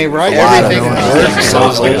fucking A, right? Everything works. So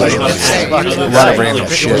like a lot of random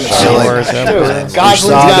shit. So like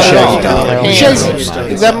Gosling's got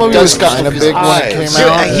it. That movie was kind of big when it came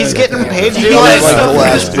out. He's getting paid to do like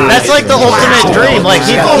that's like the ultimate dream. Like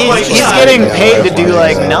he's getting paid to do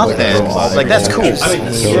like nothing. Like that's cool.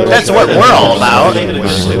 That's what we're all about.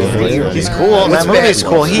 He's cool. That movie's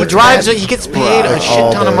cool. He drives. He gets paid a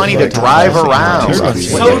shit ton of money to drive around.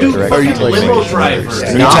 So do limo drivers.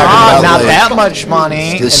 Nah, not that much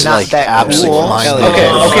money. This And not like that absolute cool.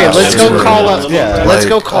 Okay, let's go call up. Let's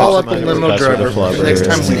go call up a limo driver next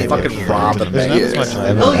time we fucking rob a bank.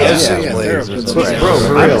 Hell yeah. Bro,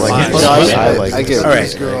 for real. Like he does. I get it.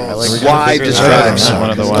 Alright, why does driving?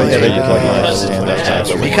 One of the ones they did like stand-up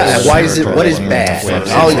types. Because why is it? What is bad?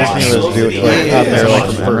 Oh, Disney was doing like out there like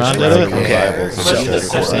the first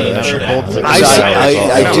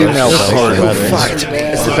I do know.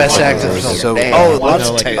 It's the best actor film. So,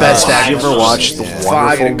 best actor. You ever watched The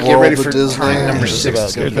Wonderful World of Disney? Number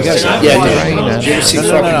 6. Yeah, did you see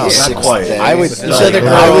fucking not quite. I would.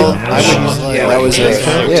 Yeah, that was it.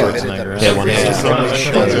 You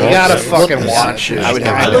gotta fucking watch it. I like the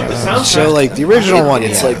soundtrack. So like the original one,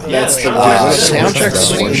 it's like that's the soundtrack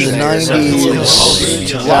in the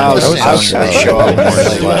 90s, 2000s. I would show up. I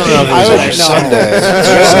would Sunday.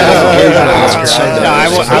 I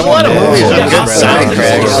want a movie with a good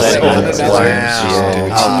soundtrack.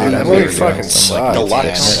 That movie fucking sucked.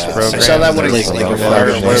 I saw that when it was like No,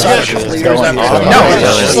 it's just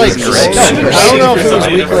like I don't know if it was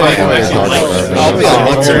weekly. I'll be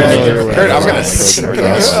honest. I'm gonna see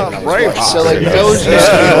right. So like those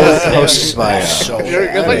Hosted by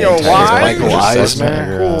Michael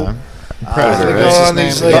Eisner. Predator.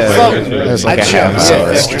 There's like a half So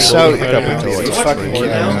it's fucking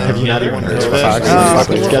Have you not even heard of it?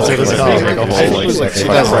 Guess what it's called? Like a whole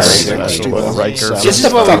like just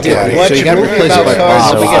about what we did. So you got replaced by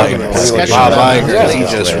Bob Iger. He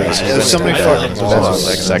just recently. There's so many fucking Bob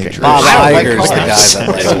Iger's the guy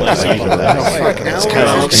that it's kind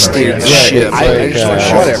of like steered the ship.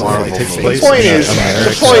 Whatever. The point is,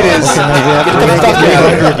 get the fuck out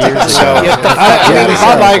of here. So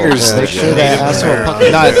Bob Iger's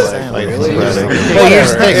not really. But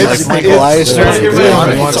here's the thing, like Michael Eisner, we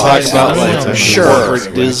want to talk about like sure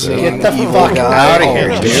Disney. get the fuck out of here,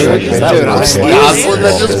 dude. Dude, I'm Goslin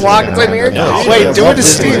that just walked in here. Wait, do it to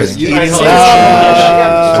Steven.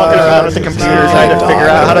 Fucking around with the computer trying to figure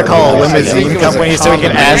out how to call a limousine company so we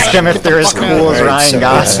can ask them if they're as cool as Ryan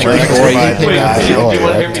Gosling.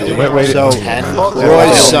 So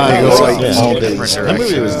Roy's son, That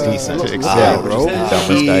movie was decent.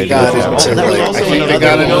 he got into like I think they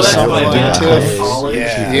got into something into.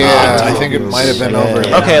 Yeah, I think it might have been over.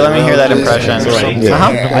 Okay, let me hear that impression. I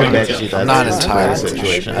bet you that's Not entirely.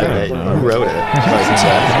 situation. I bet you. Who wrote it?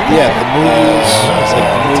 Yeah, the movies.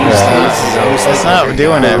 It's not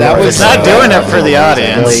doing it. It's not doing it for the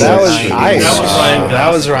audience. That was nice. That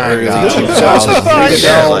was Ryan Gosling. I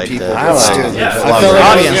feel like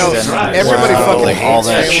Audience. Everybody fucking all hates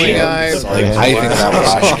that Family shit. Guy. I think that was.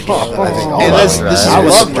 I think all Hey, that. this is I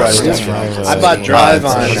love Drive. I bought Drive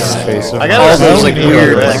on. I All got those like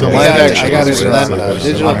weird Rick. Live action. I got it.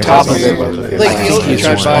 Digital on top of it. Like he's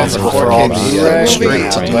responsible for all the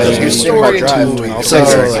street. His story drive. So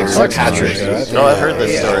like Patrick. No, I've heard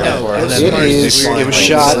this story before. It was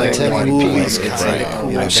shot in 10 movies. So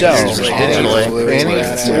Digitally. any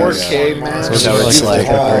 4K master. So it's like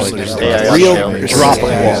real drop of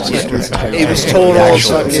walls. It was told all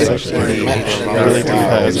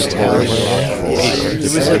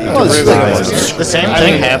The same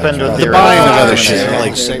thing happened with the the buying of other shit.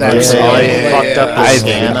 Like that's fucked up the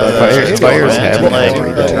scan of Fires happen. like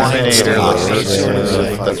the Terminator.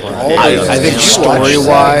 I think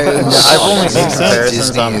story-wise, I've only seen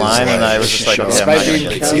comparisons online, and I was just like, okay, I'm not gonna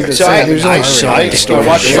get this. so there's only so many stories.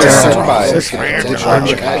 I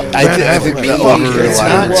think the upper it's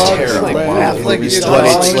not terrible, but it's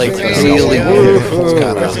like really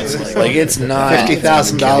like it's not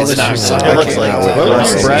 $50,000. It looks like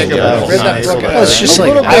brag about It's just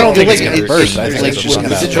like I don't think it's gonna burst. I think it's just gonna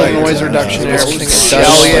digital noise reduction and everything. It's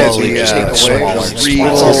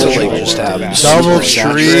also like just have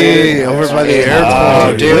DoubleTree over by the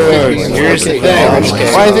airport. Dude, here's the thing.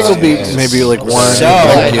 Well, I think it'll be maybe like one. So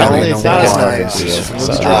it's not as nice.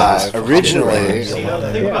 Originally,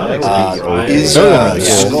 is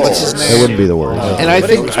what's his name? It wouldn't be the worst. And I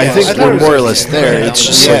think we're more or less there. It's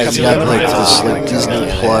just like I've got like this like Disney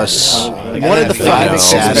Plus. One of the 5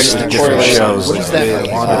 aspects of different shows. What is that?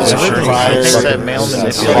 male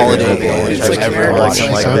manipulator. It's like everyone like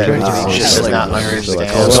that. Just does not understand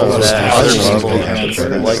that other people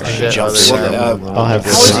like shit. I'll have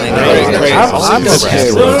this. I'm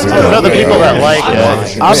okay with it. No, the people that like it.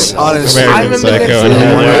 I'm honest. American Psycho and A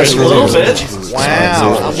little bit.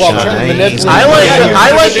 Wow. Well, I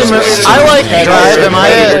like Drive. Am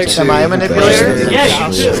I a manipulator? Yeah,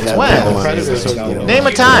 you do. When? Name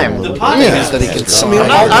a time. The podcast. That he can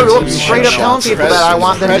I'm straight up telling people that I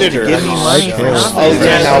want them to give me money for nothing. For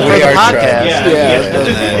the podcast.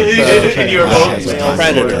 And you're both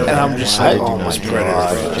Predator. And I'm just like, oh my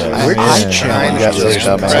God. We're just trying to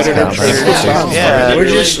We're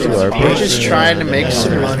just trying to make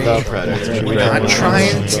some money. We're not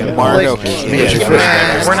trying to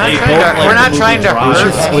We're not trying to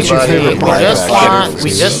hurt anybody. We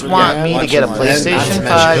just want me to get a PlayStation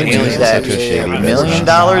 5 and use that $1 million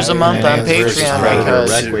a month on Patreon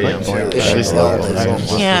because you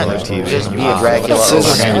can't just be a Dracula.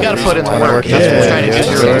 You gotta put in the work. That's what we're trying to do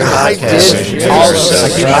here on the podcast.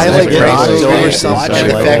 I like Rocked over something. In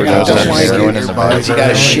fact, I don't like it because you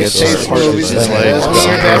got a shit taste in movies. You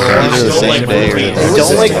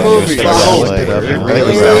don't like movies.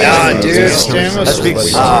 Nah, dude.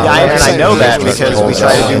 And I know that because we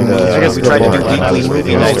tried to do weekly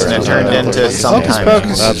movie nights and it turned into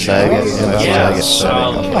sometimes.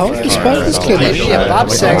 Hocus Pocus kidding. Yeah, Bob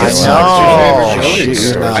Saget. No.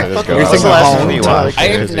 You're thinking last movie you watched. I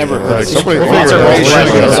have never heard of it.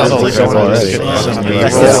 Hocus Pocus is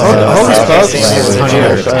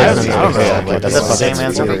Is that the same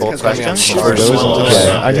answer for both questions? I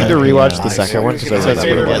need to rewatch the second one because I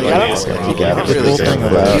remember the cool thing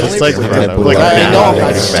about it's like I know I'm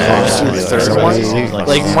not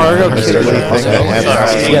like Margot Kidder.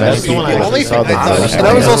 Yeah, that's the one I only saw.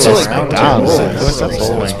 That was also like is that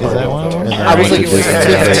one? I was like,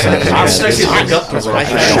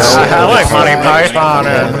 I like Monty Python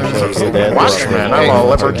and Watchmen. I'm a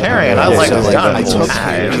libertarian. I like guns.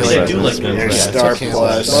 Star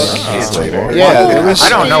Plus. Yeah, I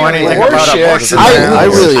don't know anything about abortion. I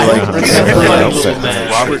really like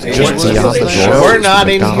Just be off the floor. We're not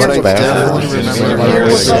in here. I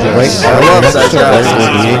love that guy.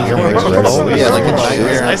 Yeah, like a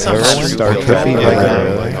nightmare. I sometimes Star Trippy.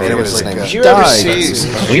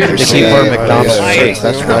 Die. We have to keep our McDonald's shirts.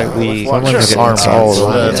 That's why we get arms all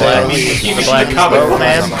around. the black boat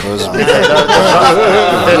man.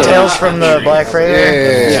 The Tales from the Black Freighter.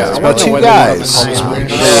 Yeah. It's about 2 guys.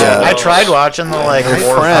 I tried watching the 4 or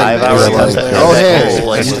 5 hour episode. Oh, hey.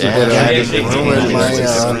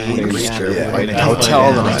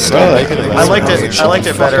 Hotel them. I liked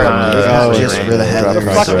it better on Just for the head.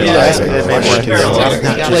 it made more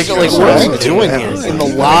Like, what are we doing here? In the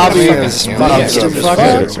lobby and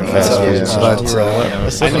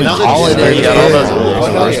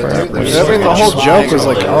the whole joke was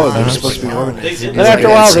like, oh, they're supposed to be women. Then after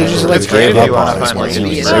a while, they just like gave up on us. They were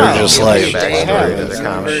just like, alright,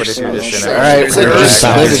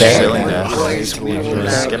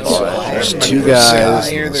 there's 2 guys,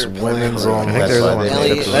 there's women's only.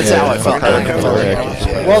 That's how I felt.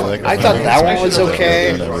 Well, I thought that one was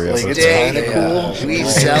okay. Like, it's kind of cool. We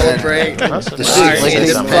celebrate the shit. Like,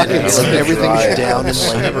 they fucking everything's down in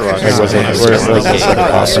Rocky. It wasn't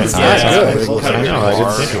awesome. I know. I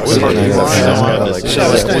didn't think it was.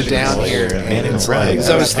 We're down here. Because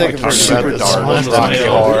I was thinking for super dark, Rocky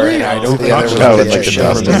Horror, and I know the other Oh, one like the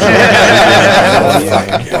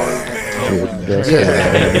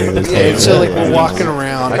Yeah, so like we're walking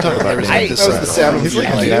around. I talk about it. That was the sound of like,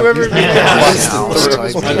 do you ever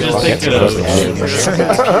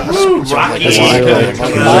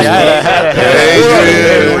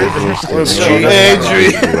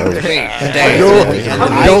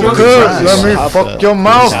Let me fuck your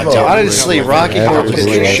mouth. Honestly, Rocky Horror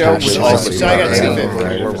Picture Show was awesome. So I got to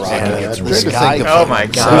Oh my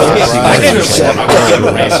god.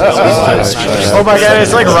 Oh my god,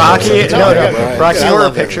 it's like Rocky. No, Rocky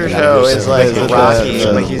Horror Picture Show is like Rocky,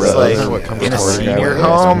 but he's like in a senior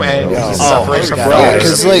home and he's suffering from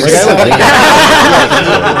because like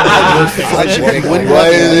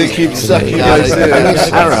why do they keep sucking guys in? I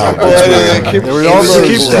don't know. They keep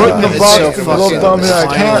putting the box in the little dummy.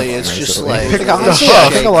 It's just like I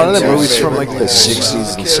think a lot of the movies from like the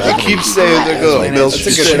 60s and 70s. I keep saying they're going to milk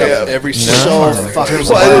the champ every so fucking.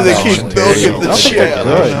 Why do they keep milking the champ?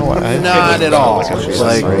 Not at all.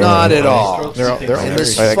 Like not at all. And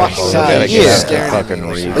this fucking guy is staring.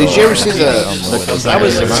 Did you ever see the? I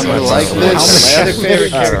was like this. My other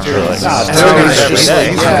favorite character.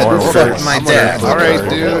 Fuck my dad. All right,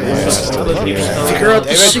 dude. Figure out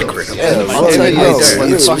the secret. I'll tell you.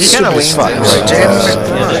 He kind of leans in.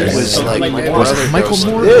 Was like my brother. Michael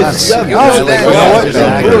Moore? Yes. You know what?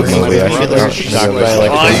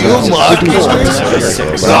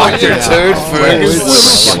 Dr. Turd Ferguson.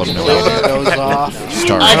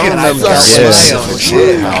 I can no,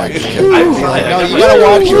 you gotta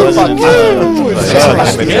watch the fucking.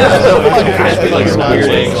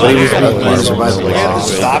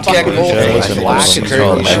 Stop getting black and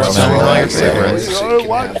turkey.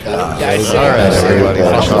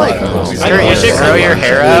 You should grow your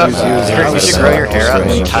hair out. You should grow your hair out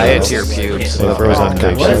and tie it to your pubes. You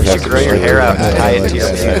should grow your hair out and tie it to your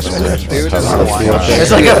pubes.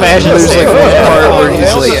 It's like a fashion statement. Where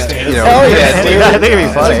he's like, you know, hell yeah, dude. I think it'd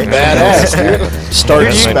be funny. Badass, dude. Start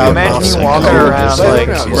Dude, you spout imagine you mouse. walking around like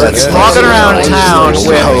walking around town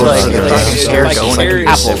with like your hair going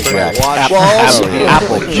apple track,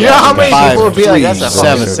 apple. You know how many people would be like, "That's a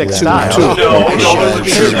fucking sick style."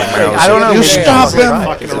 I don't know. You stop him.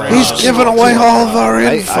 He's giving away all of our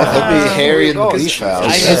info. He'll be Harry and the Beach Files.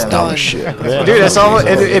 That's dumb shit. Dude, it's all.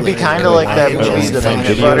 It'd be kind of like that movie, The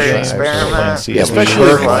Peanut Butter Experiment.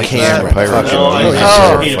 Especially like camera.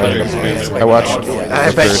 Oh, I watched.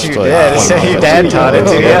 I bet you did. So your dad taught it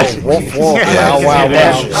to you. Wow.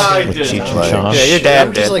 Yeah, your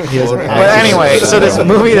dad did. But anyway, so this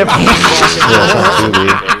movie, The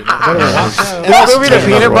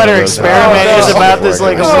Peanut Butter Experiment, is about this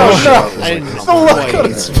like a little.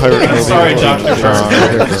 Sorry,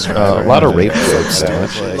 Dr. A lot of rape jokes.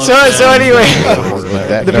 So anyway,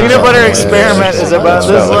 The Peanut Butter Experiment is about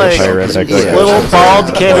this like little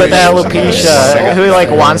bald kid with alopecia who like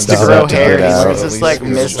wants to grow hair. He's this like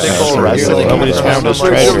mystical wrestling. Nobody's found his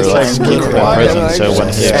treasure. Let's keep him in prison. So when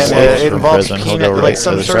he escapes from prison, he'll go right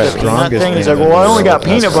to the peanut thing. He's like, well, I only got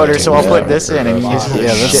peanut butter, so I'll put this in, and he uses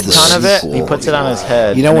a shit ton of it. He puts it on his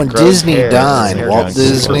head. You know, when Disney died, Walt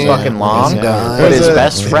Disney fucking long, died. but his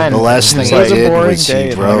best friend, The last thing I did was he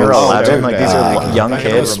when wrote you're 11, like these are like young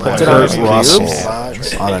kids, puts it on his pubes,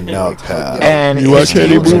 on a notepad. and his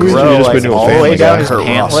pubes grow like all the way down his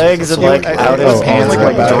pant legs and like out his pants,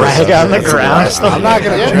 like drag on the ground.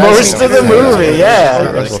 Most of the movie,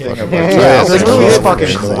 yeah. The movie is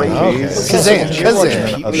fucking crazy. Kazan.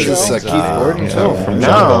 Is this Keith Gordon?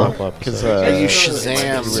 No. Are you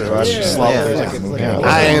Shazam?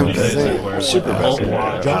 I am super bad.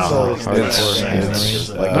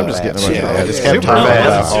 I'm just getting a bunch of I just kept talking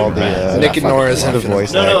about all the Nick and Nora's the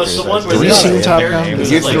voice No, it's the one where Have you seen Top Gun?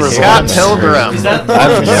 Scott Pilgrim.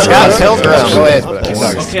 Scott Pilgrim. Go ahead.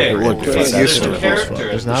 Okay,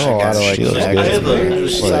 There's not a lot of like.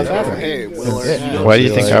 Hey, Why do you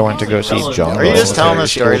think I went to go see John? Are you just telling the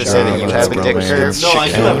story to say that you have a dick curve? No, I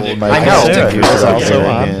do have a dick I know. It's also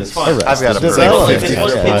on. I've got a Does pretty that look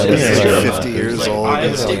 50 years old.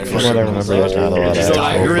 From what I remember, there's not a lot of.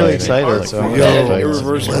 You're really excited, so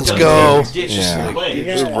Let's go. Yeah.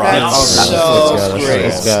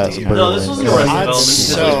 It's got No, this wasn't a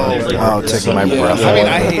development. Oh, taking my breath. I mean,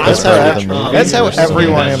 I hate That's how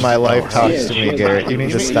everyone in my life talks to me, Garrett. You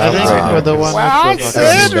need to stop right with the one. I get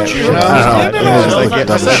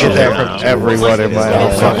that from everyone in my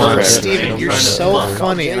life. Steven, you're so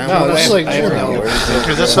funny. And I It's like,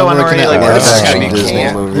 Is this the one where you like That's gotta be actually Disney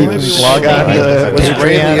can't? movie. Log on to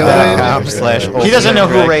Patreon.com/. He doesn't know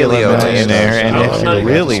who Ray Liotta is. And if you're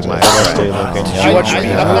really my birthday looking,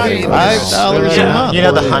 $5 a month. You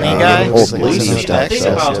know the honey guy? Old Lisa's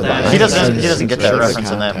access. He doesn't get that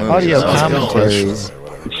reference in that movie. Audio so- commentaries.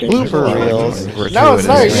 Blooper reels. No, it's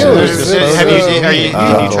not you. Have you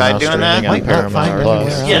tried doing that?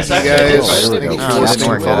 Yes, guys, actually. Oh, it didn't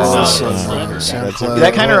work out.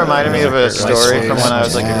 That kind of reminded me of a story from when I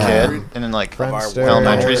was like a kid in like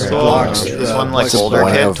elementary school. This one like older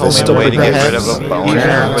kid told me the way to get rid of a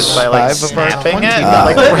boner was by like snapping it.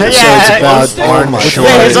 Like,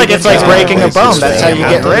 it's like breaking a bone. That's how you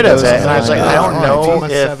get rid of it. And I was like, I don't know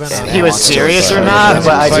if he was serious or not,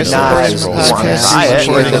 but I did not want to try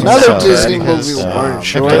it. Another Disney movie we weren't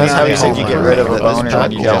sure. That's how you said you get rid of a boner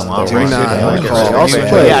when you don't want one.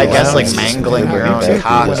 Yeah, I guess like mangling your own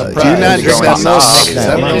cock. Do not drink that milk.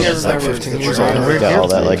 That movie is like 15 years old. Got all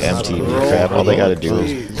that like MTV crap. All they gotta do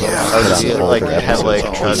is Like have like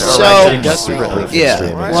long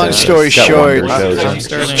story short,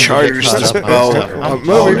 charters this boat.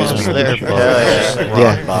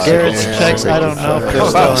 Yeah, Garrett's checks. I don't know if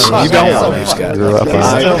there's You don't know he's got grew up on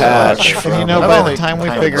eye patch. And you know, by the time we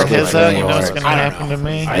figure his out, you know what's gonna happen to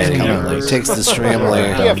me. He takes this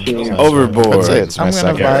family overboard. I'm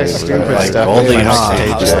gonna buy stupid stuff. Goldie on Hawn.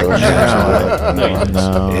 stage right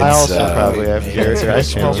now. I also probably have Garrett. I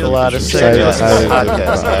smoke a lot of cigarettes.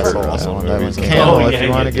 Camel, if you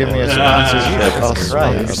want to give me a sponsorship, I'll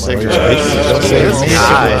sell you cigarettes.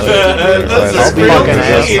 I'll be fucking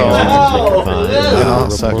asshole. I'll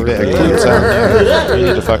suck dick. You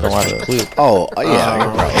need to fucking watch Clue. Oh, yeah.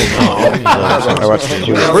 I watched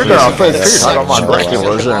Clue. We're gonna play Peter. I don't want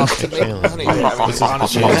regulars.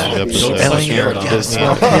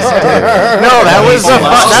 No, that was the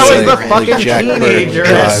fucking teenager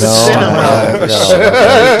at the cinema.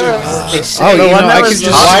 Oh, The one that was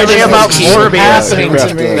talking about Morbius.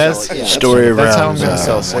 Story That's how I'm around. gonna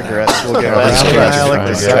sell cigarettes. We'll get That's back to what I like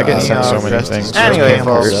to I suck get it sent so out. many things. Anyway,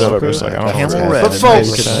 folks. Camel Red. But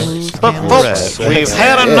folks, we've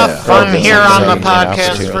had enough fun here on the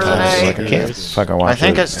podcast for today. Fucking watch I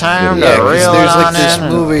think it. it's time to Yeah, 'cause reel there's like on this in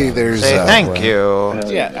movie. and There's say thank you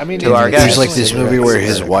to our There's guest. like this movie where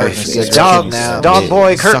his wife gets Dog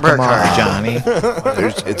boy Kurt Suck 'em off, Burkhardt. Johnny.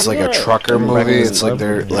 It's like a trucker movie. It's like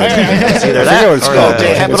they're like It's either I that forget what it's or called. the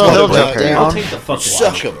Capitol Hill Joker. I'll take the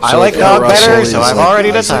fucking I like dog Russell better, is so I've like-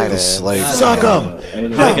 already he's like decided. this, like, Suck 'em.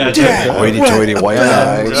 hoity-toity white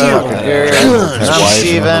guy. His I'm wife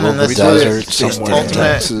Steven, and this desert is somewhere in Ultimate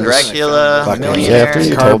Texas. Dracula Fucking- Yeah, Millionaire after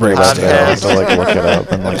you told me about that, I had Podcast. to like look it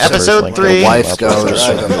up and like Episode search, like, 3. The wife goes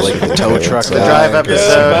from like the tow truck The guy. drive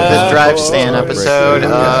episode, the drive stand episode.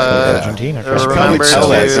 Argentina. Remember tell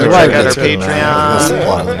that. to You're check right, out our that's it.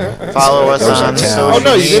 Patreon. Follow us on social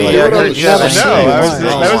no, you didn't media. do it. Kurt Jevons.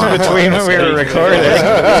 That was between when we were recording.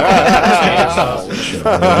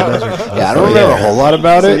 Yeah, I don't remember a whole lot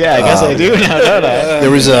about it. Yeah, I guess I do now, don't I? There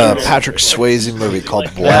was a Patrick Swayze movie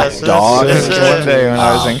called Black Dog. This is one day when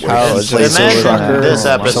I was in college. Imagine this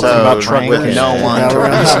episode with no one to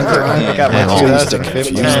remember. I got my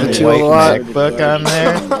 2015 white MacBook on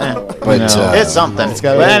there. But It's something. got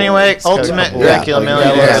But a- anyway, it's got a Ultimate couple- Dracula yeah,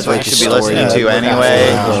 Millionaire yeah, is what like you should be story listening to that- anyway.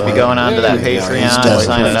 You should be going on to that Patreon, definitely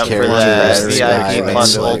signing up for character that guy, VIP plus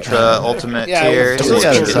basically. Ultra Ultimate tier. it's So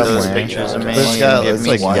got you it get those somewhere. pictures of me It's got- and give it's me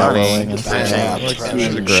like some yelling money. and stuff.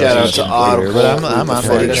 shout out to Audible. But I'm on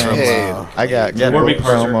footage that from thing. I got good Warby promo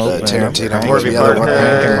Parker. open. Tarantino. Warby The other one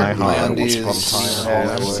Parker. in My my home. undies.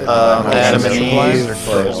 Adam and Eve.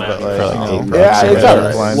 Yeah, it's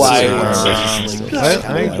Why?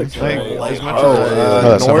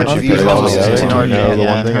 Norwich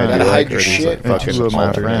Gotta hide your shit. That's like You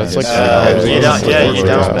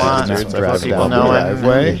don't want people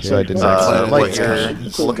knowing so I didn't what you're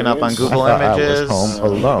looking up on Google Images.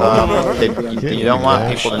 You don't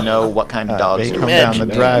want people to know what kind of dogs They you come have. down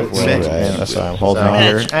the driveway. That's why I'm holding So,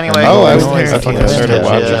 here. anyway, Oh, I was I fucking started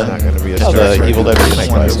watching the Evil Dead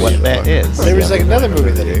remake last week. what that is. There was like another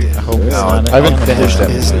movie that he I I haven't finished it.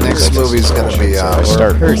 His next movie's gonna be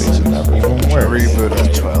Start movies and that. a reboot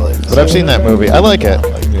of Twilight. But I've seen that movie. I like it.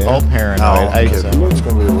 all paranoid. I It's gonna be a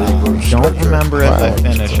reboot. don't remember if I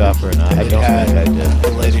finished up or not. I don't think I did.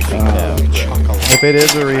 The lady freaked out. If it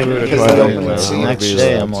is a reboot of Twilight, the next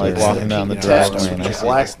day I'm like walking down the driveway and I see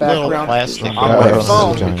this little plastic on my box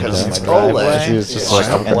phone in because it's the OLED. driveway. She was just like,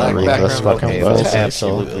 I'm And the gonna read black this background fucking was book.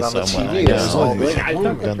 absolutely On the someone I TV, it's all know. big.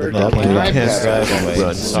 Done the double his driveway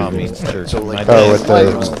and saw me jerk my Oh, dick.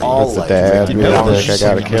 with the dad being like, I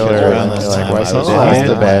gotta kill her, and then like, why so she's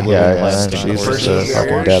the bad guy, and then she's just a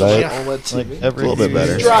fucking Deadite. Like every A little bit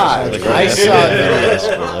better. Drive. I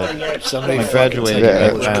saw somebody I graduated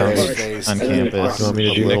on campus. You want me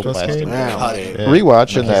to do Little Nicolas plastic. Cage? Yeah.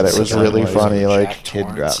 Rewatching that, it was really funny. Like Kid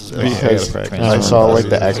drops it. because I saw like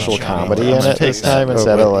the actual comedy in it this time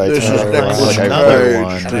instead of like like I another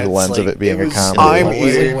one through the lens of it being a comedy. I'm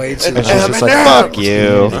eating And she's just like, fuck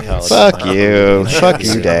you, fuck you, fuck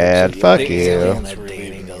you, dad, fuck you.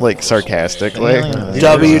 Like sarcastically.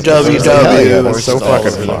 www. That's so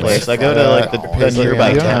fucking funny. Place. I go to like the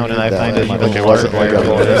nearby town and I find it even Like, it wasn't like a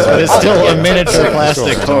but it's still a miniature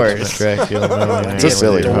plastic horse. It's a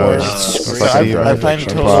silly horse. So I find a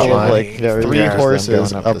total of like 3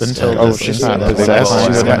 horses up until Oh, this she's not incident. possessed. I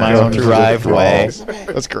find She's it in my own driveway.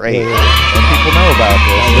 That's great. And people know about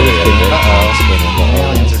this.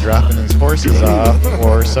 Aliens are dropping these horses off,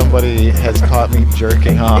 or somebody has caught me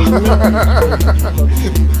jerking off.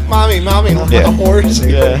 Mommy, look Yeah. at the horse.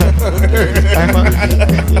 Yeah.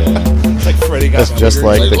 It's like Freddy got That's just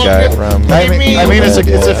like the guy from. I mean, it's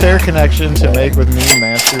a fair connection to make with me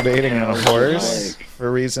masturbating on a horse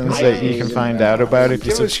for reasons that you can find out about if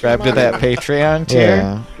you subscribe to that Patreon tier.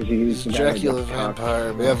 Yeah. Dracula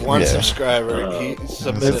Vampire. We have one Yeah. subscriber. He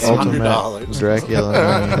submitted It's ultimate $100.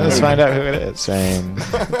 Dracula. Let's find out who it is. Saying,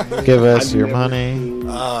 give us your money.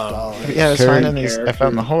 Yeah, I was finding these. I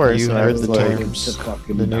found the horse, You and I heard was the like, terms.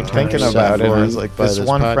 the new thinking about it. And I was like, this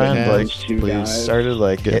one friend, like, please started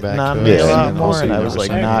like Get getting back on to me us. a lot And more, also and I you was like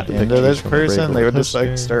know, not send into this pictures from the person. They would just like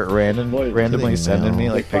history. start randomly sending me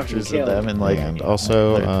like Fucking pictures kill of them and like And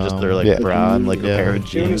also, just their like yeah. bra and like a Yeah. pair of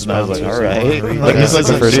jeans, and I was like, all right, Like, like this that's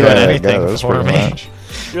the isn't first doing guy that anything goes, for pretty me. much.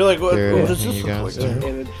 You're like, what Here, does you this guys look like?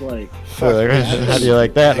 And it's like, So they're gonna, how do you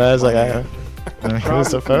like that? And I was like, here's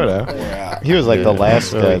the photo. He was like the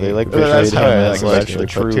last guy. They like That's portrayed how him I as like like actually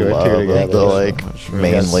the true put two and two love together. of the like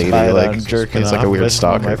main lady. Spied Like on jerking he's like off a weird with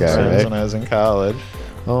stalker my guy, friends right? when I was in college.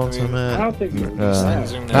 Ultimate. I don't think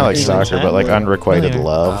Not like stalker, but like unrequited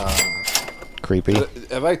love. Creepy.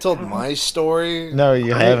 Have I told my story? No,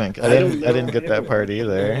 you haven't. I don't didn't know get that part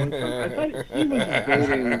either. I thought he was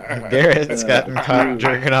dating. Garrett's gotten caught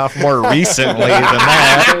jerking off more recently than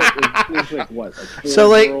that, It's like what? Like So,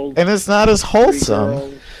 like, and it's not as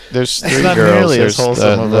wholesome. There's It's 3 not girls. nearly There's as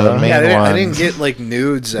wholesome the of a- main Yeah, I one didn't get like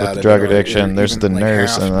nudes out with of drug it, or addiction. There's the even, like,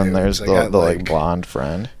 nurse, half and then there's nudes. I the got, like blonde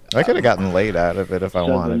friend. I could have gotten laid out of it if I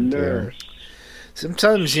wanted to.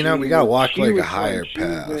 Sometimes you know we gotta walk like a higher she was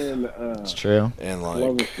path, in, It's true. and like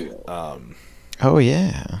Cloverfield. Oh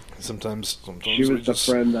yeah. sometimes She we was the just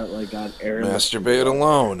friend that like got air. masturbate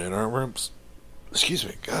alone in our rooms. Excuse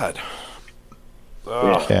me, God.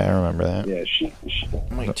 Yeah, I remember that. Yeah, she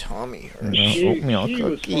My tummy hurts. Oatmeal she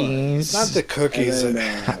was cookies. Not the cookies. And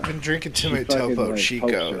then, I've been drinking too she many fucking, Topo like, Chicos.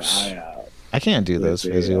 pokes her eye out. I can't do those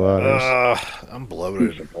fizzy waters. I'm She's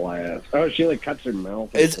bloated. a blast. Oh, she like cuts her mouth.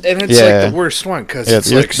 It's it's Yeah. like the worst one because Yeah,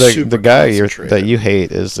 it's you're- like super the guy concentrated. that you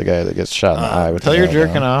hate is the guy that gets shot in the eye with Tell the your nail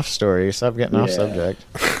jerking gun. off story. Stop getting off Yeah. subject.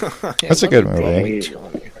 That's a good movie. Wait.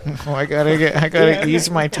 Oh, I gotta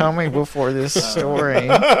ease my tummy before this story.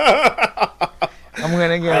 I'm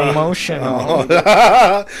gonna get emotional.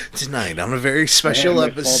 Tonight on a very special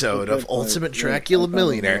episode of Ultimate Dracula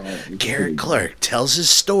Millionaire, Garrett Clark tells his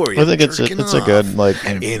story. I think of it's jerking a off. good like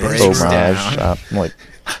and it homage, breaks down. like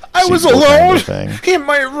I was sequel kind alone of thing. in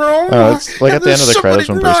my room. Oh, it's like at and the end of the somebody credits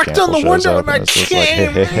when Bruce knocked on Campbell the shows window up and I and it's just like,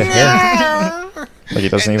 came. like he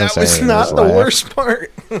doesn't And even that say was anything. not Just the laugh. worst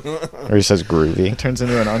part. Or he says groovy. It turns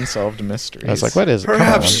into an unsolved mystery. I was like, what is it? Come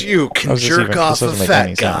Perhaps on. you How can does this jerk even- off this a doesn't make fat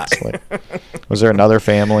any guy. sense. Like, was there another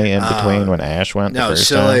family in between when Ash went the No, first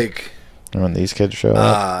so time? like And when these kids show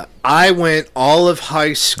up? I went all of high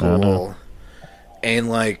no. school and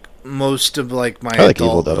like most of like my I like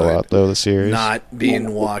Evil Dead a adulthood lot, though, the series. not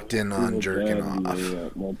being walked in on jerking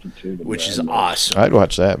off, which is awesome. I'd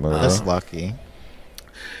watch that movie. that's lucky.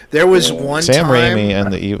 There was one Sam time Raimi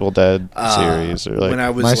and the Evil Dead series are like when I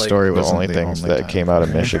was my like, story the wasn't only the things only that time. came out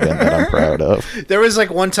of Michigan that I'm proud of. there was like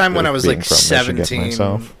one time when I was Being like from Michigan 17,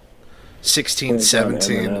 myself. 16,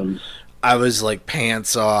 17. I was like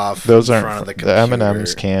pants off Those in aren't front of the the computer,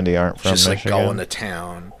 M&M's candy aren't from just like Michigan. going to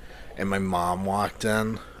town, and my mom walked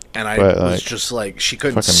in, and I But, was like, just like she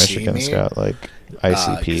couldn't Fucking see Michigan's me. got like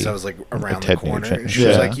ICP. Because I was like around the Ted corner. Nugent. And she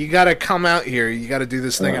was Yeah. like, "You gotta come out here. You gotta do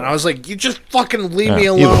this thing." And I was like, "You just fucking leave me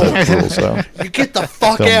Evil alone. Dead rules, though. You get the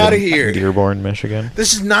fuck Filmed out of in here. Dearborn, Michigan.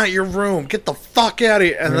 This is not your room. Get the fuck out of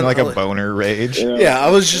here." And then Like I a was- boner rage. yeah, I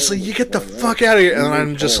was just like, "You get the fuck out of here." And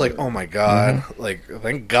I'm just like, "Oh my god!" Mm-hmm. Like,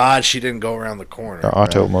 thank God she didn't go around the corner. Or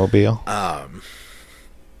automobile.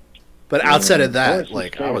 But outside of that,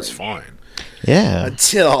 like, I was fine Yeah.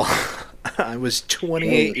 until I was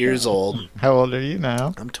 28 years old. How old are you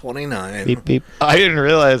now? I'm 29. Beep beep. I didn't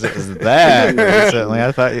realize it was that recently.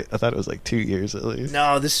 I thought it was like 2 years at least.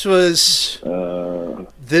 No, this was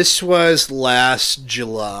last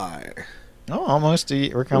July. Oh, almost a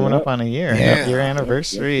year. We're coming up on a year. Yeah. Your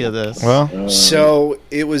anniversary of this. Well, So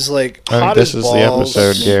it was like I think hot this as is balls. the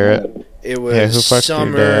episode, Garrett. It was Yeah, who fucked your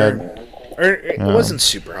summer. dad? Or it Yeah. wasn't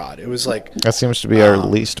super hot. It was like That seems to be our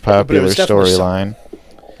least popular was definitely storyline.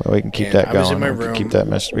 But we can keep And that I was going. in my We can room, keep that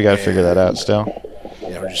mystery. We got to figure that out still.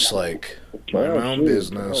 just like mind my own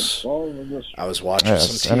business. I was watching some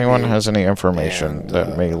Yes. TV. Anyone has any information and,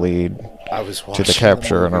 that may lead I was to watching the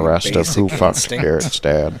capture and movie arrest of Basic who fucked Instinct. Garrett's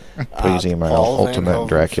dad, please email Paul Van ultimate Hoven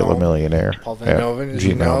Dracula film. Millionaire Paul Van at Hoven, as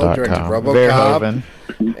you know, directed gmail.com. RoboCop. I'm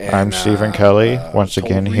And, Stephen Kelly, once Total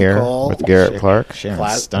again here Recall. with Garrett Clark.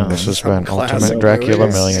 Class- And this has Some been classic Ultimate Dracula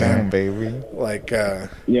movies. Millionaire, baby. Like,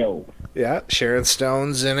 yeah, Sharon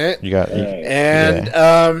Stone's in it. You got And,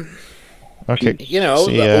 okay. you know,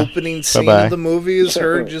 See the ya. opening scene Bye-bye. of the movie is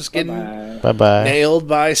her just getting Bye bye. nailed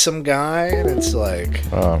by some guy, and it's like,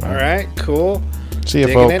 Oh, man. all right, cool. See you,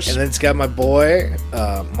 Digging folks. it. And then it's got my boy,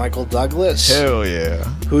 Michael Douglas, Hell yeah.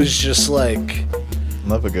 who's just like,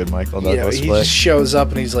 Love a good Michael you know, Douglas he flick. just shows up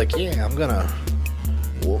and he's like, yeah, I'm gonna,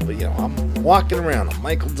 well, you know, I'm walking around. I'm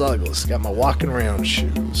Michael Douglas, got my walking around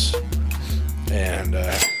shoes, and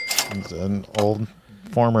He's an old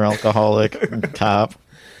former alcoholic cop.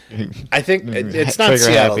 I think it's not Trigger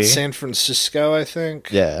Seattle, happy. it's San Francisco, I think.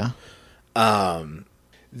 Yeah.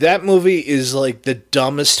 That movie is like the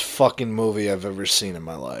dumbest fucking movie I've ever seen in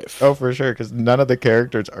my life. Oh, for sure, because none of the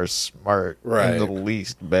characters are smart Right. in the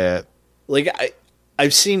least bit. Like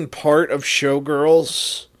I've seen part of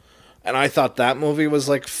Showgirls, and I thought that movie was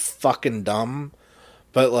like fucking dumb,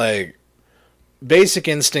 but like Basic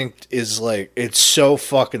Instinct is like, it's so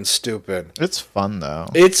fucking stupid. It's fun, though.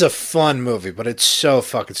 It's a fun movie, but it's so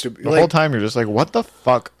fucking stupid. The whole time you're just like, what the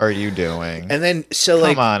fuck are you doing? And then so Come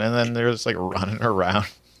like on, and then they're just like running around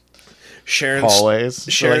Sharon hallways for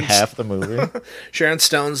like Sharon's- half the movie. Sharon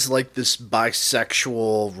Stone's like this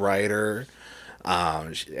bisexual writer,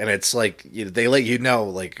 and it's like, you know, they let you know,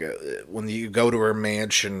 like, when you go to her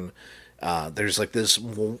mansion, there's like this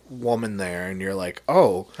woman there, and you're like,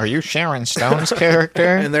 oh, Are you Sharon Stone's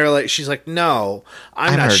character? and they're like, she's like, no,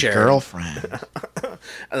 I'm not her Sharon. girlfriend.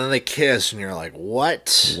 And then they kiss, and you're like,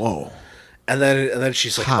 what? Whoa. And then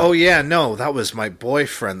she's like, Hot. oh yeah, no, that was my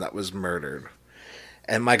boyfriend that was murdered.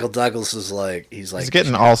 And Michael Douglas is like, he's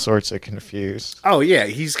getting all sorts of confused. oh yeah,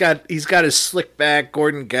 he's got his slick back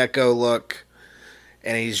Gordon Gekko look,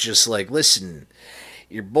 and he's just like, listen,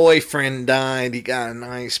 your boyfriend died. He got an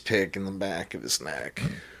ice pick in the back of his neck,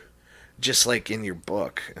 just like in your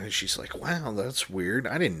book. And she's like, wow, that's weird.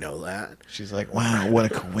 I didn't know that. She's like, wow, what a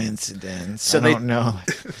coincidence. So I they- don't know.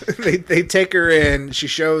 they take her in. She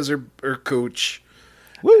shows her cooch.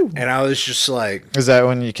 Woo. And I was just like, Is that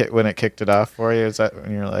when when it kicked it off for you? Is that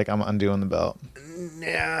when you're like, I'm undoing the belt?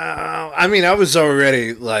 no. I mean, I was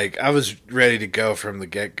already like, I was ready to go from the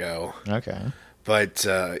get go. Okay. But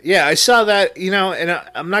yeah, I saw that, you know, and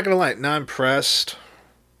I'm not gonna lie, not impressed.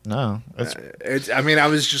 No, it's I mean, I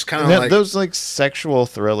was just kind of no, like, those like sexual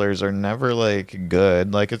thrillers are never like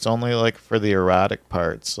good. Like it's only like for the erotic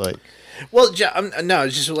parts. Like well, no,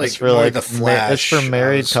 it's just like it's for more like the Flash. it's for I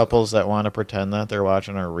married was- couples that want to pretend that they're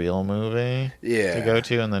watching a real movie Yeah. to go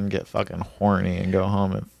to and then get fucking horny and go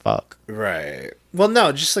home and fuck. Right. Well,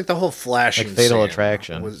 no, just like the whole flashing Like Fatal scene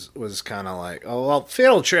Attraction. was kind of like, oh well,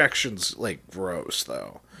 Fatal Attraction's like gross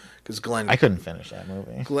though, because I couldn't finish that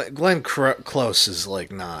movie. Glenn Close is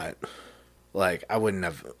like not like, I wouldn't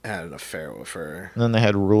have had an affair with her. And then they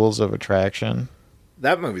had Rules of Attraction.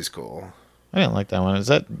 That movie's cool. I didn't like that one. Is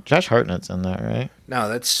that Josh Hartnett's in that, right? No,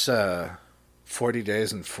 that's 40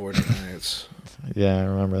 Days and 40 Nights. Yeah, I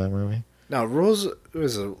remember that movie. No, Rules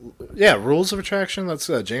of Attraction. That's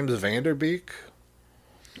James Vanderbeek.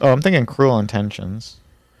 Oh, I'm thinking Cruel Intentions.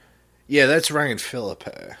 Yeah, that's Ryan Phillippe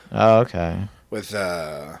Oh, okay. with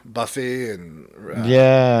Buffy and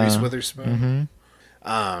Yeah. Reese Witherspoon.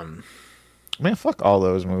 Man, fuck all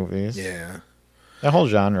those movies. Yeah, That whole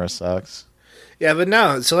genre sucks. yeah, but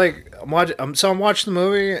no, so like I'm watching the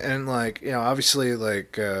movie, and like, you know, obviously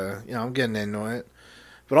like you know, I'm getting into it,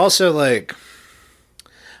 but also like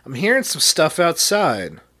I'm hearing some stuff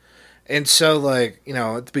outside, and so like, you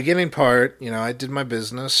know, at the beginning part, you know, I did my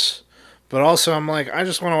business, but also I'm like, I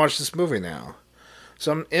just want to watch this movie now.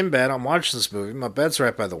 So I'm in bed, I'm watching this movie, my bed's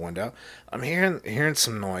right by the window. I'm hearing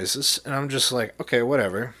some noises, and I'm just like, okay,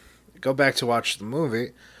 whatever. Go back to watch the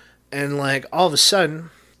movie, and like all of a sudden,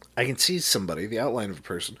 I can see somebody, the outline of a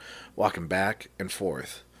person, walking back and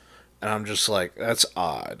forth. And I'm just like, that's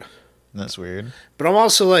odd. That's weird. But I'm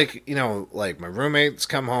also like, like my roommates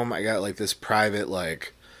come home. I got like this private,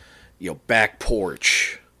 like, back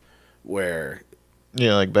porch where.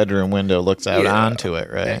 Yeah, like bedroom window looks out onto it,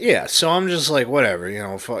 right? Yeah, so I'm just like, whatever,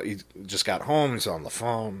 he just got home, he's on the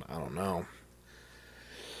phone, I don't know.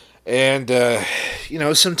 And,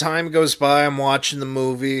 some time goes by, I'm watching the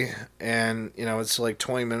movie, and, it's like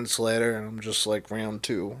 20 minutes later, and I'm just like round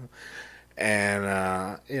two. And,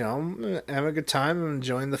 I'm having a good time, I'm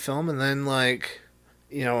enjoying the film, and then, like,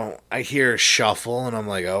 I hear a shuffle, and I'm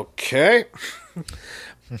like, okay.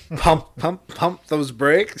 pump those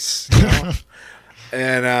brakes,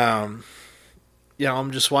 And,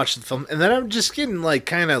 I'm just watching the film. And then I'm just getting, like,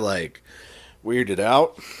 kind of, like, weirded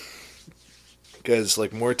out. Because,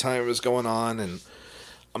 like, more time is going on. And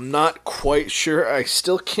I'm not quite sure. I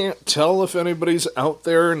still can't tell if anybody's out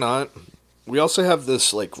there or not. We also have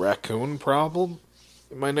this, like, raccoon problem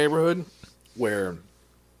in my neighborhood. Where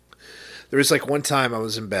there was, like, one time I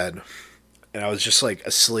was in bed. And I was just, like,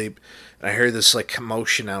 asleep. And I heard this, like,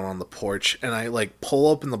 commotion out on the porch. And I, like, pull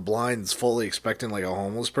open the blinds fully expecting, like, a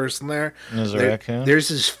homeless person there. There's a raccoon? There's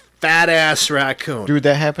this fat-ass raccoon. Dude,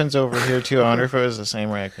 that happens over here, too. I wonder if it was the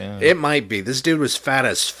same raccoon. It might be. This dude was fat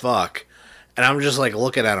as fuck. And I'm just, like,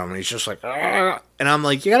 looking at him. And he's just like, "Argh." And I'm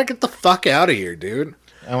like, you gotta get the fuck out of here, dude.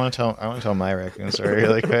 I want to tell my raccoon story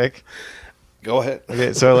really quick. Go ahead.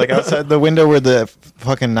 Okay, so, like, outside the window where the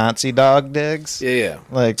fucking Nazi dog digs, Yeah.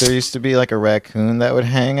 like, there used to be, like, a raccoon that would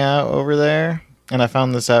hang out over there. And I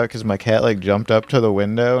found this out because my cat, like, jumped up to the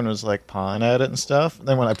window and was, like, pawing at it and stuff.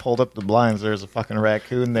 Then when I pulled up the blinds, there was a fucking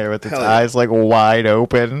raccoon there with its eyes, like, wide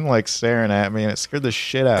open, like, staring at me. And it scared the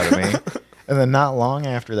shit out of me. And then not long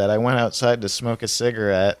after that, I went outside to smoke a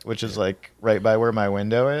cigarette, which is, like, right by where my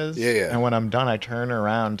window is. Yeah. And when I'm done, I turn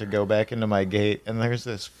around to go back into my gate, and there's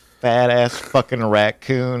this fat-ass fucking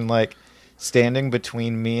raccoon, like, standing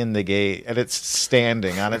between me and the gate, and it's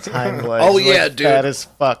standing on its hind legs. Oh, yeah, like, dude. Fat as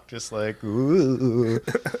fuck, just, like, ooh,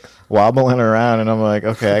 wobbling around, and I'm like,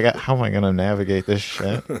 okay, how am I going to navigate this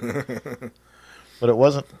shit? But it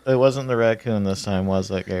wasn't the raccoon this time,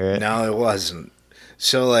 was it, Garrett? No, it wasn't.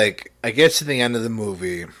 So, like, I get to the end of the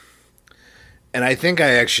movie, and I think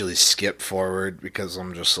I actually skip forward because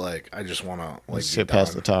I'm just like, I just want to, like, skip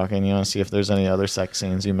past the talking. You want to see if there's any other sex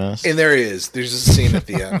scenes you missed? And there is. There's a scene at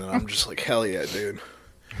the end, and I'm just like, hell yeah, dude.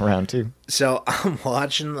 Round two. So I'm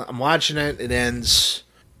watching it. It ends,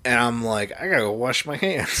 and I'm like, I gotta go wash my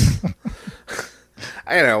hands.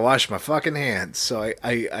 I gotta wash my fucking hands. So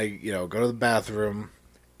I go to the bathroom.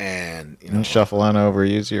 And shuffle on over.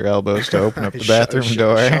 Use your elbows to open up the bathroom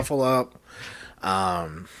door. Shuffle up,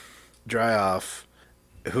 dry off.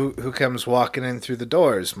 Who comes walking in through the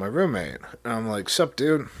doors? My roommate. And I'm like, "Sup,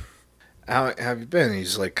 dude? How have you been?"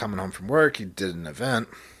 He's like coming home from work. He did an event.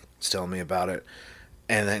 He's telling me about it,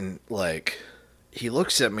 and then like he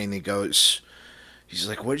looks at me and he's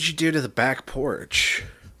like, "What did you do to the back porch?"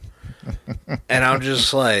 And I'm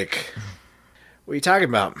just like, "What are you talking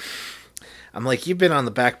about?" I'm like, "You've been on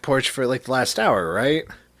the back porch for like the last hour, right?"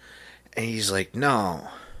 And he's like, "No."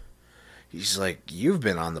 He's like, "You've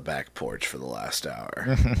been on the back porch for the last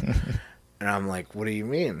hour." And I'm like, "What do you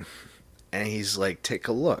mean?" And he's like, "Take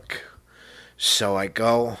a look." So I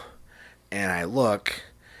go and I look,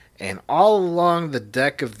 and all along the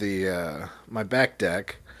deck of my back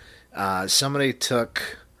deck, somebody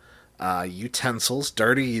took utensils,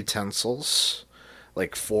 dirty utensils,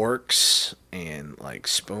 like forks and like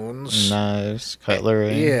spoons, knives,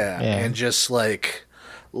 cutlery, yeah, and just like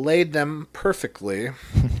laid them perfectly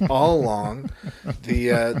all along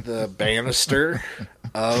the banister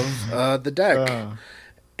of the deck.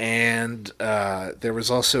 And there was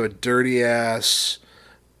also a dirty ass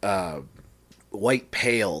white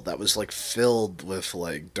pail that was like filled with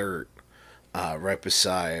like dirt right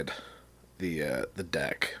beside the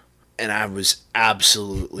deck. And I was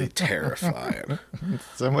absolutely terrified.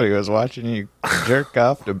 Somebody was watching you jerk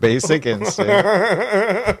off to Basic Instinct.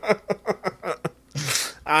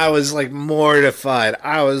 I was like mortified.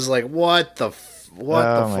 I was like, what the fuck?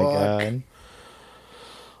 Oh my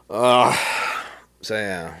god. So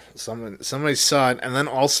yeah, somebody saw it and then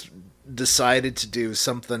also decided to do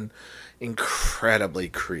something incredibly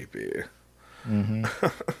creepy. Mm-hmm.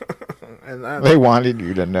 And they wanted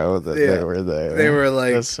you to know that they were there. They were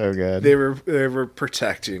like, that's so good. They were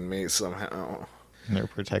protecting me somehow. They're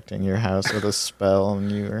protecting your house with a spell,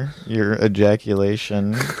 and your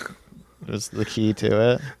ejaculation was the key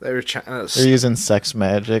to it. They were trying to. They're using sex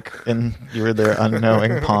magic, and you were their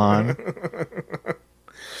unknowing pawn.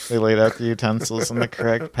 They laid out the utensils in the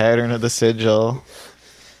correct pattern of the sigil.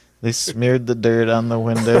 They smeared the dirt on the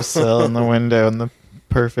windowsill and the window in the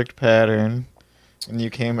perfect pattern. And you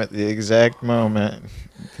came at the exact moment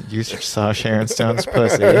you saw Sharon Stone's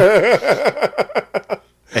pussy.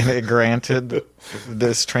 And it granted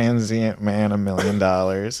this transient man $1 million.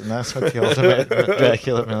 And that's what the Ultimate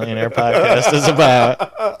Dracula Millionaire podcast is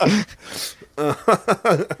about.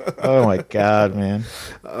 Oh my God, man.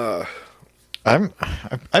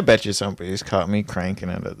 I bet you somebody's caught me cranking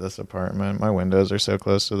it at this apartment. My windows are so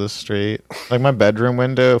close to the street. Like, my bedroom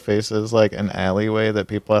window faces like an alleyway that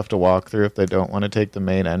people have to walk through if they don't want to take the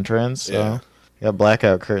main entrance. So Yeah. got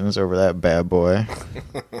blackout curtains over that bad boy.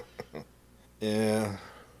 Yeah.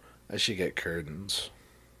 I should get curtains.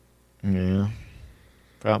 Yeah,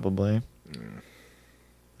 probably.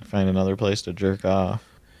 Find another place to jerk off.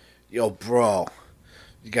 Yo, bro.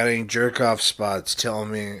 You got any jerk off spots? Tell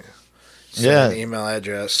me. Send Yeah. an email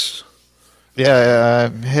address. Yeah,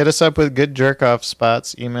 hit us up with good jerk off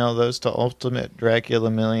spots. Email those to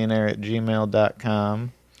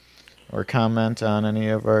ultimatedraculamillionaire@gmail.com or comment on any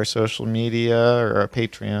of our social media or our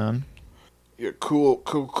Patreon. You're cool.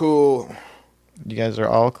 You guys are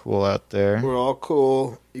all cool out there. We're all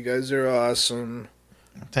cool. You guys are awesome.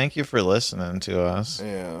 Thank you for listening to us.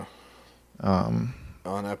 Yeah. On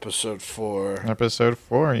episode 4. Episode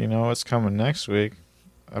 4, you know what's coming next week.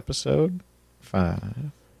 Episode 5.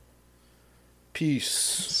 Peace.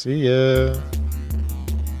 See ya.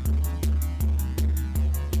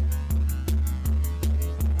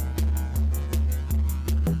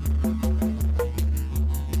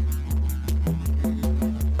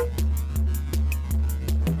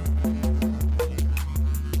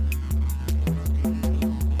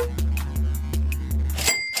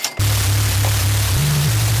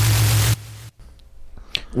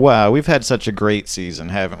 Wow, we've had such a great season,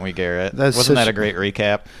 haven't we, Garrett? Wasn't that a great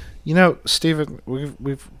recap? You know, Steven,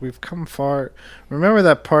 we've come far. Remember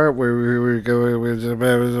that part where we were going with hell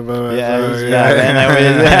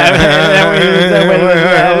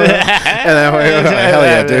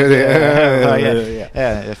yeah, dude.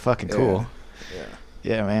 Yeah, fucking cool.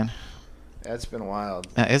 Yeah, man. That's been wild.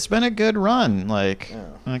 It's been a good run. Like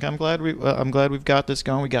I'm glad we've got this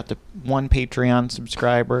going. We got the one Patreon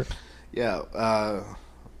subscriber. Yeah,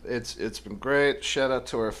 it's been great. Shout out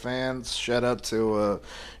to our fans. Shout out to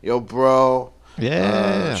Yo Bro.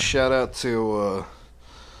 Yeah. Shout out to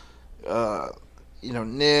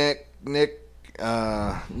Nick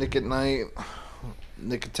at Night,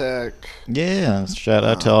 Nick Attack. Yeah. Shout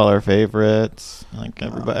out to all our favorites. Like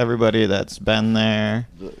everybody that's been there.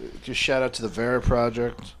 Just shout out to the Vera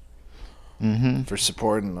Project. For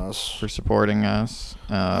supporting us.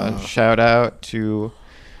 Shout out to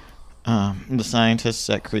the scientists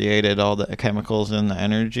that created all the chemicals in the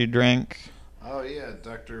energy drink. Oh yeah,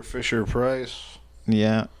 Dr. Fisher Price.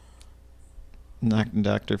 Yeah.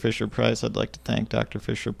 Dr. Fisher Price. I'd like to thank Dr.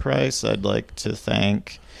 Fisher Price. I'd like to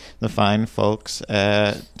thank the fine folks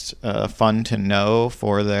at Fun to Know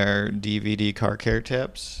for their DVD car care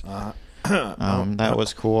tips. That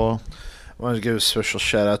was cool. I wanted to give a special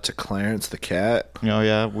shout out to Clarence the cat. Oh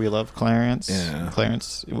yeah, we love Clarence. Yeah.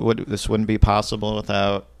 Clarence, this wouldn't be possible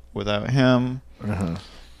without him.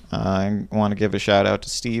 I want to give a shout out to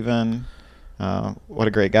Steven. What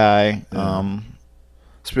a great guy.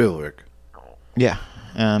 Spielberg. Yeah,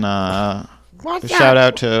 and shout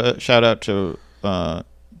out to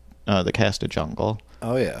the cast of Jungle.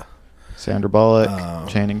 Oh yeah, Sandra Bullock,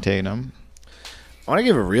 Channing Tatum. I want to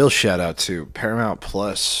give a real shout out to Paramount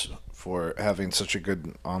Plus for having such a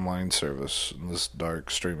good online service in this dark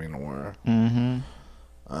streaming war. And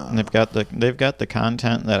they've got the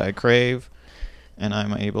content that I crave, and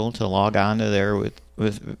I'm able to log on to there with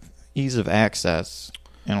ease of access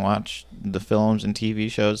and watch the films and TV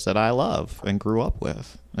shows that I love and grew up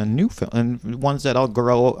with, and and ones that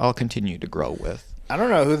I'll continue to grow with. I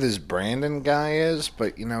don't know who this Brandon guy is,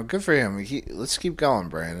 but good for him. Let's keep going,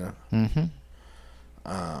 Brandon.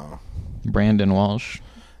 Brandon Walsh.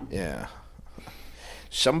 Yeah.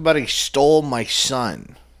 Somebody stole my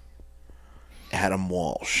son. Adam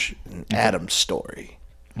Walsh. An Adam story.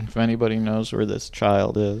 If anybody knows where this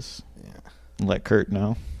child is, let Kurt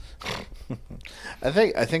know. I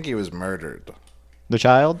think he was murdered. The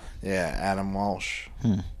child? Yeah, Adam Walsh.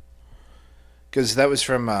 Because that was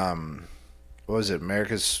from what was it?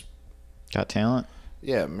 America's Got Talent.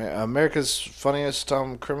 Yeah, America's Funniest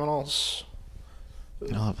Criminals.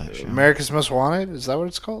 I love that show. America's Most Wanted. Is that what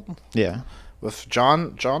it's called? Yeah. With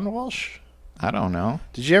John Walsh. I don't know.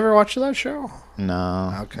 Did you ever watch that show?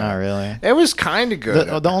 No, Okay. not really. It was kind of good.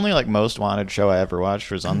 The only most wanted show I ever watched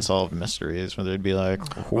was Unsolved Mysteries, where they'd be like,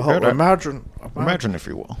 imagine if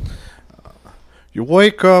you will, you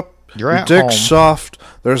wake up, You're your at dick's home. soft,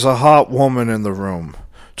 there's a hot woman in the room.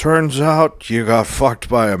 Turns out you got fucked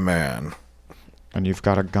by a man. And you've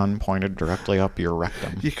got a gun pointed directly up your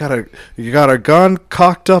rectum. You got a gun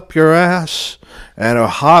cocked up your ass, and a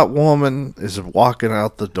hot woman is walking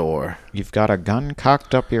out the door. You've got a gun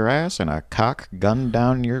cocked up your ass and a cock gun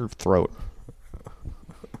down your throat.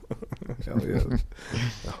 Hell yeah.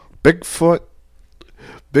 Bigfoot,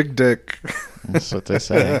 big dick. That's what they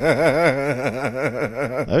say.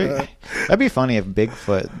 That'd be funny if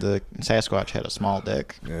Bigfoot, the Sasquatch, had a small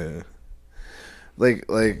dick. Yeah. Like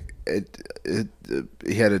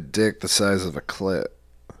he had a dick the size of a clit.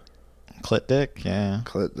 Clit dick, yeah.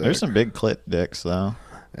 Clit dick. There's some big clit dicks though.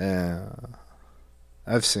 Yeah,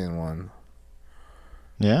 I've seen one.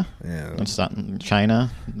 Yeah. Yeah. It's not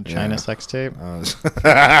China Yeah. sex tape. Oh,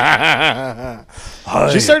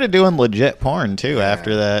 She started doing legit porn too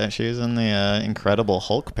after that. She was in the Incredible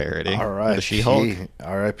Hulk parody. The She-Hulk.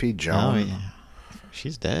 R.I.P. Joan. Oh yeah.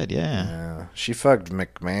 She's dead. Yeah. Yeah. She fucked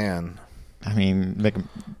McMahon. I mean,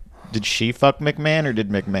 did she fuck McMahon or did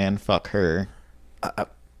McMahon fuck her?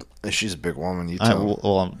 She's a big woman. You tell.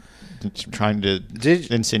 Well, I'm trying to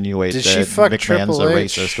insinuate did that she fuck McMahon's Triple a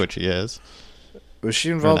H? racist, which he is. Was she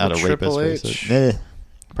involved with Triple H? Racist.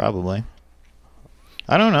 Probably.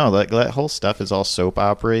 I don't know. Like that whole stuff is all soap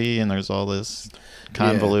opera-y, and there's all this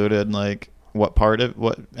convoluted like what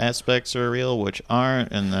aspects are real, which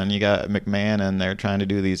aren't, and then you got McMahon and they're trying to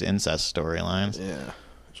do these incest storylines. Yeah.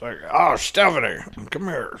 It's like, oh, Stephanie, come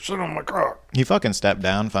here, sit on my cock. He fucking stepped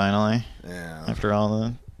down finally. Yeah. After all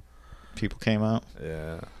the people came out.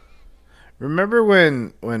 Yeah. Remember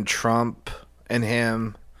when Trump and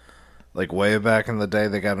him, like way back in the day,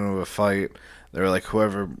 they got into a fight. They were like,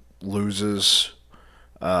 whoever loses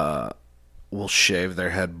will shave their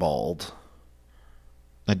head bald.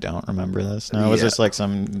 I don't remember this. No, was this like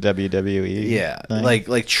some WWE? Yeah, thing?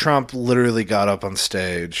 like Trump literally got up on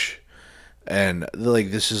stage, and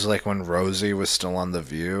like this is like when Rosie was still on The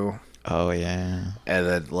View. Oh yeah. And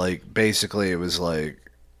then like basically it was like,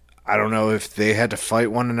 I don't know if they had to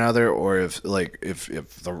fight one another or if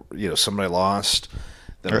the somebody lost,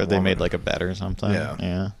 then or they made like a bet or something.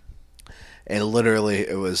 Yeah. And literally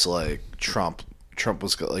it was like Trump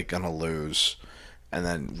was like gonna lose, and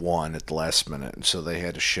then won at the last minute, and so they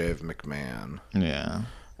had to shave McMahon. Yeah.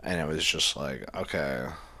 And it was just like, okay,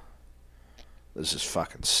 this is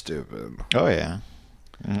fucking stupid. Oh yeah.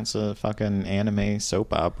 It's a fucking anime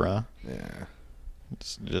soap opera. Yeah.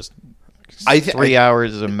 It's just 3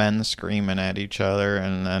 hours of men screaming at each other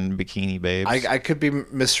and then bikini babes. I could be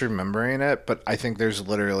misremembering it, but I think there's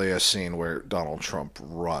literally a scene where Donald Trump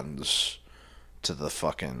runs to the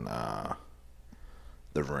fucking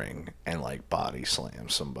the ring and like body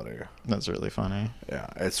slams somebody. That's really funny. Yeah,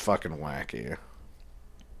 it's fucking wacky.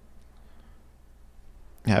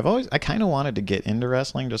 Yeah, I kind of wanted to get into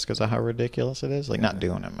wrestling just because of how ridiculous it is. Like, not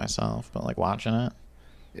doing it myself, but like watching it.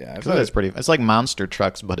 Yeah, because it's pretty. It's like monster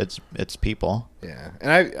trucks, but it's people. Yeah,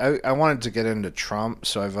 and I wanted to get into Trump,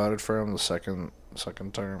 so I voted for him the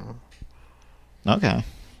second term. Okay,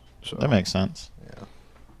 so that makes sense. Yeah.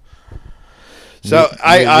 So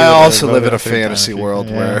I also live in a fantasy world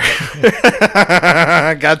where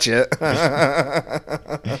I gotcha.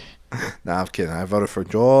 No, I'm kidding. I voted for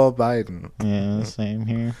Joe Biden. Yeah, same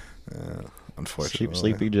here. Yeah, unfortunately.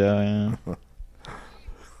 Sleepy Joe,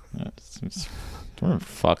 yeah. We're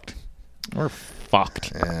fucked. We're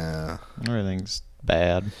fucked. Yeah. Everything's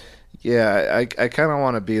bad. Yeah, I kind of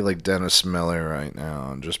want to be like Dennis Miller right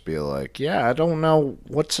now and just be like, yeah, I don't know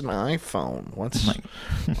what's an iPhone. What's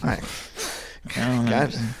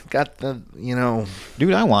got the,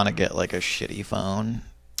 Dude, I want to get like a shitty phone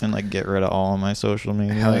and like get rid of all of my social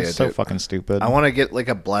media. Hell yeah, it's so dude. fucking stupid. I want to get like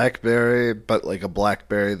a BlackBerry, but like a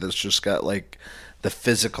BlackBerry that's just got like the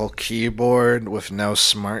physical keyboard with no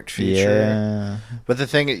smart feature. Yeah. But the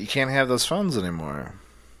thing is, you can't have those phones anymore.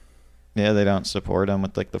 Yeah, they don't support them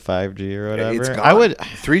with like the 5G or whatever. It's gone. I would.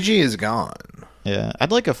 3G is gone. Yeah,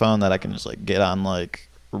 I'd like a phone that I can just like get on like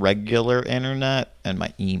regular internet and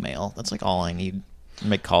my email. That's like all I need.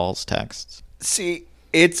 Make calls, texts. See,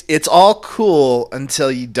 it's all cool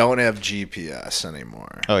until you don't have GPS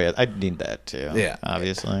anymore. Oh yeah, I need that too. Yeah,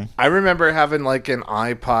 obviously. I remember having like an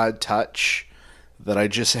iPod Touch that I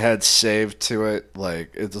just had saved to it.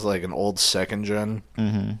 Like it's like an old second gen.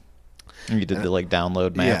 Mm-hmm. You did the like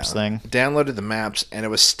download maps thing. Downloaded the maps, and it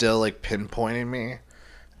was still like pinpointing me.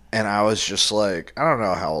 And I was just like, I don't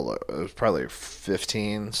know how old it was, probably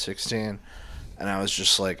 15, 16. And I was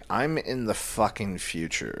just like, I'm in the fucking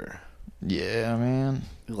future. Yeah, man.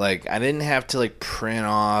 Like, I didn't have to like print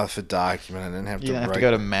off a document. I didn't have to You didn't have to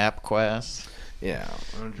go to MapQuest. Yeah.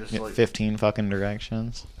 I'm just Get like 15 fucking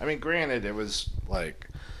directions. I mean, granted, it was like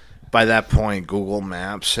by that point, Google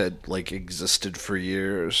Maps had like existed for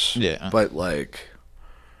years. Yeah. But like,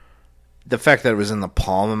 the fact that it was in the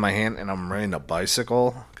palm of my hand and I'm riding a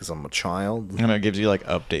bicycle because I'm a child. And it gives you like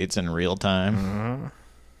updates in real time. Mm-hmm.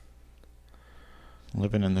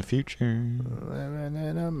 Living in the future. Living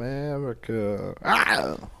in America.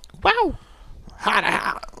 Ah! Wow.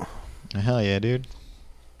 Hot. Hell yeah, dude.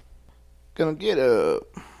 Gonna get up.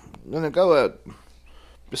 Gonna go up.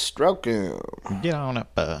 Be stroking. Get on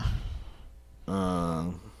up. Uh,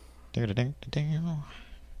 all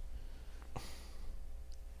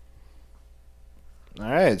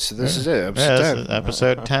right, so this is it. Episode 10. This is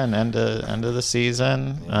episode 10. End of the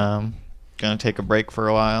season. Gonna take a break for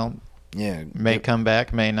a while. Yeah. May come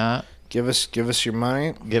back, may not. Give us your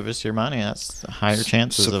money. Give us your money. That's higher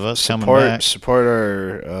chances of us coming support, back. Support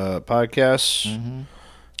our podcasts. Mm-hmm.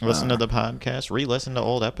 Listen to the podcast. Re-listen to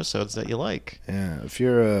old episodes that you like. Yeah, if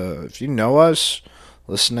you know us,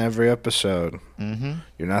 listen to every episode. Mm-hmm.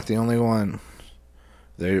 You're not the only one.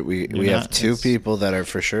 We have two people that are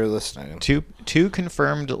for sure listening. Two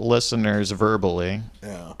confirmed listeners verbally.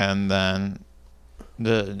 Yeah. And then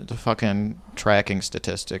the fucking tracking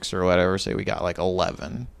statistics or whatever say we got like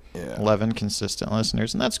 11. Yeah. 11 consistent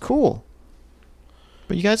listeners, and that's cool.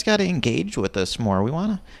 But you guys got to engage with us more. We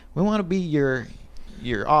want to be your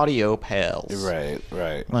audio pals. Right.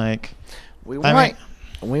 Like we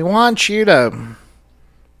want you to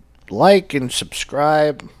like and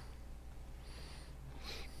subscribe.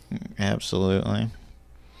 Absolutely.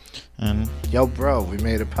 And yo, bro, we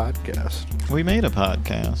made a podcast.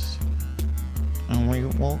 And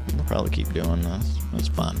we'll probably keep doing this. It's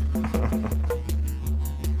fun.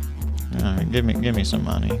 All right, give me some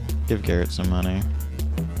money. Give Garrett some money.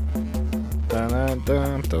 Dun, dun,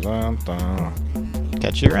 dun, dun, dun.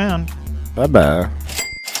 Catch you around. Bye-bye.